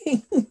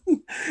reacting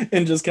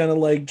and just kind of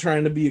like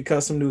trying to be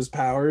accustomed to his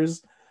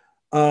powers.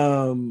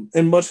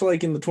 And much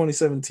like in the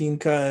 2017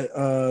 cut,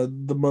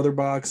 the mother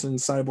box in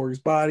Cyborg's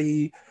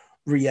body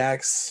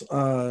reacts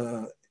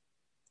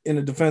in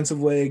a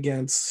defensive way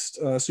against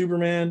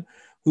Superman,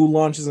 who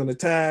launches an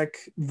attack.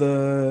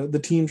 The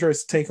team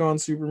tries to take on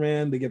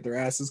Superman. They get their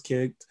asses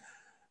kicked.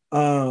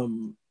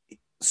 Superman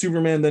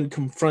then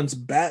confronts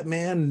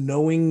Batman,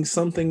 knowing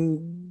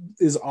something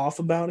is off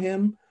about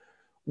him.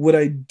 What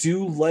I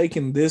do like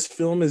in this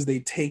film is they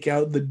take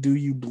out the "Do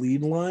you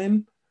bleed"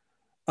 line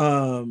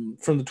from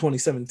the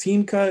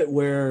 2017 cut,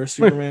 where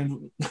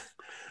Superman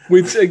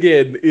which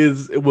again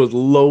it was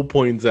low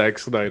point Zack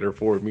Snyder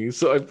for me.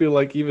 So I feel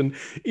like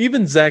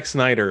even Zack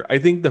Snyder, I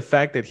think the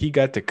fact that he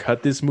got to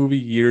cut this movie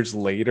years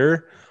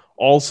later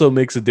also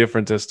makes a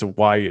difference as to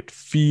why it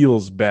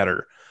feels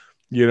better.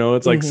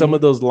 It's like some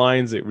of those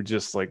lines that were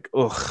just like,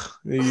 ugh,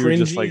 you were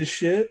just cringy like, as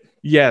shit.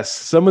 yes,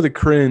 some of the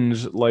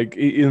cringe, like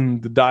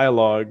in the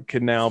dialogue,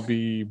 can now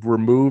be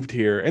removed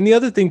here. And the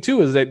other thing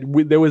too is that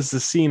there was the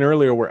scene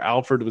earlier where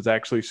Alfred was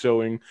actually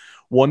showing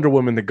Wonder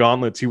Woman the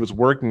gauntlets he was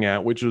working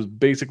at, which was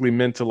basically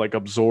meant to like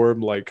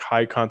absorb like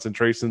high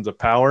concentrations of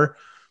power,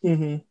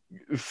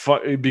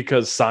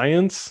 because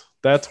science.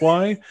 That's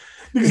why.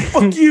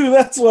 Fuck you.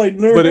 That's why,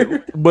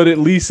 nerd. But at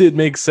least it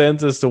makes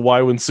sense as to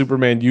why when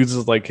Superman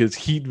uses like his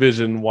heat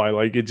vision, why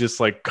like it just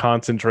like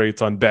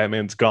concentrates on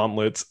Batman's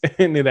gauntlets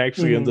and it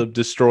actually ends up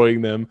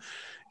destroying them.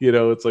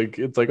 It's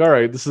like all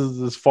right, this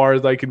is as far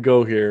as I can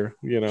go here.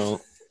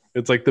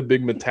 It's like the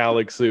big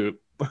metallic suit.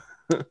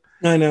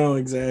 I know,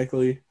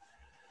 exactly.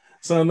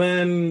 So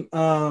then,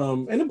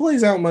 and it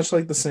plays out much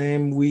like the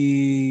same.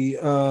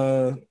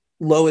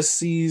 Lois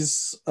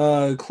sees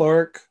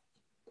Clark.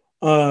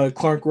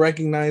 Clark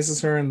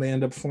recognizes her, and they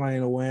end up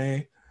flying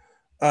away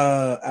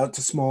out to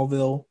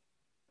Smallville.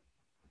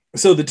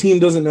 So the team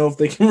doesn't know if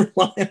they can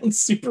rely on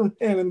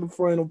Superman in the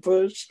final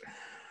push.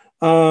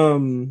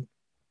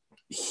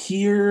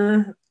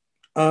 Here,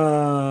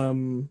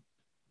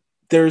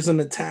 there's an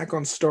attack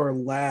on Star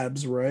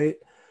Labs, right?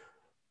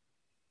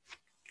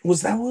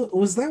 Was that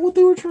what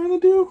they were trying to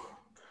do?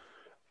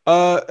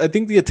 I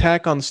think the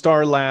attack on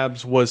Star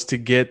Labs was to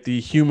get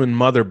the human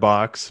mother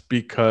box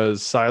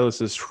because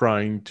Silas is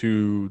trying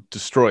to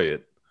destroy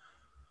it.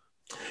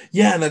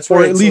 Yeah, that's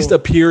right. Or at least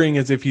appearing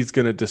as if he's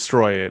going to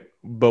destroy it.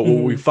 But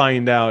what we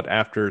find out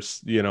after,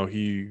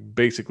 he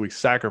basically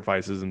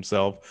sacrifices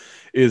himself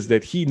is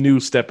that he knew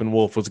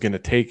Steppenwolf was going to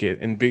take it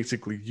and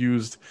basically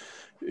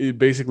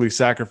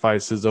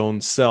sacrificed his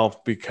own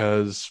self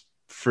because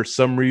for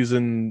some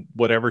reason,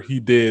 whatever he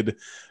did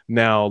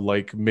now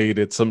like made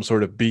it some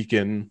sort of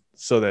beacon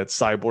so that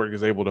Cyborg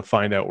is able to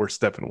find out where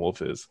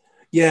Steppenwolf is.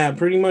 Yeah,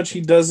 pretty much he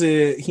does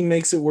it. He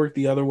makes it work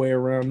the other way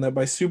around, that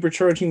by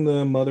supercharging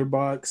the mother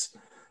box,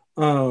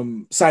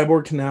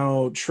 Cyborg can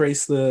now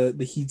trace the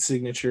heat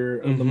signature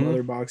of the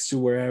mother box to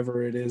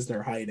wherever it is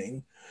they're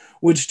hiding,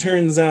 which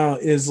turns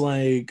out is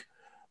like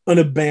an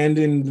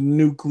abandoned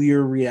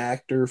nuclear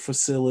reactor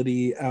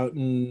facility out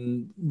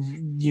in,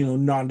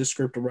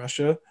 nondescript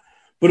Russia.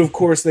 But of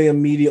course, they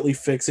immediately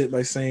fix it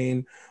by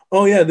saying,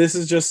 "Oh yeah, this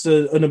is just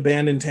an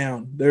abandoned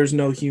town. There's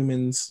no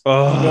humans."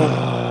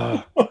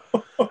 No. Ugh.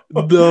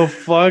 The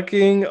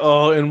fucking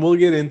and we'll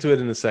get into it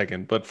in a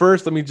second. But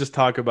first, let me just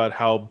talk about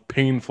how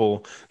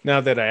painful, now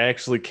that I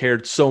actually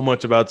cared so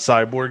much about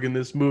Cyborg in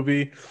this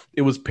movie,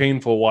 it was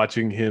painful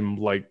watching him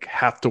like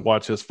have to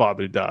watch his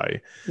father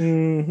die.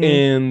 Mhm.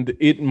 And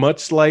it,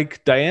 much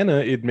like Diana,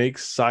 it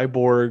makes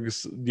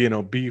Cyborg's,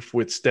 beef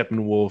with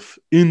Steppenwolf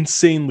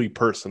insanely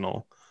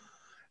personal.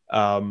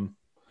 Um,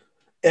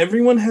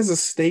 Everyone has a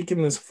stake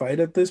in this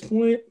fight at this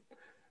point.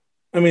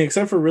 I mean,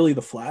 except for really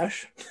the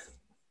Flash.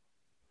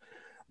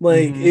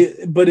 Like mhm.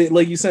 it, but it,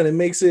 like you said, it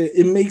makes it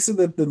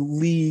that the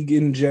league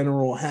in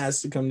general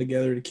has to come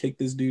together to kick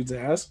this dude's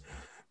ass,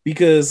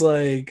 because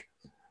like,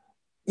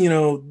 you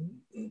know,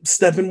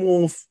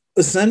 Steppenwolf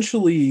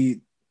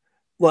essentially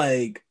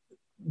like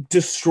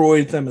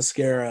destroyed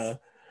Themyscira.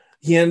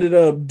 He ended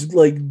up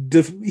like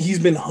he's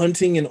been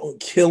hunting and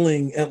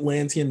killing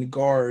Atlantean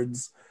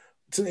guards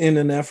in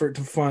an effort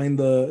to find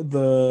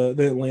the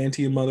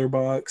Atlantean mother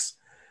box.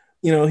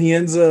 He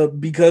ends up,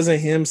 because of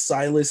him,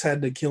 Silas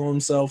had to kill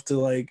himself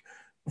to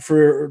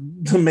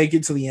make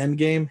it to the end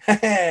game.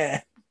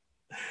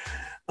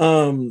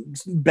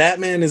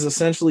 Batman is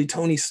essentially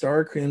Tony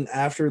Stark, and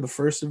after the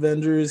first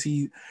Avengers,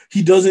 he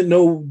doesn't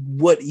know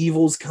what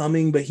evil's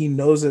coming, but he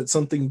knows that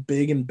something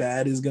big and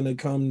bad is gonna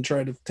come and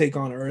try to take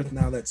on Earth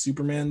now that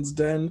Superman's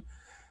dead.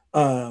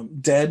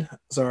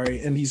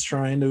 Sorry, and he's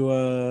trying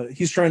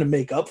to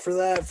make up for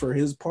that for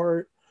his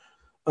part.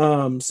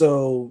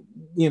 So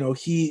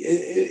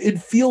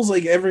it feels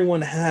like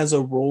everyone has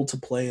a role to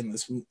play in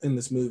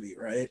this movie,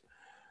 right?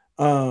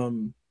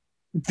 um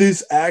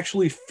this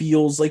actually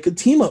feels like a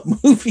team up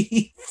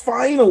movie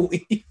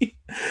finally.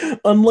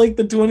 Unlike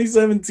the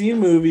 2017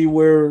 movie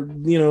where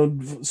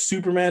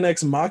Superman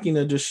Ex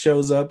Machina just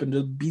shows up and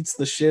just beats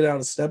the shit out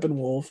of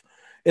Steppenwolf,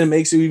 and it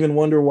makes you even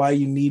wonder why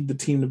you need the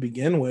team to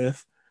begin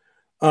with.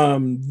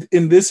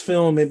 In this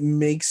film,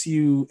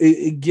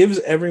 it gives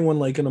everyone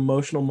like an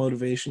emotional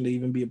motivation to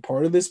even be a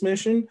part of this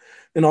mission,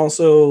 and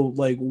also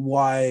like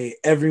why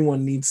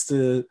everyone needs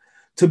to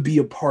be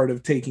a part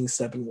of taking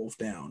Steppenwolf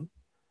down.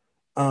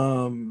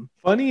 um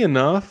Funny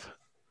enough,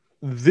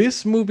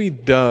 this movie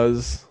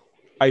does,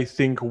 I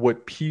think,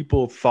 what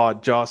people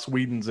thought Joss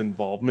Whedon's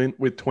involvement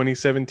with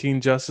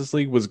 2017 Justice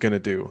League was going to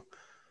do.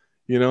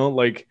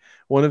 Like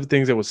one of the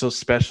things that was so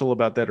special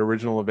about that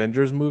original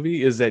Avengers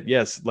movie is that,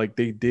 yes, like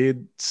they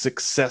did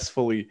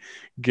successfully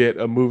get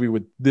a movie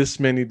with this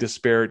many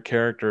disparate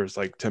characters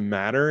like to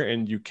matter,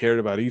 and you cared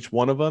about each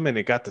one of them, and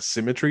it got the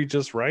symmetry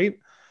just right.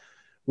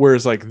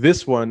 Whereas like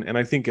this one, and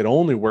I think it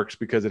only works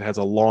because it has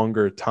a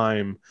longer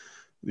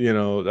you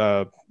know,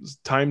 uh,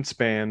 time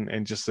span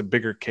and just a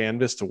bigger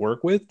canvas to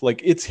work with.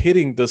 Like it's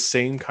hitting the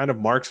same kind of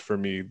marks for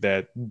me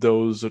that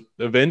those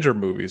Avenger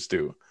movies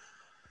do.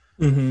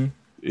 mm-hmm.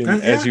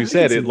 And Yeah, as you I can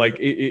said, see it like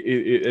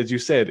that. as you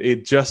said,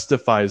 it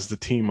justifies the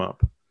team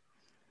up,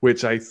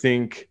 which I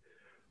think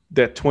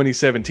that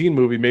 2017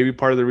 movie, maybe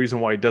part of the reason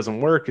why it doesn't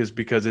work is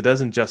because it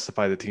doesn't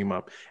justify the team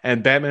up.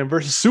 And Batman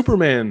versus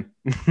Superman,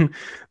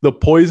 the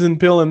poison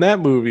pill in that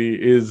movie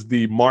is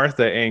the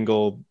Martha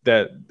angle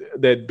that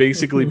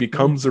basically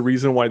becomes the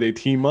reason why they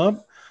team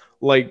up.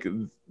 Like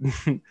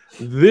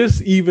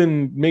this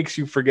even makes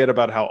you forget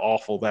about how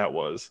awful that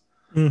was.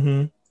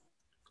 Mm-hmm.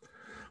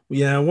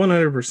 Yeah,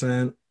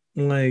 100%.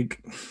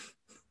 Like,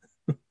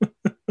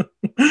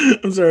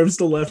 I'm sorry, I'm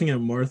still laughing at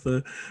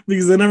Martha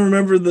because then I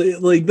remember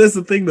that's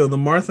the thing though. The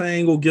Martha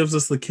angle gives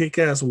us the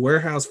kick-ass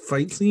warehouse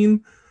fight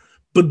scene,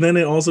 but then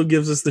it also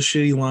gives us the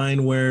shitty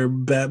line where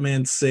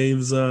Batman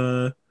saves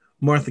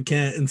Martha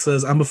Kent and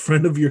says, "I'm a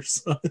friend of your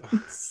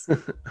son's."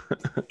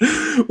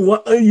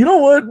 What, you know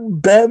what?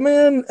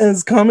 Batman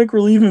as comic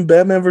relief in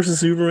Batman versus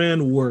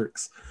Superman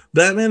works.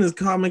 Batman as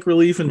comic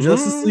relief in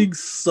Justice Mm, League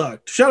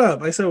sucked. Shut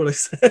up! I said what I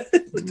said.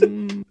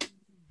 mm.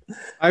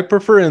 I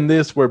prefer in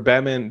this where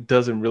Batman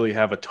doesn't really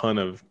have a ton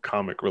of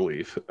comic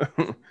relief.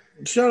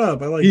 Shut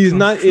up! I like He's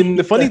not. comic And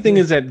the relief funny thing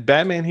Batman. is that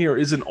Batman here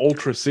isn't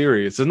ultra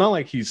serious. It's not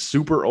like he's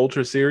super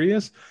ultra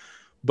serious,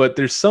 but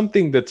there's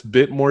something that's a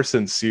bit more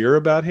sincere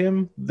about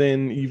him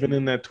than even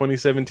in that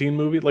 2017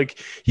 movie. Like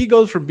he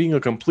goes from being a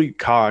complete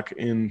cock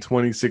in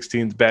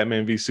 2016's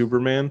Batman v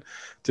Superman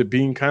to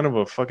being kind of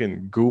a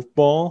fucking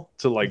goofball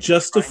to like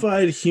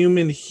Justified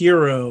human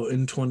hero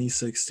in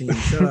 2016.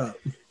 Shut up.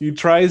 he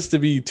tries to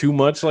be too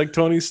much like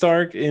Tony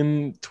Stark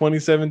in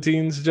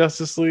 2017's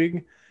Justice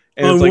League.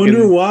 And I it's like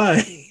wonder in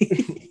why.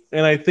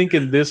 and I think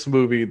in this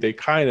movie they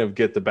kind of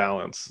get the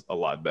balance a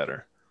lot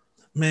better.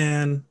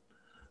 Man,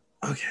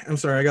 okay, I'm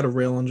sorry. I got to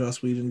rail on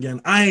Joss Whedon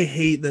again. I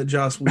hate that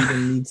Joss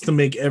Whedon needs to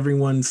make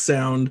everyone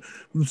sound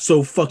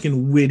so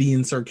fucking witty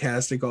and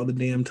sarcastic all the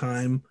damn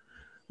time.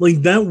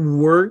 Like that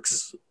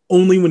works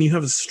only when you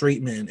have a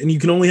straight man, and you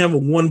can only have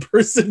one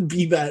person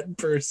be that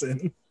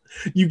person.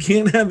 You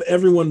can't have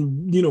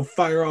everyone,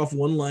 fire off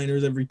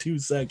one-liners every 2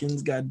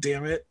 seconds. God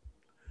damn it.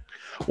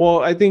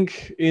 Well, I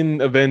think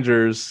in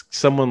Avengers,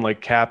 someone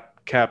like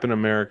Captain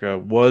America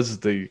was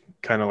the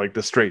kind of like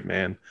the straight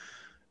man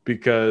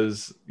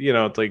because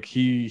it's like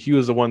he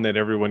was the one that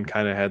everyone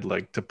kind of had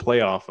like to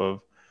play off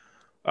of.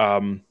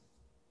 Um,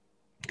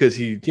 because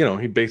he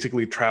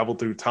basically traveled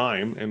through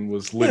time and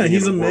was Yeah, living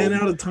in he's a a man world.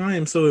 out of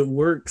time, so it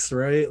works,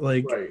 right?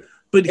 Like, Right.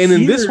 but And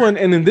here,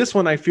 in this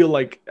one, I feel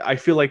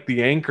like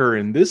the anchor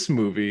in this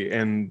movie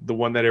and the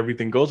one that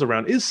everything goes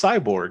around is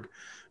Cyborg,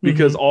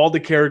 because mhm, all the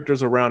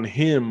characters around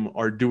him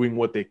are doing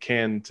what they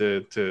can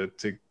to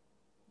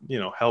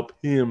help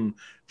him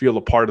feel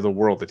a part of the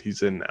world that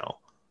he's in now.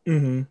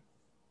 mhm.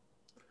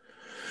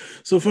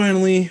 So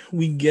finally,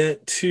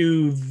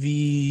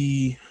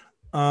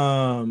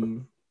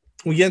 um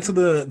we get to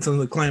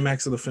the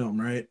climax of the film,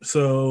 right?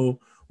 So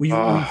we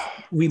Uh, we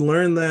we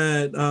learn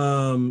that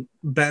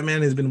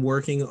Batman has been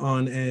working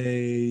on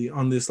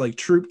this like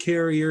troop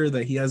carrier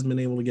that he hasn't been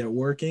able to get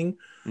working.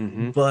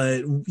 hmm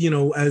But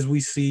as we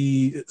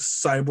see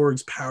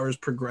Cyborg's powers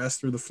progress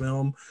through the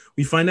film,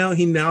 we find out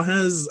he now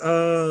has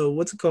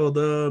what's it called?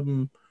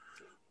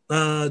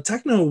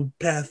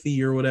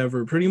 Technopathy or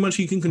whatever. Pretty much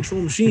he can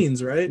control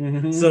machines, right?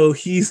 hmm So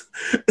he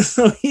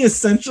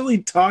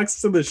essentially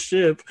talks to the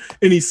ship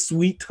and he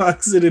sweet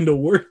talks it into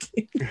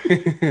working.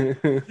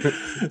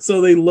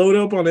 So they load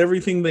up on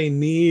everything they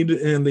need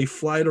and they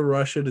fly to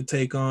Russia to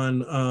take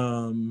on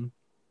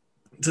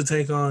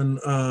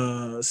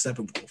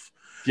Steppenwolf.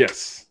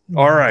 Yes.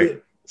 All right.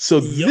 So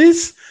Yep.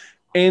 this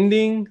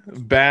ending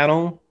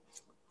battle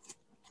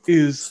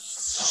is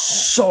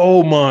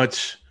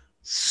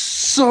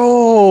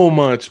so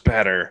much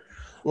better.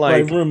 By Like,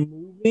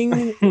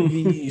 removing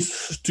the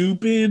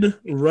stupid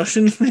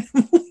Russian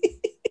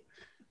family,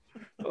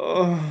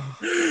 oh.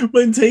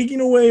 by taking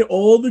away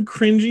all the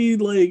cringy,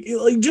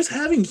 like just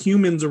having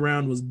humans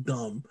around was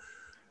dumb.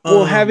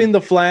 Well, Um, having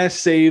the Flash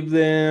save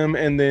them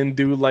and then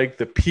do like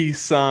the peace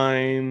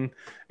sign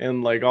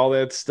and like all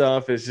that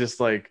stuff is just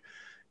like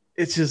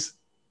it's just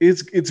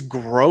it's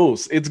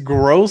gross. It's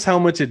gross how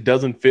much it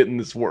doesn't fit in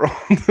this world.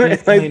 I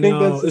I think know,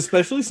 that's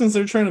especially since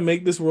they're trying to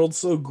make this world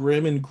so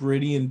grim and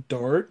gritty and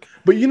dark.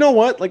 But you know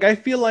what? Like I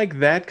feel like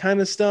that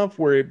kind of stuff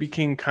where it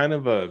became kind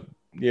of a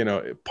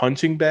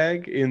punching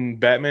bag in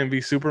Batman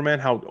v Superman,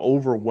 how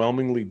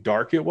overwhelmingly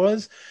dark it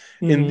was.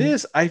 In Mm-hmm.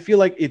 this, I feel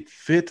like it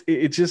fit.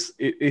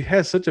 It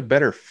has such a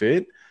better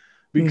fit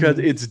because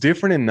Mm-hmm. it's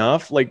different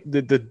enough. Like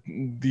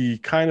the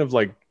kind of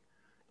like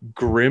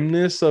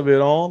grimness of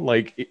it all,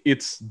 like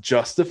it's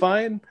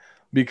justified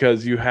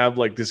because you have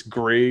like this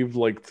grave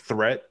like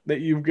threat that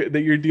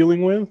you're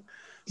dealing with.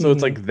 So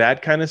it's Mm-hmm. like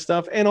that kind of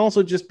stuff, and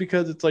also just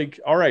because it's like,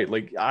 all right,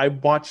 like I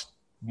watched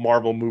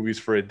Marvel movies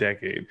for a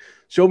decade.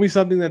 Show me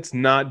something that's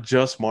not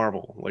just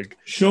Marvel.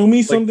 Show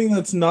me Like something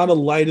that's not a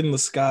light in the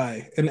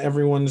sky and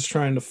everyone's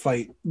trying to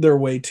fight their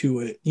way to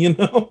it, you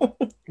know?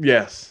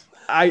 yes,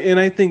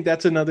 I think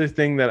that's another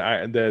thing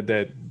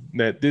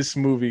that this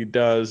movie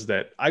does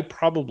that I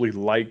probably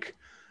like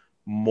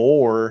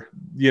more,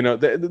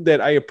 that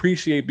I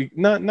appreciate.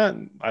 Not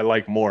I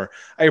like more.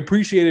 I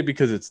appreciate it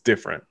because it's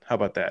different. How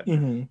about that?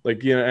 Mm-hmm.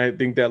 Like, I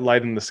think that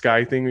light in the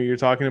sky thing that you're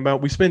talking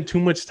about, we spend too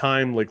much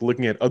time like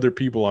looking at other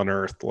people on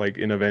Earth, like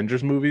in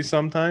Avengers movies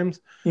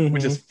sometimes,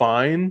 which is Mm-hmm.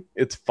 fine.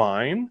 It's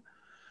fine,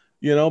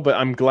 but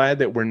I'm glad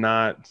that we're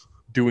not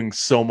doing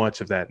so much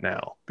of that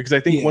now, because I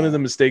think one of Yeah. the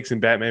mistakes in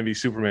Batman v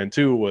Superman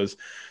 2 was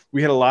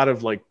we had a lot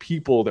of like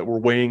people that were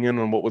weighing in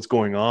on what was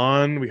going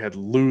on. We had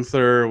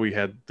Luther, we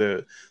had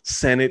the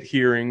Senate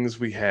hearings,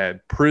 we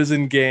had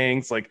prison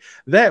gangs. Like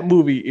that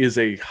movie is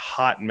a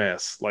hot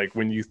mess. Like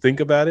when you think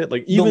about it,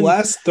 like The even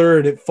last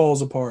third, it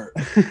falls apart.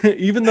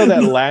 even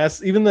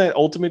that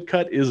ultimate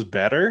cut is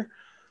better.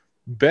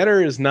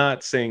 Better is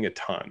not saying a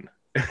ton.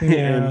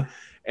 and Yeah.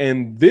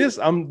 and this,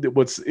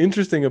 what's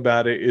interesting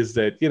about it is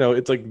that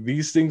it's like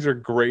these things are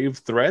grave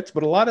threats,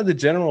 but a lot of the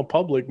general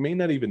public may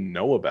not even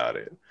know about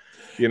it.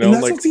 And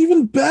that's Like, what's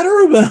even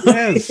better about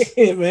yes,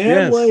 it,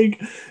 man. yes.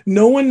 Like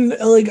no one,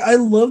 like I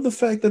love the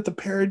fact that the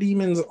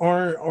parademons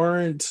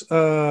aren't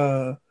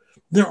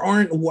there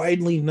aren't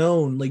widely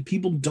known. Like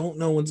people don't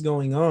know what's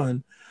going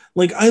on.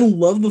 Like I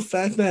love the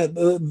fact that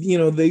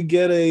they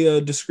get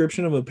a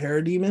description of a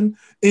parademon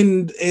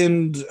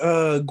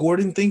and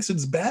Gordon thinks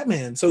it's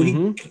Batman. So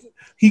hmm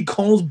he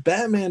calls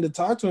Batman to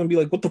talk to him and be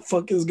like, what the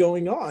fuck is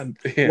going on?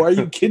 Yeah. Why are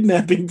you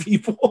kidnapping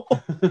people?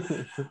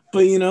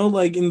 But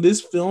like in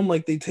this film,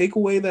 like they take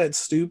away that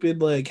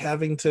stupid like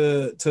having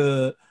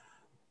to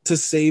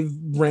save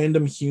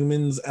random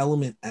humans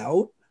element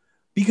out,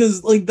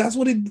 because like that's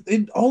what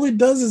it all it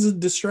does is a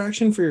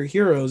distraction for your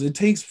heroes. It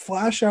takes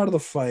Flash out of the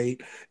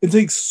fight, it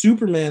takes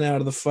Superman out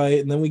of the fight,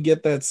 and then we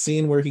get that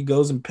scene where he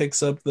goes and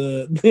picks up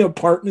the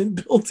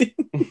apartment building.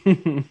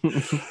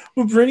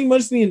 But pretty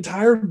much the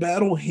entire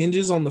battle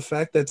hinges on the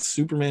fact that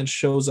Superman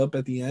shows up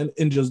at the end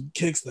and just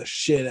kicks the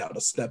shit out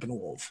of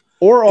Steppenwolf.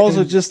 Or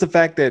also And just the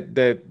fact that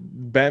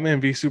Batman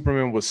v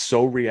Superman was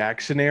so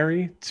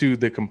reactionary to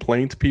the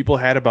complaints people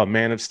had about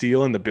Man of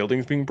Steel and the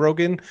buildings being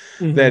broken,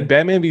 that mhm.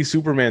 Batman v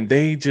Superman,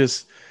 they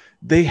just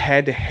they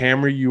had to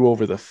hammer you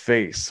over the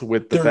face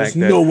with the There's fact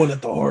that no one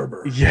at the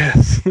harbor.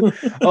 yes.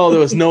 Oh, there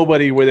was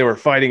nobody where they were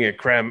fighting at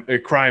Crime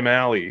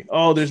Alley.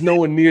 Oh, there's no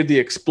one near the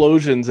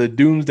explosions that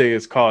Doomsday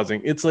is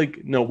causing. It's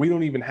like, no, we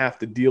don't even have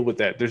to deal with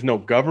that. There's no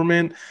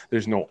government.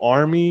 There's no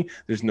army.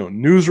 There's no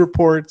news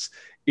reports.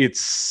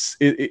 It's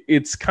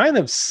kind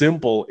of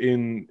simple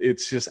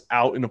it's just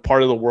out in a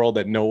part of the world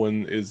that no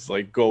one is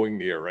like going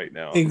near right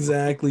now.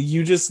 Exactly.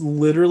 You just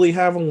literally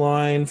have a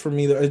line from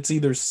it's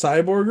either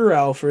Cyborg or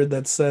Alfred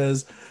that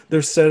says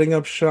they're setting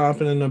up shop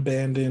in an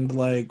abandoned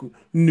like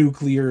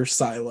nuclear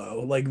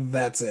silo. Like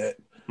that's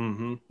it.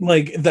 Mm-hmm.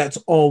 Like that's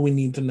all we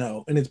need to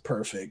know, and it's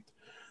perfect.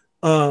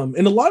 And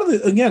a lot of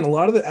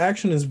the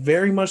action is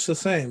very much the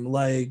same.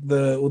 Like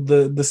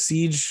the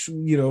siege,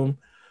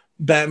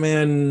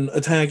 Batman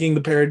attacking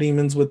the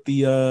parademons with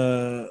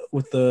the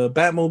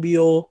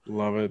Batmobile.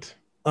 Love it.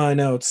 I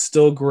know, it's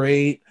still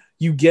great.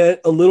 You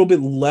get a little bit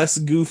less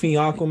goofy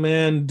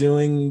Aquaman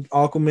doing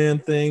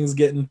Aquaman things,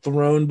 getting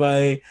thrown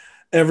by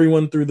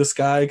everyone through the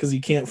sky because he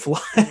can't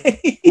fly.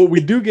 What we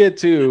do get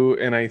to,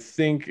 and I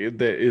think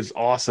that is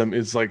awesome,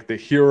 is like the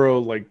hero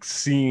like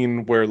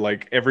scene where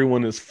like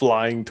everyone is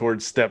flying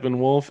towards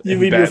Steppenwolf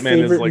and Batman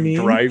is like meme?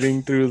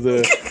 driving through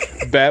the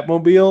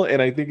Batmobile,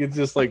 and I think it's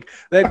just like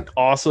that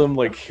awesome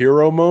like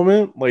hero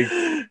moment. Like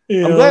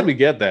Yeah. I'm glad we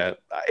get that,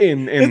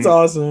 and It's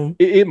awesome.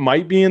 It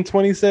might be in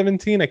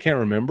 2017. I can't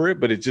remember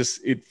it, but it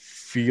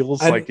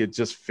feels like it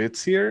just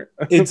fits here.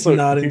 It's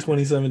not in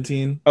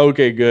 2017.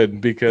 Okay,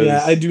 good, because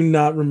yeah, I do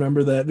not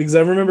remember that because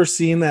I remember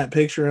seeing that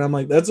picture and I'm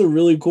like, that's a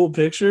really cool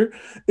picture.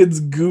 It's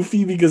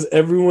goofy because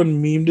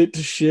everyone memed it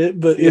to shit,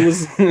 but it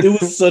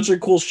was such a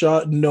cool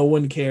shot. No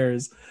one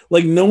cares.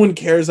 Like no one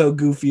cares how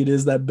goofy it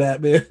is that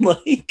Batman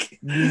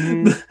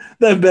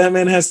that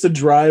Batman has to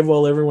drive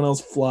while everyone else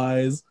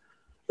flies.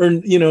 Or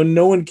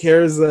no one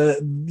cares that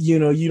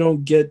you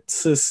don't get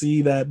to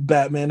see that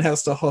Batman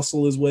has to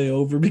hustle his way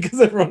over because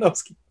everyone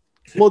else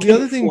well, the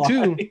other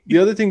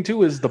thing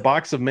too is the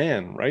box of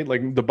man, right?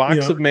 Like the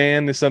box of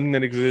man is something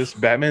that exists.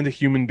 Batman's a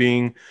human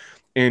being,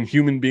 and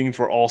human beings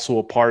were also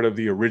a part of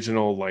the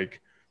original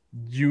like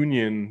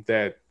union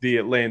that the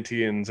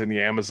Atlanteans and the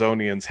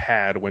Amazonians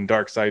had when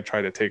Darkseid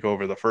tried to take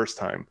over the first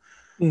time.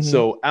 Mm-hmm.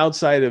 So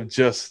outside of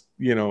just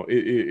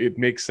it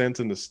makes sense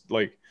in this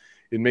like.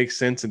 It makes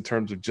sense in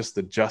terms of just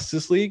the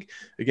Justice League.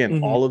 Again,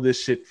 mm-hmm. all of this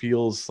shit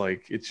feels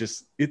like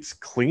it's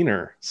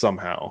cleaner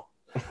somehow.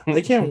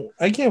 I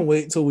can't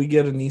wait till we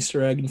get an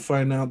Easter egg and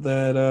find out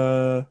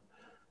that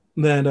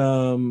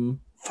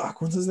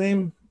what's his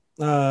name?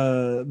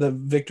 That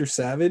Victor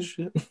Savage?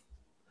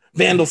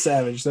 Vandal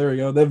Savage. There we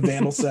go. That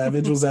Vandal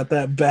Savage was at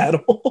that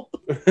battle.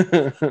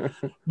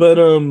 But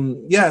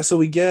so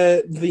we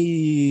get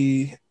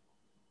the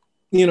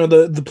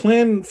the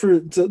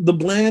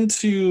plan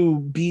to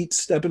beat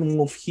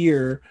Steppenwolf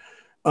here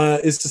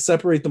is to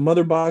separate the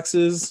mother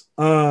boxes,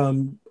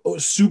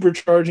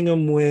 supercharging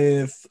them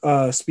with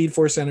Speed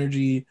Force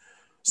energy.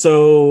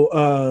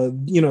 So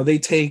they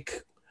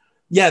take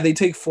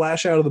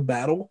Flash out of the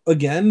battle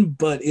again,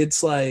 but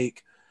it's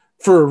like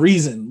for a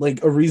reason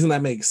that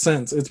makes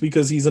sense. It's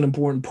because he's an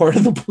important part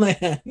of the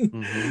plan.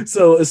 Mm-hmm.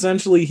 So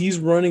essentially, he's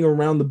running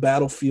around the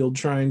battlefield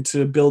trying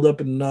to build up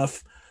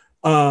enough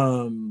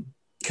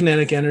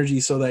kinetic energy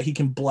so that he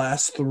can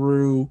blast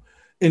through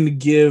and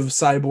give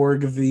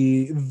Cyborg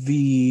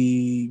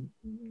the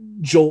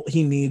jolt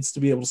he needs to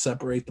be able to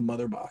separate the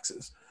mother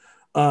boxes,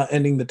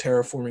 ending the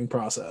terraforming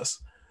process.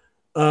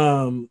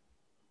 During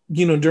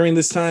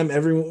this time,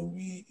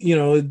 everyone,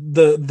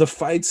 the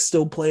fights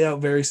still play out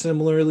very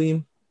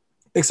similarly,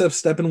 except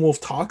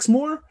Steppenwolf talks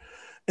more,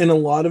 and a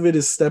lot of it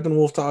is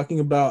Steppenwolf talking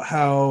about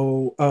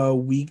how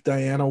weak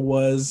Diana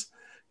was,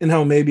 and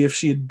how maybe if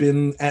she had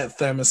been at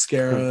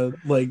Themyscira,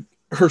 like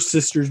her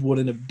sisters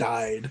wouldn't have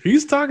died.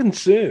 He's talking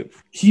shit.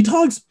 He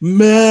talks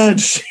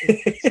mad shit.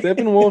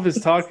 Steppenwolf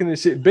is talking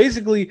this shit.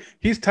 Basically,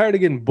 he's tired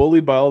of getting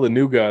bullied by all the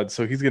new gods,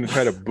 so he's going to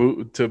try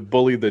to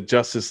bully the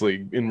Justice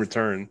League in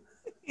return.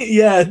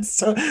 Yeah,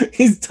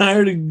 he's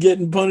tired of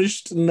getting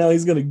punished, and now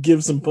he's going to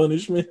give some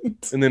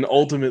punishment. And then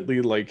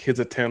ultimately, like, his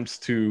attempts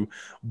to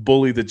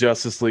bully the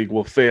Justice League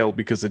will fail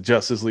because the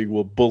Justice League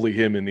will bully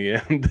him in the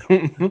end.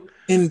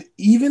 And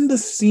even the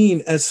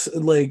scene, as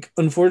like,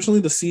 unfortunately,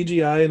 the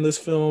CGI in this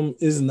film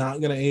is not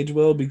going to age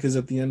well because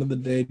at the end of the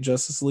day,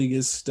 Justice League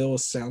is still a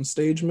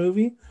soundstage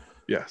movie.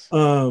 Yes.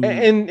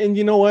 And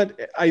you know what?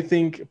 I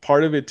think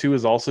part of it too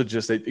is also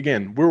just that,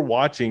 again, we're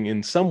watching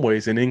in some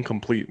ways an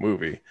incomplete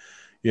movie.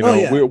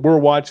 We're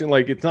watching,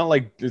 like, it's not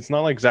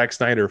like Zack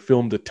Snyder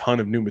filmed a ton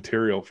of new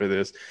material for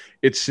this.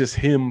 It's just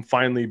him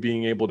finally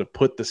being able to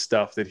put the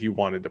stuff that he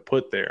wanted to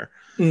put there.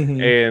 Mm-hmm.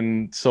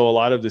 And so a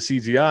lot of the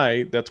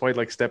CGI, that's why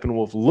like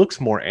Steppenwolf looks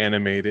more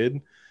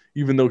animated,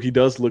 even though he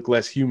does look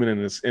less human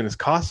and his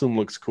costume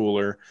looks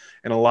cooler.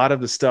 And a lot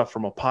of the stuff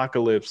from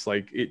Apocalypse,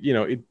 like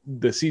the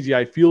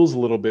CGI feels a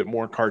little bit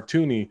more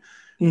cartoony.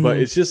 Mm-hmm. But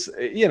it's just,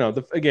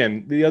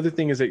 the other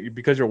thing is that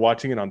because you're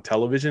watching it on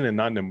television and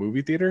not in a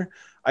movie theater,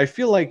 I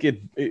feel like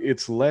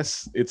it's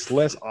less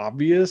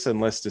obvious and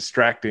less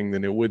distracting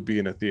than it would be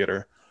in a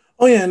theater.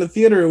 Oh yeah, in the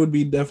theater it would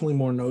be definitely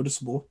more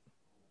noticeable.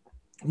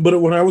 But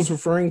what I was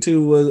referring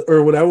to was,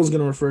 or what I was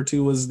going to refer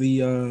to was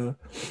the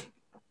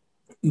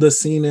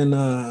scene in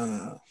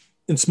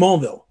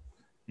Smallville,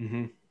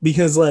 Mm-hmm.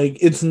 because like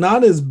it's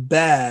not as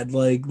bad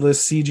like the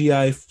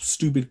CGI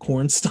stupid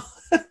corn stuff.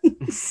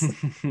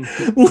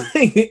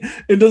 Like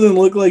it doesn't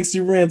look like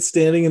Superman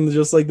standing in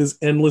just like this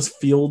endless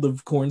field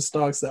of corn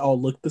stalks that all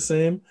look the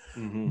same.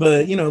 Mm-hmm.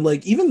 But you know,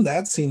 like even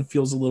that scene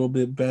feels a little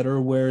bit better,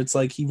 where it's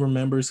like he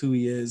remembers who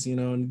he is, you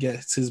know, and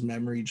gets his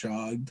memory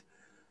jogged.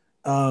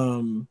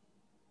 Um,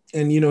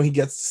 and you know, he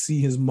gets to see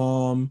his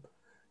mom,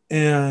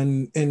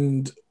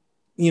 and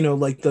you know,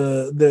 like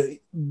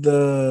the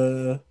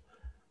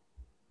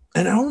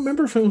and I don't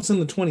remember if it was in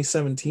the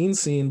 2017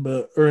 scene,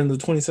 but or in the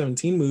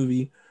 2017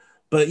 movie,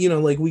 but you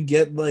know, like we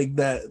get like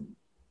that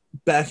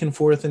back and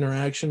forth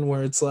interaction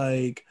where it's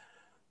like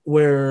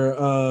where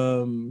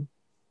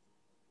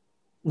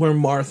where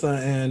Martha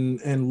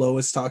and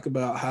Lois talk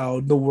about how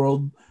the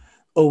world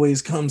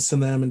always comes to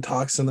them and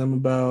talks to them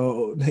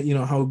about, you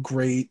know, how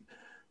great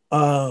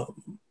uh,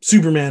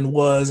 Superman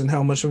was and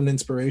how much of an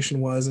inspiration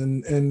was,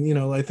 and you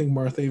know, I think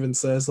Martha even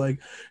says like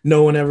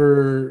no one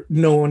ever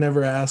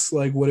asks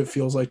like what it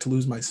feels like to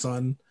lose my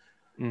son,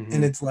 and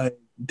Mm-hmm. it's like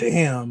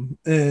damn,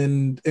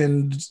 and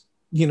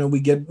you know, we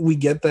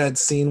get that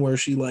scene where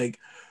she like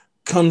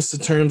comes to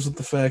terms with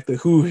the fact that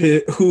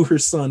who her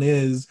son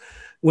is,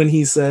 when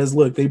he says,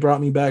 look, they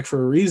brought me back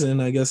for a reason,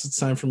 I guess it's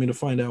time for me to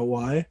find out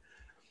why.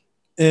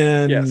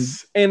 And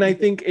Yes. And I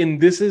think, and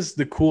this is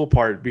the cool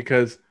part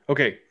because,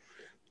 okay,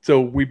 so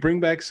we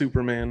bring back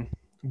Superman,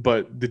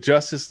 but the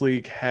Justice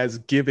League has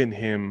given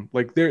him,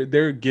 like,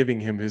 they're giving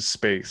him his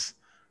space,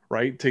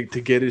 right? To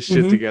get his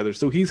shit mhm. together.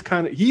 So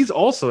he's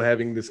also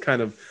having this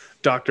kind of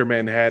Dr.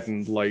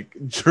 Manhattan like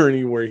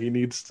journey where he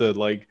needs to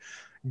like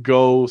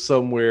go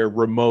somewhere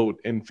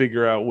remote and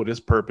figure out what his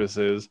purpose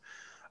is,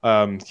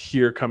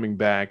 here coming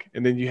back,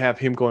 and then you have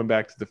him going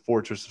back to the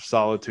Fortress of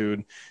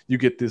Solitude. You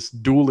get this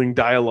dueling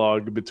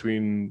dialogue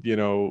between, you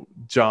know,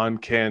 John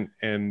Kent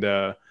and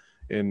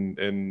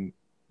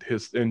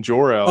his and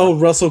Jor-El. Oh,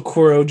 Russell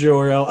Crowe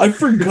Jor-El. I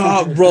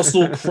forgot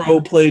Russell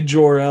Crowe played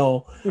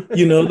Jor-El.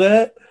 You know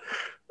that?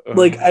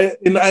 Like Uh,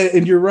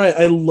 and you're right.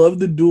 I love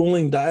the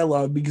dueling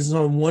dialogue because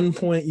on one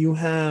point you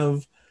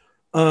have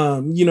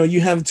you know, you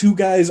have two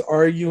guys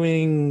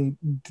arguing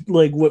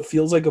like what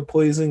feels like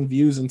opposing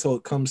views until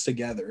it comes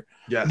together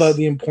about yes.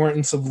 the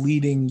importance of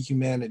leading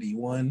humanity.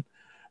 One,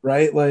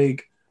 right?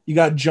 Like you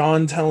got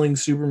John telling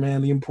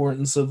Superman the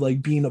importance of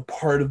like being a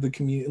part of the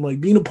community, like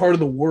being a part of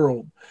the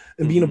world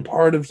and being a Mm-hmm.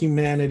 part of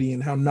humanity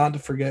and how not to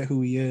forget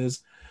who he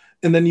is.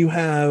 And then you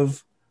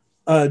have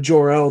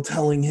Jor-El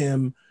telling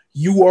him,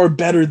 "You are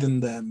better than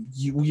them.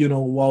 You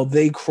know, while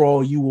they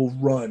crawl, you will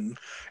run."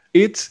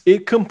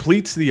 It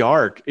completes the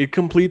arc. It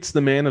completes the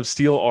Man of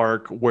Steel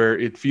arc where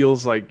it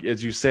feels like,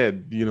 as you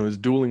said, you know, his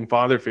dueling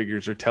father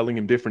figures are telling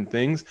him different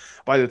things.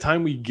 By the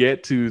time we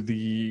get to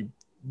the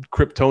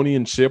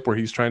Kryptonian ship where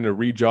he's trying to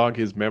rejog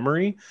his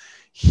memory,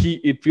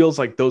 it feels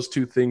like those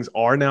two things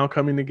are now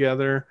coming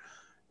together.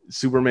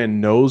 Superman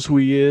knows who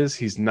he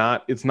is. It's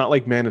not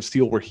like Man of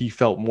Steel where he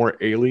felt more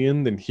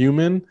alien than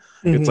human.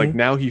 It's like Mm-hmm.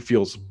 now he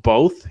feels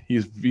both.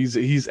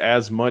 He's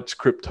as much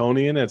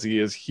Kryptonian as he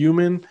is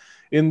human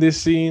in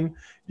this scene.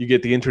 You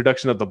get the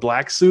introduction of the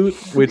black suit,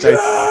 which Yeah,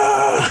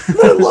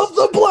 I love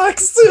the black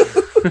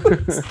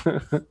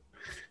suit.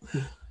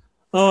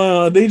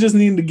 Oh, they just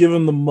need to give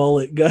him the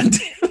mullet. God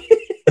damn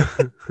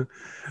it.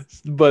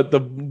 but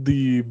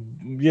the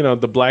you know,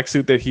 the black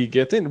suit that he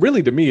gets in,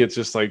 really, to me, it's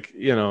just like,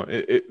 you know,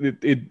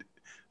 it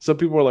some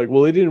people are like,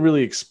 well, it didn't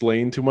really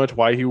explain too much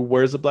why he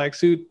wears a black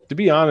suit. To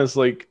be honest,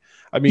 like,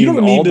 I You mean,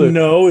 don't need to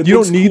know. It you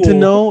looks don't need to cool.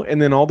 know.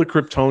 And then all the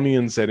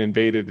Kryptonians that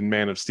invaded in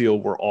Man of Steel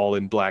were all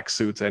in black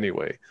suits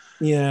anyway.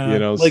 You Yeah,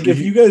 know, so like if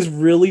you guys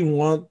really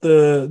want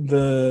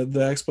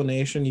the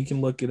explanation, you can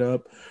look it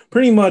up.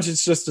 Pretty much,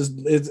 it's just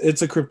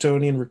it's a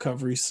Kryptonian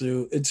recovery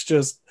suit. It's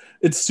just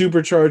it's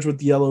supercharged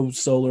with yellow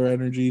solar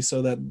energy,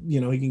 so that you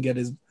know he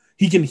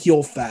can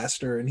heal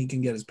faster and he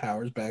can get his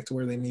powers back to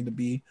where they need to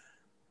be.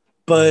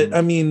 But Mhm.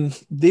 I mean,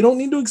 they don't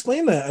need to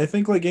explain that. I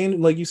think like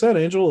you said,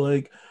 Angel,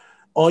 like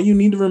all you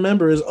need to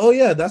remember is, oh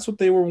yeah, that's what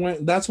they were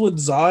wearing. That's what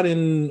Zod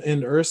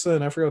and Ursa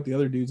and I forgot the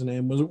other dude's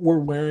name was were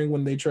wearing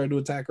when they tried to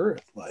attack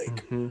Earth.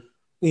 Like, Mhm.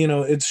 you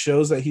know, it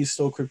shows that he's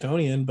still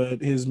Kryptonian,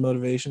 but his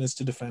motivation is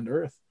to defend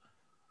Earth.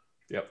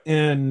 Yep.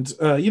 And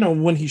you know,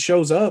 when he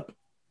shows up,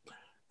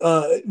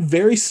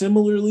 very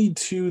similarly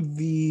to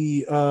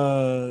the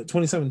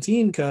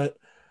 2017 cut,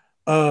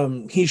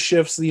 he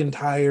shifts the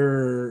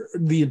entire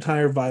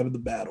vibe of the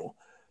battle.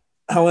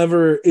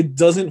 However, it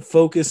doesn't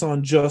focus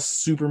on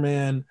just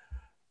Superman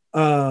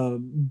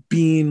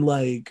being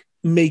like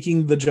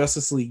making the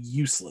Justice League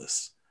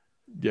useless.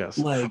 Yes.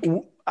 Like,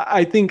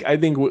 I think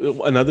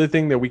another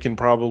thing that we can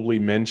probably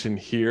mention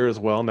here as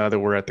well, now that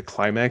we're at the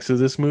climax of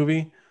this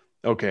movie.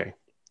 Okay.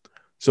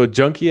 So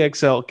Junkie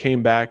XL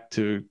came back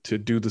to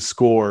do the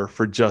score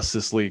for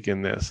Justice League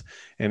in this.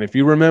 And if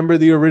you remember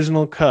the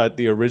original cut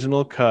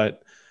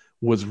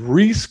was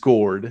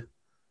rescored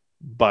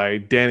by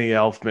Danny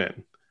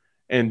Elfman.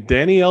 And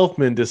Danny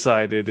Elfman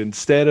decided,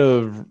 instead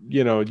of,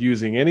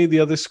 using any of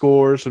the other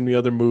scores from the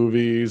other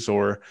movies,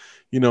 or,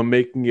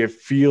 making it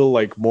feel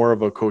like more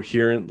of a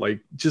coherent,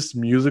 like just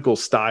musical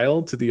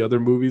style to the other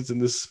movies in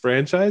this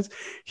franchise,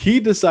 he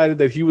decided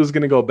that he was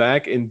going to go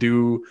back and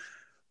do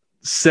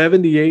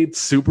 78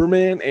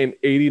 Superman and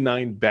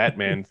 89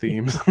 Batman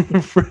themes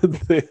for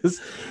this.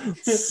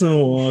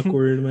 So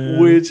awkward, man.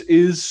 Which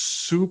is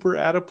super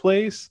out of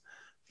place.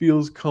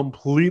 Feels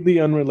completely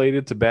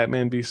unrelated to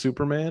Batman v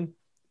Superman.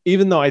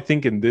 Even though I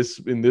think in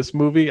this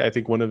movie, I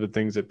think one of the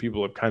things that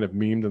people have kind of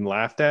memed and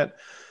laughed at,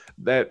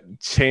 that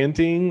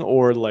chanting,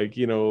 or like,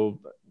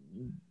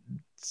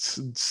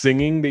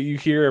 singing that you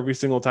hear every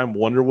single time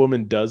Wonder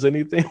Woman does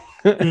anything.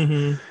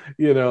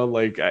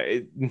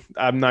 Mm-hmm.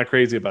 I'm not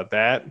crazy about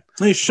that.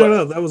 Hey, shut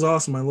up. That was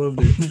awesome. I loved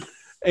it.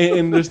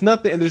 and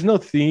there's no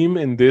theme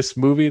in this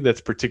movie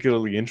that's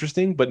particularly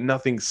interesting, but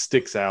nothing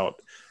sticks out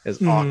as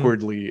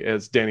awkwardly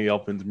as Danny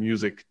Elfman's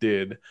music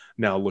did,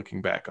 now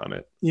looking back on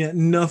it. Yeah,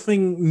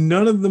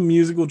 none of the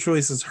musical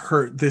choices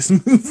hurt this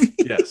movie.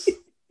 Yes.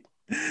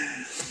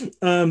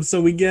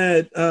 So we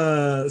get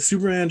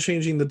Superman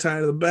changing the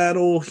tide of the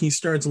battle. He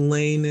starts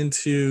laying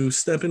into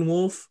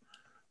Steppenwolf.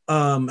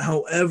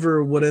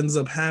 However, what ends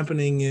up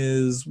happening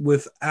is,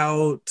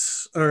 without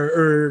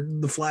or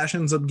the Flash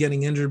ends up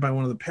getting injured by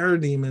one of the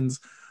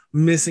parademons,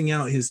 missing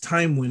out his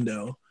time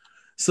window.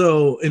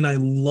 So, and I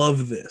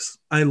love this.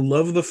 I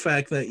love the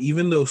fact that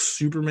even though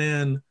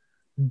Superman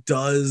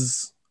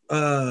does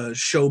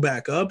show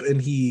back up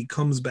and he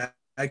comes back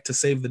to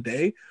save the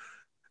day,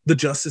 the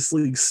Justice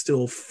League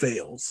still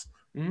fails.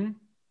 Mm-hmm.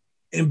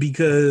 And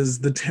because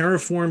the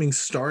terraforming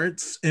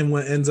starts, and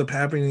what ends up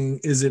happening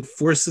is it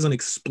forces an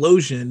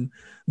explosion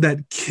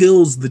that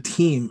kills the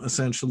team,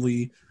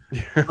 essentially,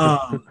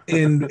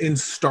 and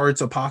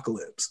starts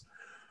Apocalypse.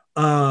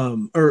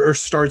 Or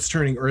starts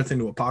turning Earth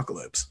into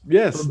Apocalypse.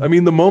 Yes. I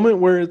mean, the moment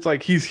where it's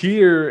like he's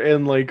here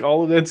and like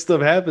all of that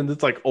stuff happens,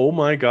 it's like, oh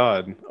my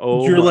God.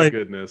 Oh, my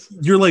goodness.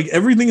 You're like,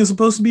 everything is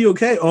supposed to be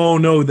okay. Oh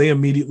no, they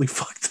immediately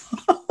fucked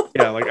up.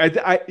 Yeah, like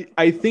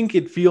I think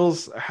it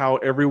feels how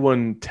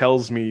everyone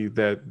tells me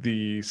that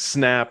the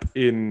snap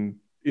in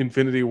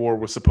Infinity War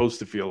was supposed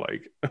to feel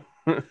like.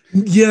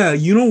 Yeah,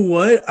 you know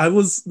what? I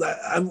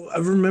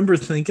remember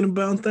thinking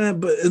about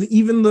that, but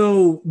even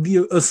though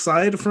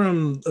aside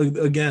from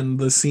again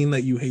the scene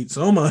that you hate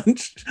so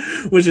much,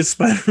 which is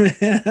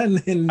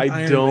Spider-Man and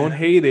I don't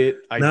hate it.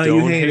 I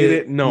don't hate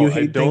it. No,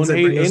 I don't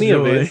hate any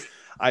of it.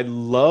 I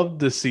loved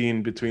the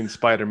scene between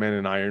Spider-Man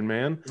and Iron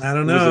Man. I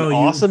don't know. It was an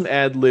awesome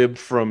ad lib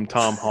from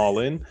Tom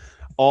Holland.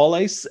 All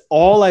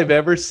I've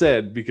ever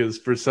said, because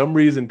for some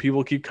reason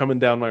people keep coming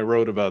down my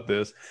road about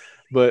this,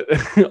 but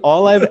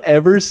all I've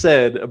ever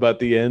said about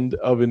the end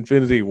of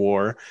Infinity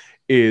War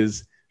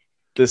is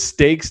the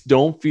stakes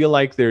don't feel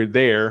like they're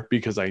there,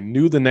 because I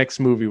knew the next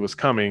movie was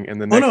coming,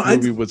 and the next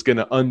movie was going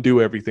to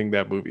undo everything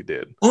that movie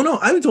did. Oh no,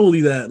 I told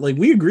you that. Like,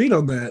 we agreed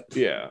on that.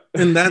 Yeah.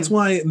 And that's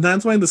why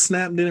the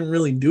snap didn't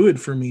really do it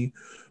for me.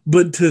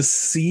 But to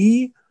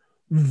see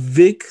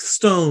Vic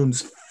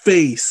Stone's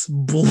face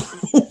blow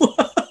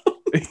up,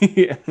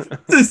 yeah.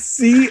 to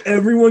see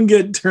everyone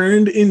get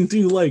turned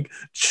into like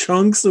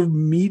chunks of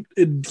meat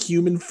and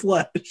human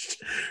flesh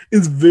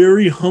is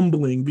very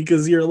humbling,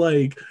 because you're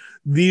like,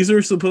 these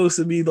are supposed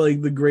to be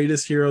like the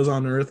greatest heroes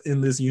on earth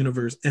in this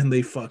universe, and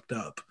they fucked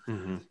up.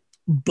 Mm-hmm.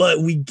 But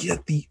we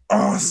get the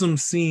awesome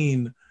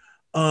scene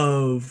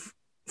of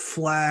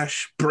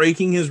Flash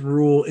breaking his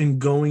rule and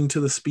going to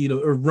the speed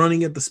of, or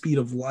running at the speed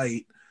of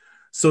light,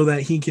 so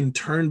that he can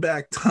turn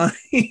back time.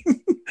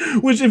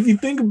 Which, if you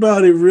think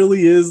about it,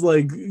 really is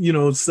like,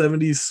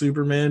 70s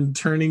Superman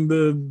turning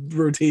the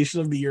rotation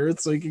of the earth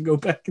so he can go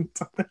back in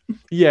time.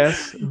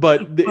 Yes,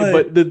 but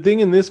the thing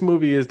in this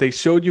movie is they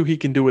showed you he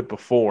can do it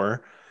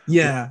before.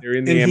 Yeah, they're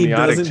in the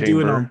amniotic chamber.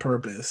 Do it on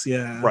purpose.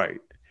 Yeah, right.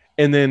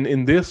 And then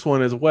in this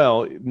one as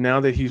well, now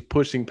that he's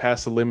pushing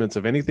past the limits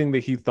of anything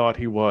that he thought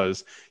he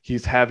was,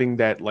 he's having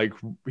that, like,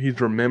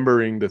 he's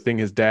remembering the thing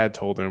his dad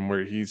told him,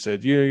 where he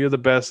said, you're the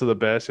best of the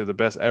best, you're the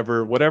best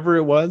ever, whatever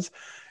it was.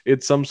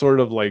 It's some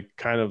sort of like,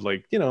 kind of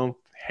like,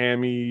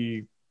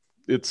 hammy.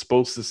 It's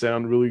supposed to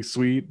sound really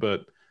sweet,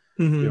 but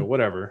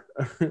whatever.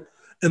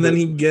 And then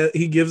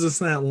he gives us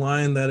that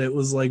line that it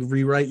was like,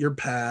 rewrite your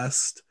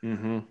past,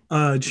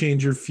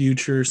 change your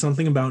future,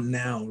 something about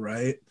now,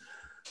 right?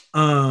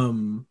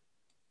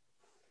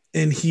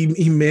 And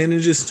he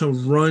manages to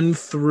run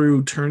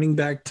through turning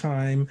back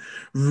time,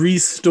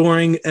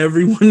 restoring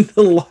everyone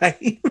to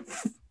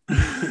life,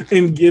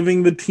 and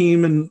giving the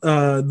team and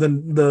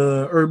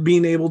or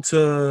being able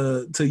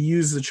to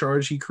use the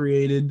charge he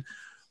created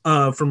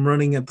from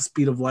running at the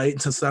speed of light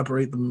to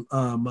separate the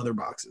mother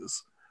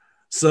boxes.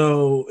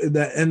 So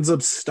that ends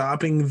up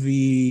stopping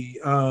the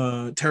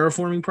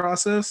terraforming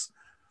process.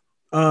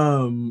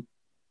 And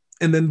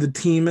then the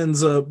team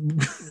ends up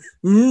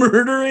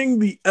murdering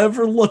the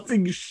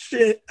ever-loving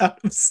shit out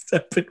of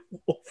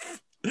Steppenwolf.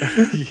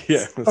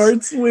 Yes.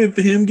 Starts with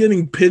him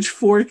getting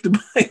pitchforked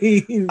by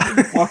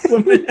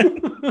Aquaman,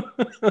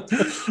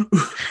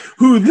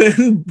 who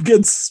then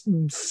gets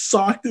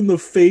socked in the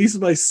face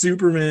by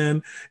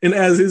Superman. And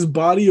as his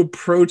body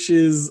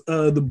approaches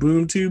the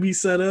boom tube he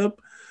set up,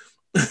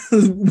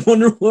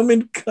 Wonder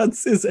Woman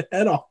cuts his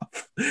head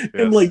off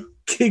and like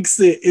kicks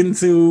it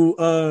into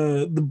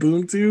the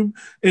boom tube,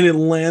 and it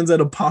lands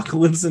at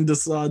Apocalypse and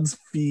Desaad's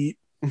feet.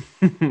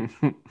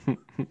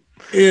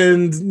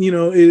 And you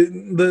know,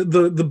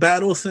 the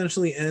battle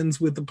essentially ends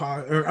with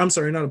I'm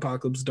sorry, not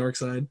Apocalypse,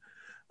 Darkseid.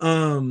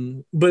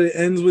 But it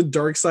ends with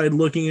Darkseid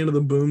looking into the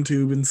boom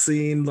tube and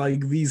seeing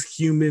like these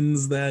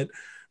humans that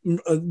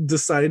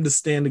decided to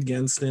stand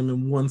against him,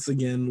 and once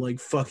again like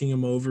fucking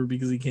him over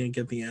because he can't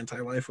get the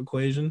anti-life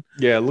equation.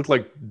 Yeah, it looked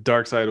like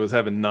Darkseid was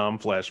having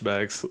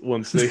flashbacks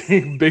once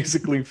they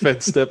basically fed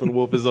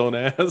Steppenwolf his own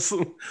ass.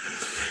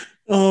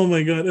 Oh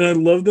my god. And I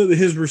love that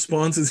his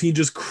response is he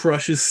just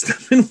crushes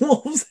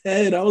Steppenwolf's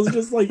head. I was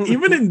just like,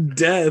 even in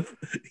death,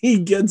 he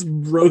gets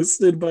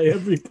roasted by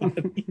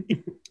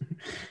everybody.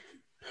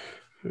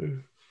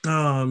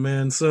 Oh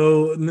man.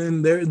 So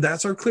then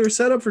that's our clear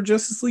setup for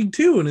Justice League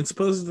 2. And it's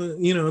supposed to,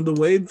 you know, the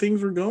way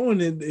things were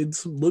going,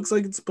 it looks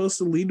like it's supposed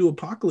to lead to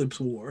Apocalypse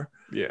War.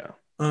 Yeah.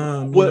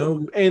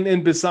 Well,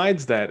 and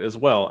besides that as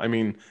well, I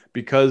mean,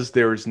 because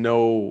there's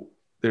no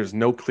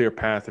clear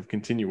path of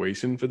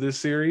continuation for this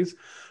series,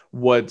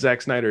 what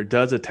Zack Snyder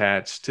does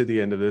attach to the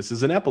end of this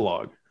is an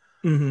epilogue.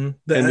 Mm-hmm.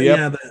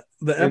 The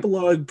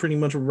epilogue pretty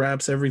much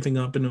wraps everything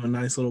up into a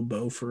nice little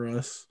bow for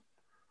us.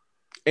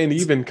 And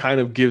even kind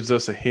of gives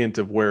us a hint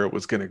of where it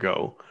was going to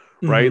go,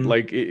 right? Mm-hmm.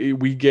 Like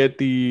we get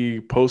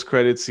the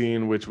post-credit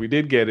scene, which we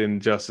did get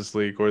in Justice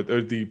League, or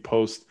the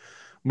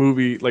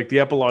post-movie, like the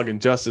epilogue in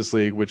Justice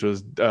League, which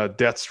was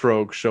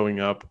Deathstroke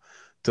showing up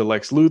to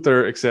Lex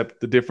Luthor,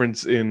 except the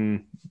difference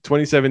in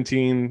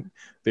 2017,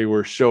 they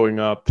were showing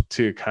up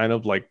to kind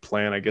of like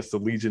plan, I guess, the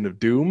Legion of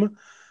Doom.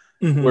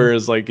 Mm-hmm.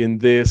 Whereas like in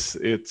this,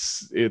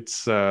 it's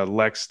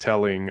Lex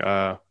telling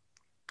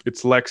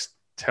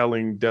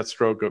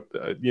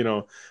Deathstroke, you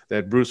know,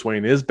 that Bruce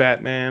Wayne is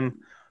Batman,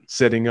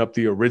 setting up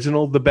the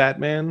original The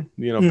Batman,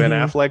 you know, mm-hmm. Ben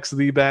Affleck's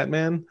The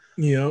Batman.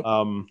 Yeah.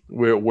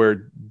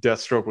 Where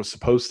Deathstroke was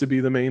supposed to be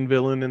the main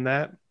villain in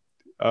that.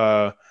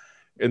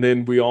 And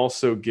then we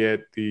also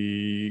get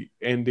the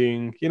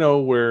ending, you know,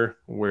 where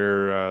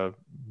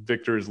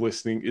Victor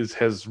is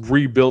has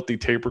rebuilt the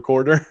tape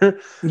recorder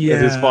that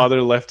his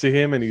father left to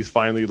him, and he's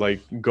finally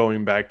like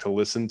going back to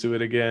listen to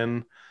it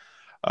again.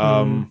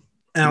 Barry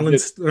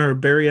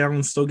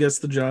Allen still gets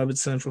the job at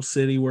Central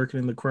City working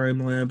in the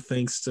crime lab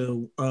thanks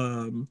to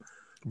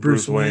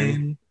Bruce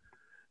Wayne.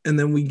 And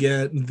then we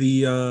get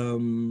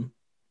the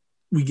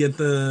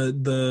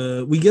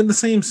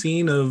same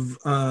scene of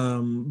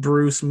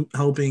Bruce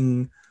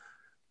helping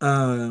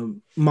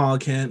Ma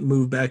Kent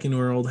move back into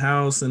her old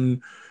house,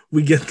 and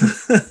we get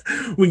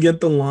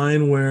the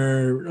line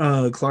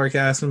where Clark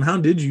asks him, "How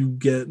did you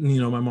get,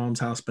 you know, my mom's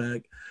house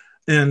back?"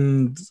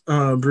 And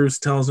Bruce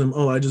tells him,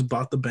 "Oh, I just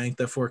bought the bank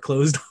that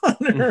foreclosed on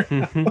her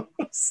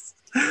house."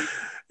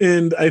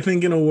 And I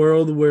think in a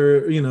world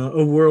where,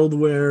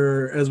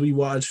 as we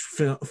watch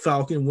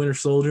Falcon Winter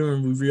Soldier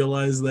and we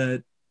realize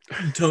that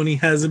Tony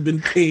hasn't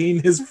been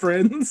paying his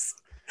friends,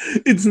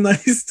 it's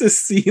nice to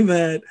see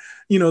that,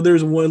 you know,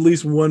 there's at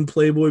least one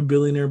playboy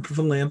billionaire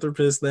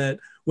philanthropist that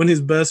when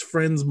his best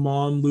friend's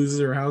mom loses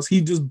her house,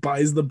 he just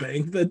buys the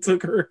bank that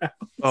took her house.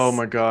 Oh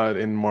my god,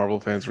 and Marvel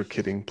fans were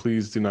kidding.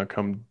 Please do not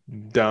come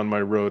down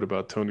my road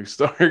about Tony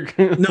Stark.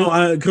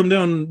 No, come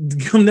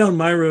down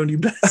my road, you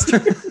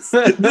bastards.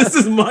 This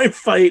is my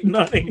fight,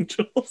 not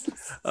Angel's.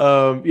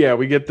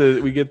 We get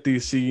the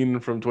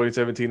scene from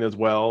 2017 as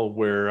well,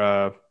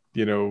 where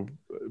you know,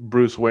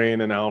 Bruce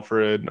Wayne and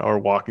Alfred are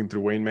walking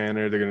through Wayne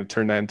Manor. They're going to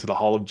turn that into the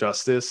Hall of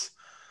Justice.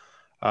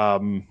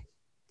 And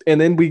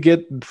then we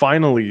get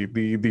finally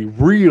the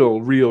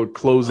real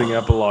closing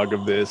epilogue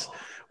of this,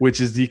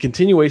 which is the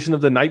continuation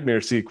of the nightmare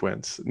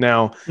sequence.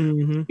 Now,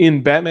 mm-hmm.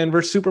 in Batman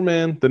vs.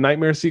 Superman, the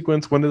nightmare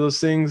sequence, one of those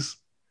things,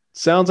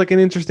 sounds like an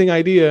interesting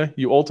idea.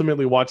 You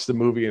ultimately watch the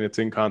movie and it's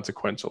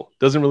inconsequential.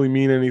 Doesn't really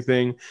mean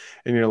anything.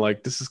 And you're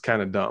like, this is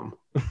kind of dumb.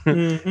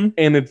 Mm-hmm.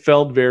 And it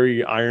felt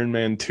very Iron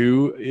Man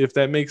 2, if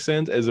that makes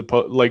sense, as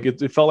opposed, like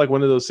it felt like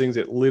one of those things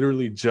that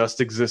literally just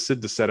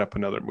existed to set up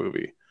another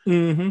movie.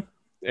 Mm-hmm.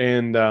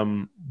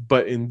 And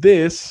but in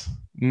this,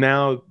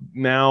 now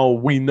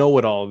we know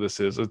what all of this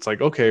is. It's like,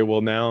 okay,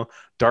 well, now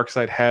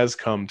Darkseid has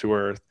come to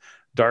Earth.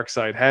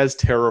 Darkseid has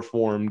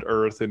terraformed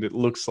Earth, and it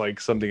looks like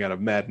something out of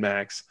Mad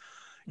Max.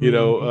 You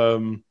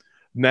know,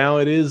 now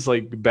it is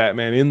like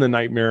Batman in the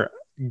nightmare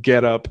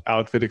get up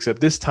outfit, except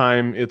this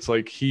time it's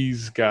like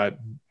he's got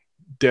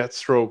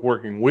Deathstroke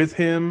working with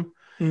him.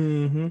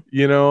 Mm-hmm.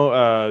 You know,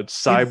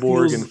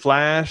 Cyborg and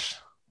Flash.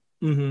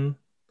 Mm-hmm.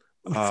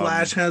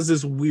 Flash has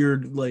this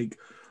weird like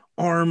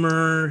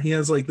armor. He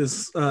has like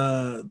this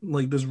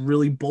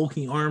really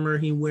bulky armor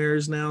he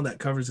wears now that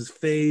covers his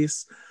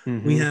face.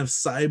 Mm-hmm. We have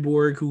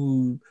Cyborg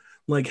who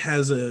like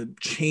has a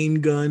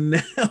chain gun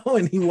now,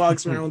 and he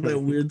walks around with that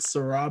weird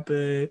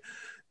serape.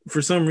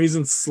 For some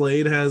reason,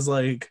 Slade has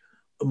like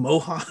a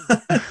mohawk.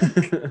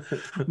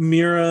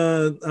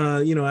 Mira,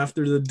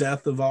 after the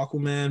death of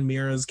Aquaman,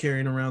 Mira's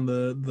carrying around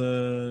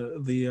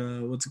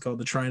the what's it called,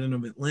 the Trident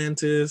of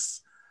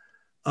Atlantis.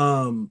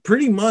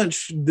 Pretty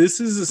much, this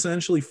is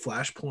essentially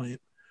Flashpoint.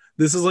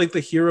 This is like the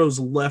heroes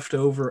left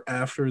over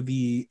after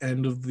the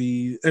end of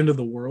the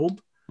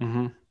world,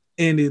 Mm-hmm.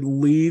 and it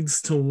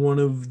leads to one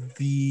of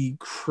the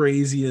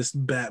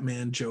craziest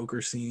Batman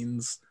Joker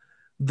scenes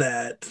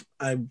that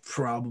I've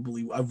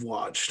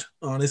watched.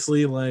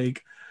 Honestly,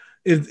 like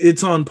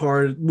it's on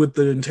par with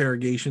the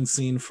interrogation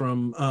scene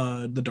from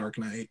The Dark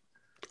Knight.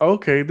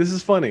 Okay, this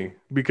is funny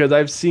because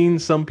I've seen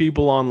some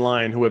people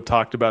online who have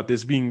talked about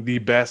this being the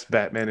best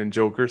Batman and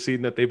Joker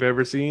scene that they've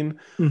ever seen,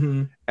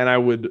 Mm-hmm. and I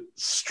would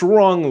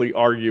strongly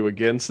argue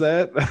against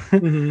that.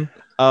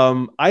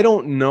 Mm-hmm. I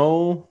don't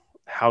know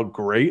how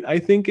great I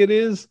think it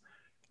is.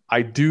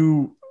 I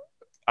do.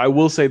 I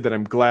will say that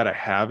I'm glad I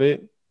have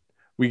it.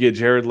 We get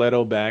Jared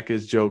Leto back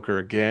as Joker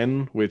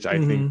again, which I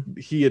think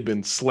he had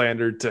been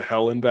slandered to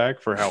hell and back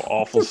for how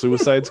awful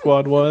Suicide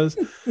Squad was.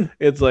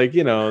 It's like,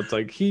 it's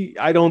like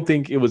I don't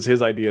think it was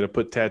his idea to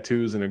put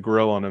tattoos and a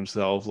grill on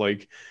himself.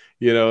 Like,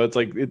 it's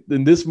like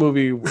in this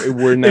movie,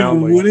 we're now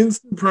It like, wouldn't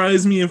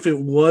surprise me if it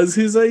was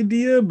his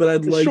idea, but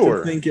I'd like to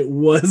sure. think it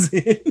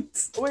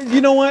wasn't. Well, you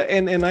know what?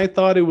 And I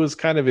thought it was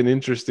kind of an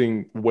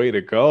interesting way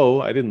to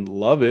go. I didn't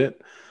love it.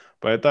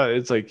 But I thought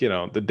it's like,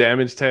 the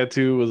damage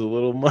tattoo was a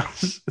little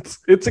much.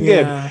 It's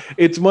again, Yeah.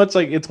 it's much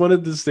like it's one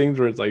of those things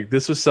where it's like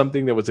this was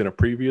something that was in a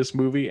previous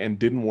movie and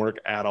didn't work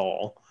at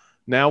all.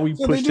 Now we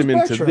So pushed him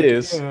into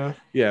this.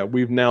 Yeah.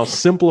 We've now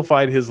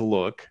simplified his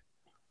look,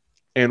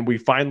 and we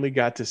finally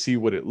got to see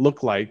what it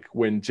looked like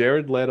when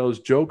Jared Leto's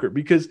Joker.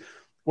 Because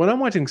when I'm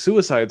watching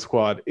Suicide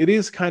Squad, it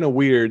is kind of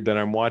weird that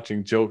I'm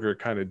watching Joker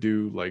kind of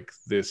do like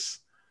this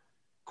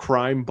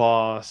crime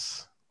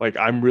boss. Like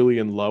I'm really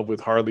in love with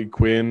Harley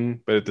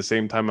Quinn, but at the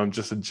same time, I'm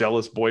just a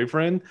jealous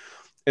boyfriend.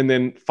 And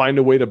then find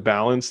a way to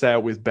balance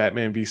that with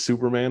Batman v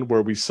Superman,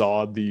 where we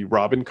saw the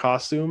Robin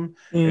costume,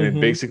 and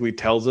it basically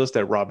tells us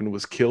that Robin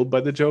was killed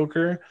by the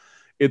Joker.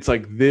 It's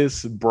like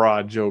this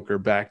brought Joker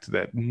back to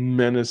that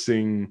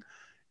menacing,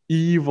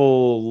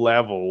 evil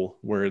level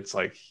where it's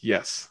like,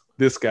 yes,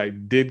 this guy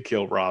did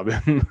kill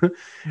Robin.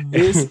 And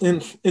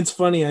it's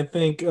funny. I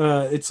think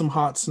it's some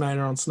hot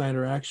Snyder on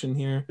Snyder action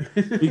here,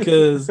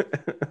 because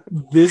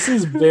this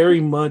is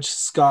very much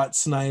Scott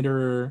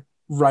Snyder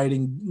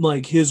writing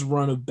like his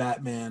run of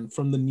Batman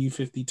from the New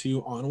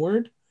 52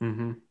 onward.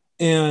 Mm-hmm.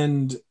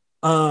 And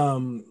I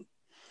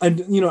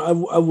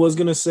was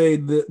gonna say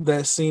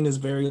that scene is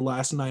very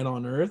Last Night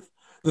on Earth.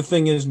 The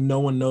thing is, no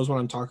one knows what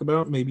I'm talking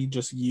about. Maybe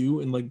just you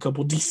and like a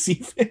couple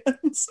DC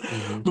fans.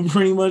 But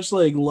pretty much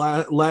like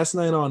Last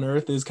Night on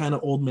Earth is kind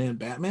of Old Man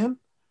Batman,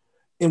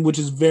 and which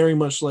is very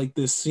much like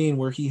this scene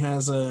where he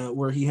has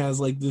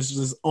like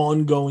this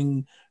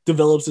ongoing,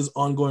 develops his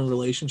ongoing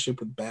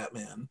relationship with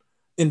Batman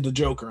and the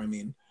Joker. I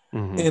mean,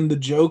 and the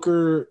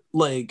Joker,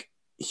 like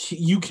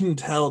you can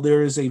tell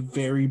there is a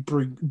very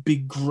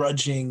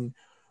begrudging,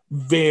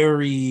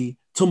 very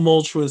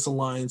tumultuous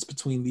alliance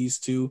between these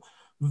two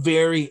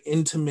very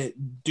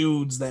intimate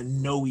dudes that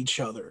know each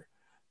other.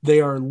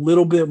 They are a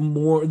little bit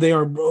more, they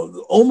are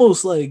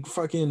almost like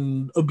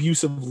fucking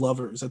abusive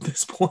lovers at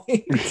this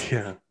point.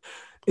 Yeah.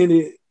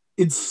 And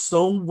it's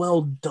so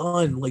well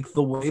done, like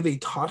the way they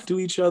talk to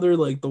each other,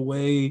 like the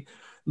way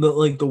Ben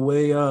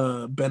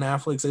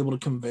Affleck's able to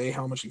convey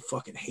how much he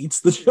fucking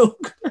hates the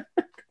Joker.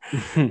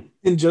 And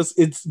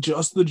it's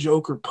just the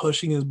Joker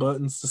pushing his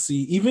buttons to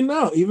see, even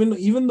now,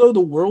 even though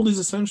the world is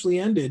essentially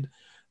ended,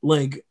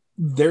 like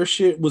their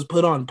shit was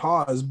put on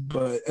pause,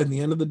 but at the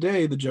end of the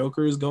day, the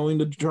Joker is going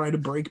to try to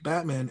break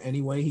Batman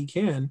any way he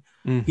can.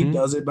 He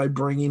does it by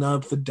bringing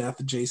up the death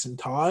of Jason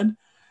Todd.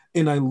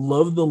 And I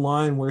love the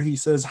line where he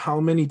says, how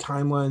many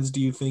timelines do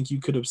you think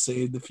you could have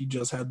saved if you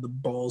just had the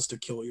balls to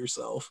kill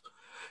yourself?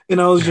 And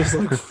I was just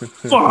like,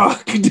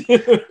 fuck,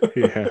 dude.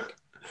 Yeah.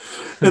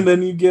 And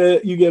then you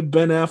get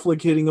Ben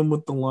Affleck hitting him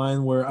with the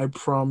line where I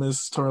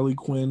promised Harley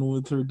Quinn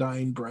with her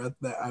dying breath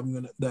that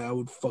I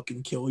would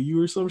fucking kill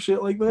you or some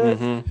shit like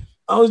that.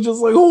 I was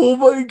just like, oh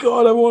my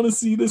god, I want to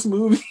see this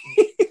movie.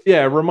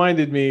 Yeah, it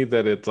reminded me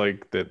that it's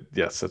like that.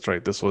 Yes, that's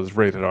right. This was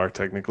rated R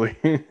technically.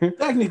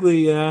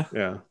 Technically, yeah.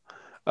 Yeah.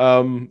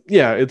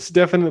 Yeah, it's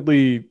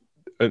definitely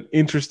an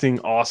interesting,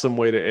 awesome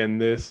way to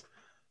end this.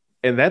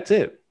 And that's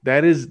it.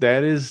 That is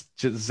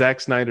just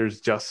Zack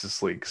Snyder's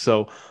Justice League.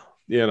 So,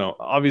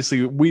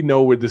 obviously we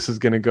know where this is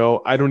going to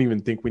go. I don't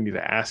even think we need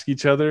to ask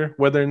each other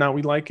whether or not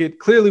we like it.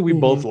 Clearly we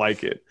both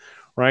like it,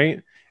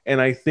 right? And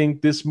I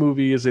think this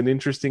movie is an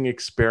interesting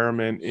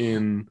experiment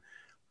in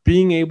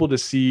being able to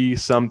see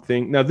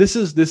something. Now, this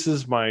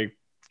is my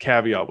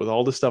caveat with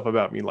all the stuff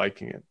about me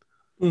liking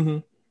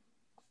it.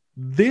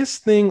 This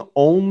thing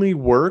only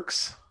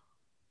works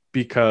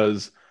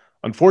because,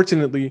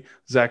 unfortunately,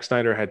 Zack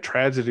Snyder had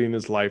tragedy in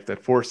his life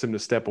that forced him to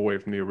step away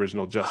from the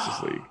original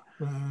Justice League.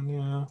 Man,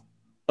 yeah.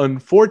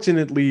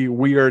 Unfortunately,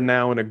 we are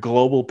now in a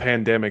global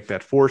pandemic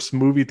that forced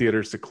movie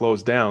theaters to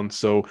close down.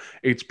 So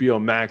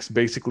HBO Max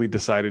basically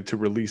decided to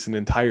release an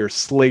entire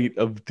slate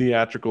of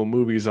theatrical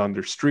movies on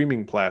their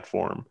streaming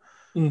platform.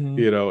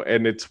 Mm-hmm.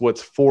 And it's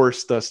what's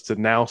forced us to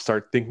now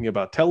start thinking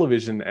about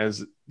television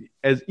as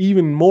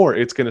even more.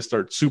 It's going to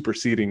start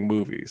superseding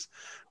movies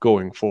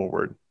going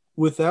forward.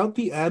 Without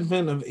the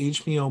advent of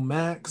HBO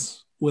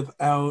Max,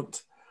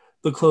 without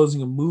the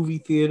closing of movie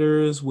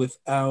theaters,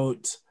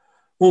 without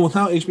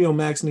HBO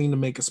Max needing to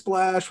make a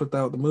splash,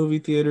 without the movie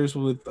theaters,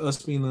 with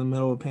us being in the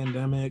middle of a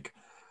pandemic,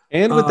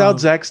 And without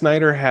Zack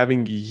Snyder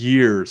having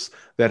years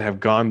that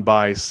have gone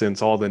by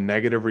since all the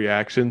negative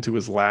reaction to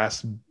his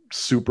last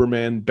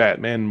Superman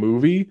Batman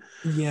movie,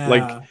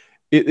 like yeah,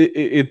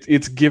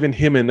 it's given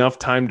him enough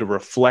time to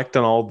reflect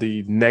on all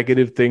the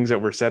negative things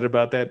that were said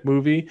about that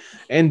movie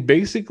and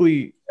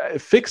basically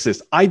fix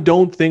this. I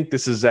don't think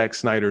this is Zack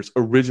Snyder's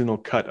original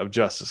cut of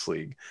Justice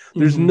League.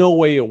 There's no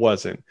way it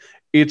wasn't.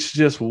 It's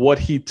just what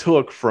he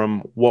took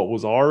from what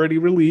was already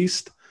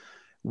released,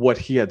 what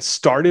he had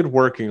started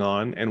working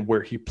on, and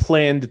where he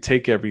planned to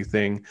take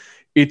everything.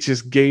 It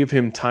just gave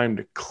him time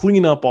to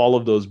clean up all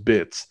of those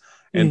bits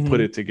and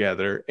put it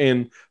together.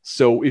 And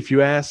so if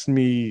you ask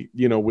me,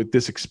 with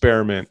this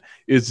experiment,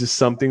 is this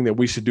something that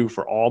we should do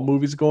for all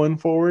movies going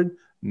forward?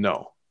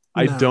 No.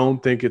 I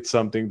don't think it's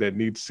something that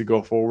needs to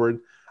go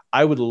forward.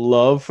 I would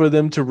love for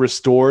them to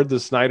restore the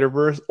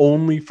Snyderverse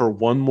only for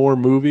one more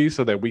movie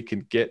so that we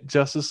can get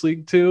Justice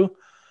League 2.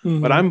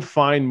 But I'm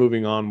fine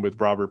moving on with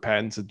Robert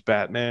Pattinson's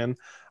Batman.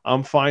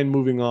 I'm fine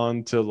moving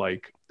on to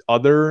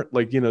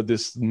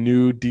this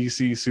new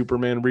DC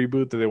Superman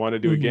reboot that they want to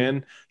do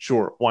again.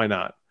 Sure, why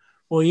not?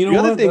 Well,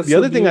 the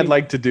other thing I'd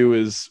like to do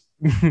is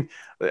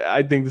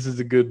I think this is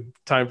a good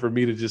time for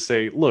me to just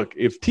say, look,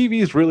 if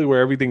TV is really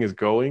where everything is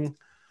going,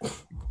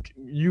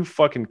 you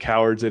fucking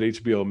cowards at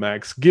HBO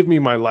Max, give me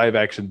my live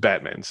action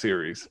Batman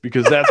series,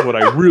 because that's what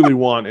I really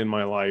want in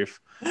my life.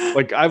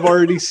 Like, I've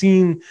already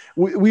seen,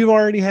 we've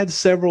already had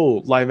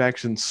several live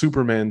action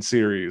Superman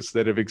series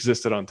that have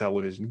existed on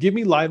television. Give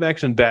me live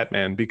action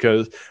Batman,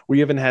 because we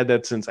haven't had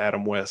that since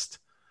Adam West.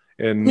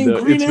 And Green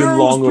it's been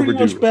long pretty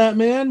overdue. Much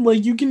Batman,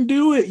 like, you can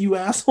do it, you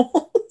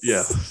assholes.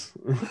 Yes.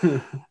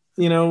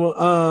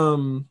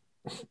 Yeah,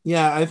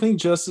 I think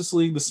Justice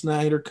League, the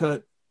Snyder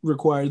Cut,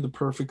 required the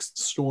perfect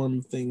storm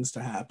of things to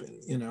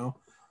happen,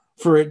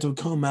 for it to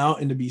come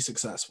out and to be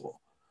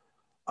successful.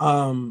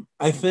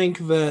 I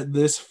think that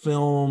this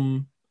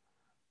film,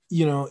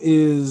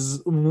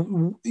 is,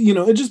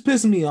 it just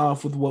pissed me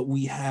off with what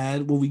we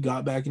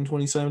got back in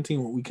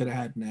 2017, what we could have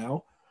had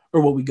now,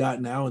 or what we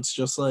got now. It's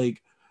just like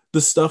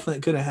the stuff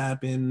that could have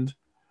happened,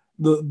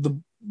 the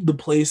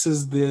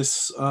places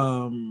this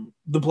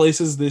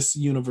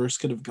universe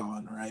could have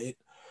gone, right?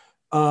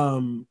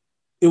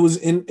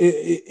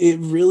 It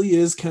really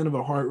is kind of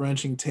a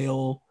heart-wrenching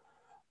tale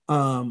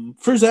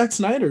for Zack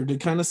Snyder, to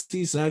kind of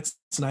see Zack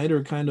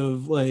Snyder kind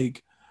of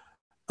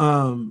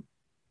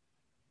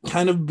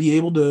be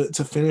able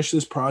to finish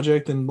this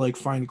project and like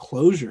find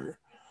closure,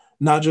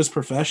 not just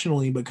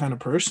professionally but kind of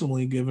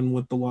personally, given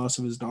with the loss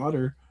of his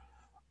daughter.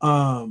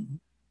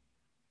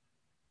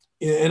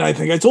 And I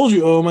think I told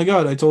you, oh my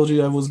God, I told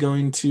you I was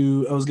going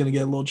to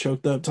get a little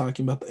choked up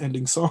talking about the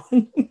ending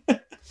song.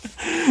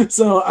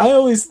 So I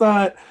always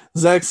thought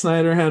Zack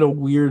Snyder had a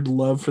weird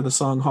love for the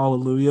song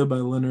Hallelujah by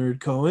Leonard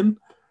Cohen.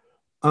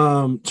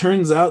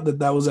 Turns out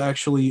that was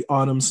actually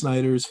Autumn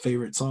Snyder's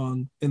favorite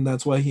song, and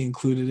that's why he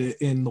included it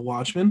in The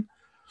Watchmen.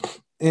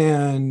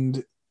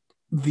 And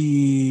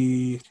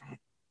the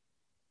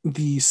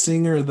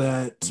singer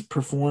that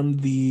performed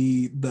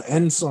the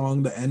end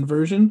song, the end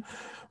version,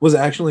 was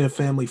actually a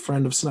family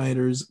friend of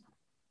Snyder's.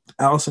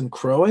 Alison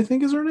Crowe, I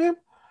think is her name.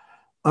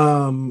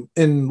 And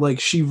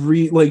she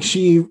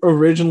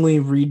originally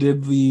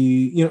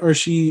redid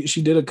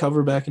she did a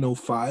cover back in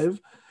 2005,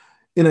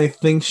 and I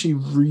think she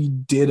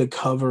redid a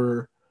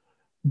cover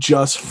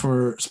just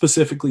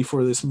specifically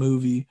for this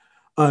movie,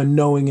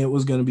 knowing it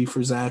was going to be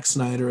for Zack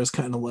Snyder as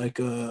kind of like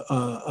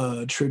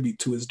a tribute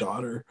to his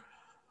daughter.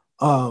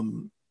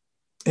 And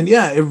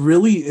yeah, it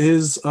really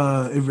is.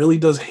 It really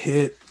does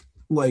hit,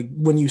 like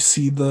when you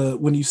see the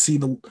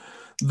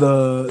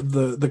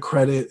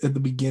credit at the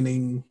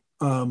beginning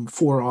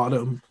for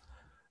Autumn.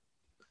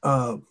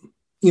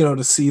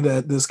 To see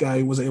that this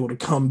guy was able to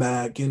come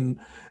back and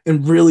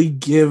really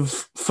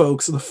give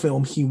folks the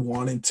film he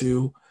wanted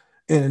to.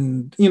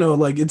 And,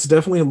 it's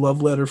definitely a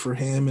love letter for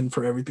him and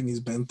for everything he's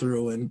been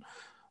through. And,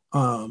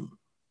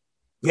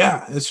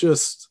 yeah,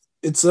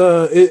 it's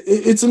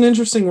an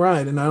interesting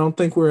ride. And I don't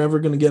think we're ever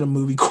going to get a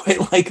movie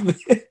quite like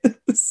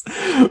this,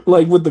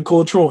 like with the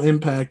cultural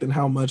impact and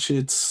how much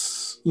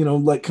it's,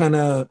 kind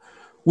of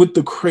with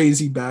the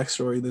crazy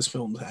backstory this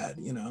film's had,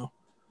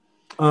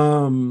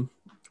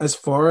 as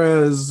far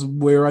as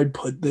where I'd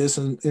put this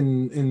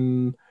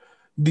in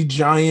the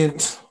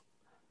giant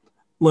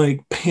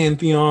like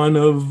pantheon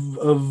of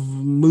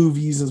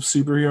movies, of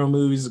superhero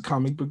movies, of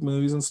comic book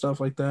movies and stuff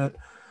like that,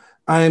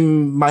 I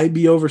might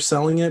be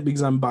overselling it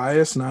because I'm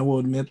biased, and I will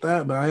admit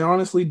that. But I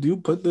honestly do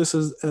put this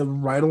as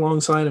right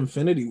alongside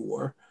Infinity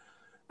War.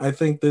 I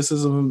think this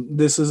is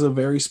a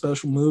very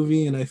special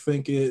movie, and I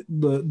think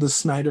the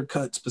Snyder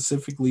cut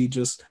specifically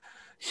just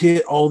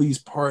hit all these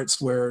parts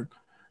where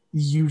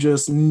you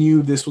just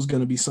knew this was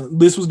going to be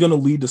this was going to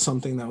lead to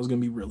something that was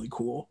going to be really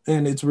cool,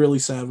 and it's really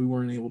sad we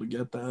weren't able to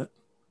get that.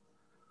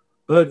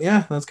 But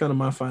yeah, that's kind of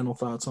my final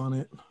thoughts on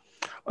it.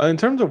 In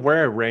terms of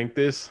where I rank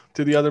this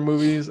to the other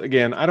movies,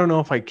 again, I don't know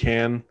if I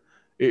can.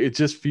 It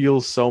just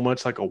feels so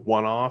much like a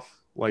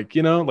one-off. Like,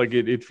 like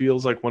it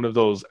feels like one of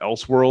those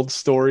Elseworld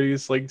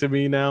stories, like to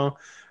me now.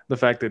 The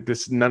fact that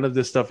none of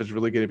this stuff is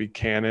really going to be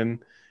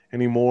canon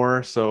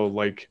anymore. So,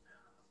 like,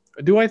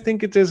 do I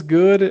think it's as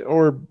good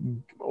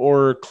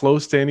or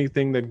close to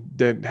anything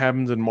that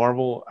happens in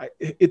Marvel?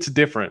 It's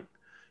different,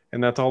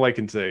 and that's all I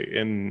can say.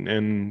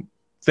 And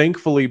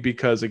thankfully,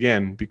 because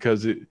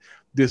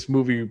this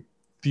movie,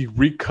 the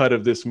recut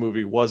of this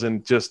movie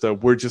wasn't just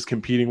we're just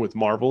competing with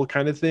Marvel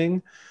kind of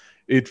thing.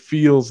 It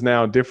feels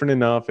now different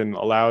enough and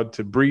allowed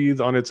to breathe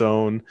on its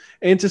own.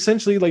 And it's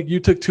essentially like you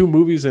took two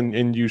movies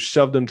and you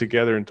shoved them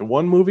together into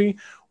one movie,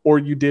 or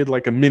you did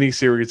like a mini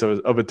series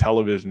of a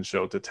television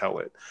show to tell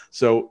it.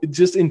 So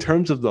just in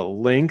terms of the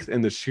length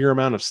and the sheer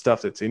amount of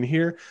stuff that's in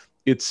here,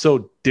 it's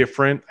so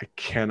different. I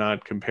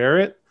cannot compare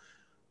it.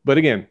 But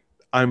again,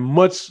 I'm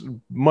much,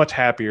 much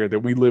happier that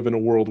we live in a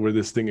world where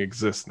this thing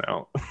exists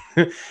now.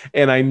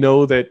 And I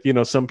know that,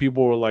 some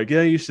people were like,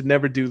 yeah, you should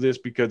never do this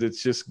because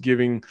it's just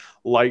giving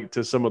light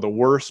to some of the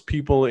worst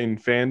people in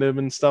fandom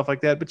and stuff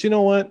like that. But you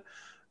know what?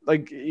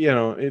 Like,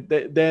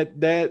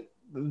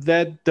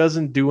 that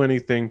doesn't do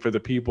anything for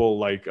the people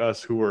like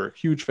us who were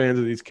huge fans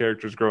of these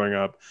characters growing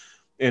up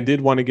and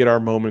did want to get our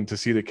moment to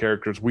see the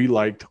characters we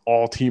liked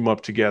all team up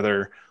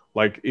together,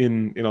 like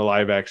in a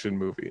live action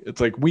movie. It's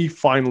like, we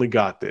finally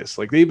got this.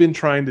 Like, they've been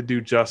trying to do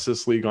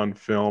Justice League on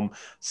film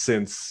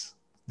since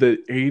the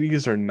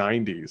 80s or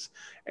 90s,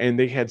 and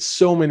they had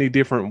so many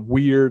different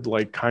weird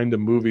like kind of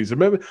movies.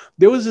 Remember,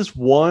 there was this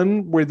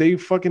one where they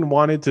fucking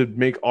wanted to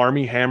make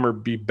Armie Hammer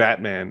be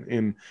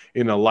Batman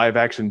in a live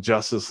action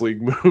Justice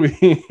League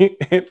movie.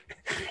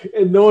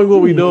 and knowing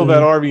what we know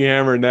about Armie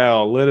Hammer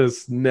now, let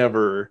us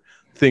never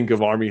think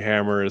of Armie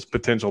Hammer as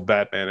potential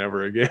Batman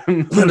ever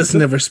again. Let us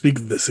never speak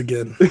of this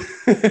again.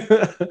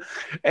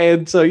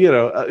 And so,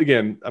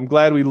 again, I'm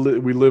glad we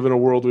live in a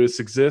world where this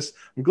exists.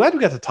 I'm glad we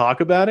got to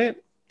talk about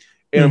it.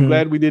 And I'm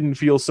glad we didn't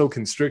feel so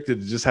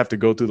constricted to just have to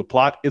go through the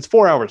plot. It's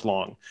 4 hours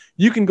long.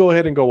 You can go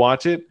ahead and go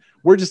watch it.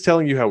 We're just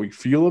telling you how we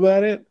feel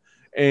about it.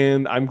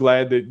 And I'm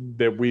glad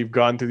that we've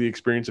gone through the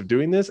experience of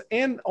doing this.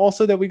 And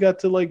also that we got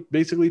to like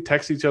basically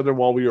text each other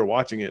while we were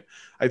watching it.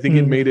 I think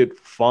it made it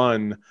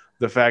fun.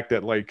 The fact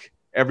that like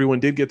everyone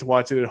did get to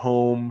watch it at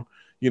home.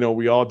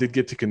 We all did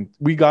get to,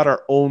 we got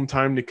our own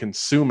time to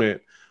consume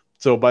it.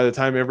 So by the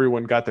time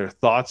everyone got their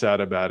thoughts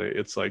out about it,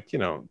 it's like,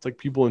 it's like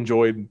people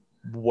enjoyed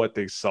what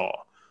they saw.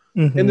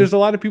 And there's a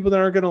lot of people that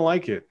aren't going to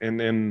like it.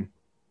 And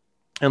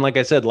like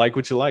I said, like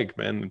what you like,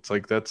 man. It's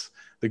like, that's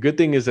the good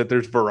thing, is that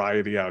there's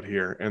variety out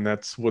here, and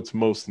that's what's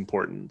most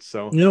important.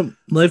 So, yep.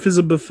 Life is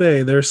a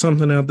buffet. There's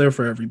something out there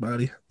for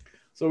everybody.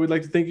 So we'd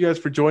like to thank you guys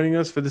for joining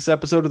us for this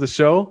episode of the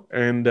show,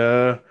 and,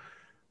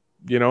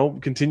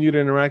 continue to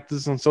interact with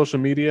us on social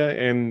media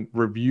and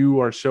review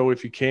our show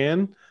if you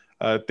can.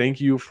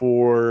 Thank you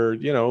for,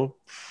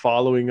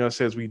 following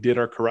us as we did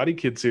our Karate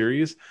Kid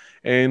series.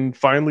 And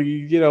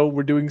finally,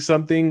 we're doing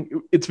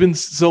something. It's been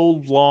so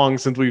long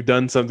since we've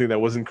done something that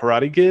wasn't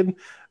Karate Kid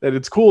that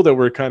it's cool that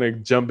we're kind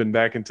of jumping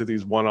back into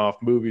these one-off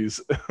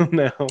movies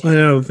now. I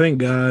know, thank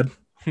God.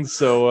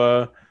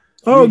 So,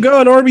 oh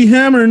God, Armie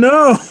Hammer,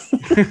 no.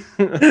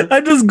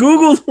 I just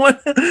Googled what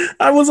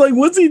I was like,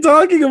 what's he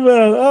talking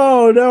about?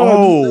 Oh no.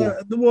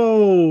 Oh.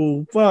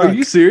 Whoa, fuck. Are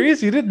you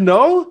serious? You didn't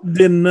know?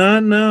 Did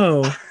not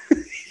know.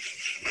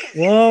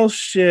 Well,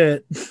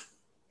 shit.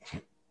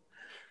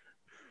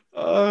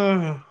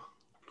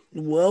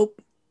 Well,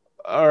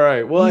 all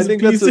right. Well, I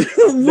think that's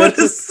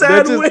a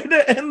sad way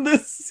to end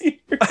this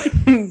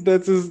series.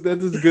 That's as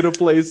good a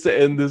place to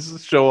end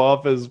this show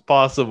off as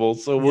possible.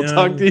 So we'll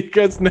talk to you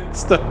guys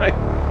next time.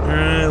 All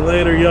right,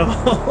 later,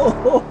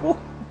 y'all.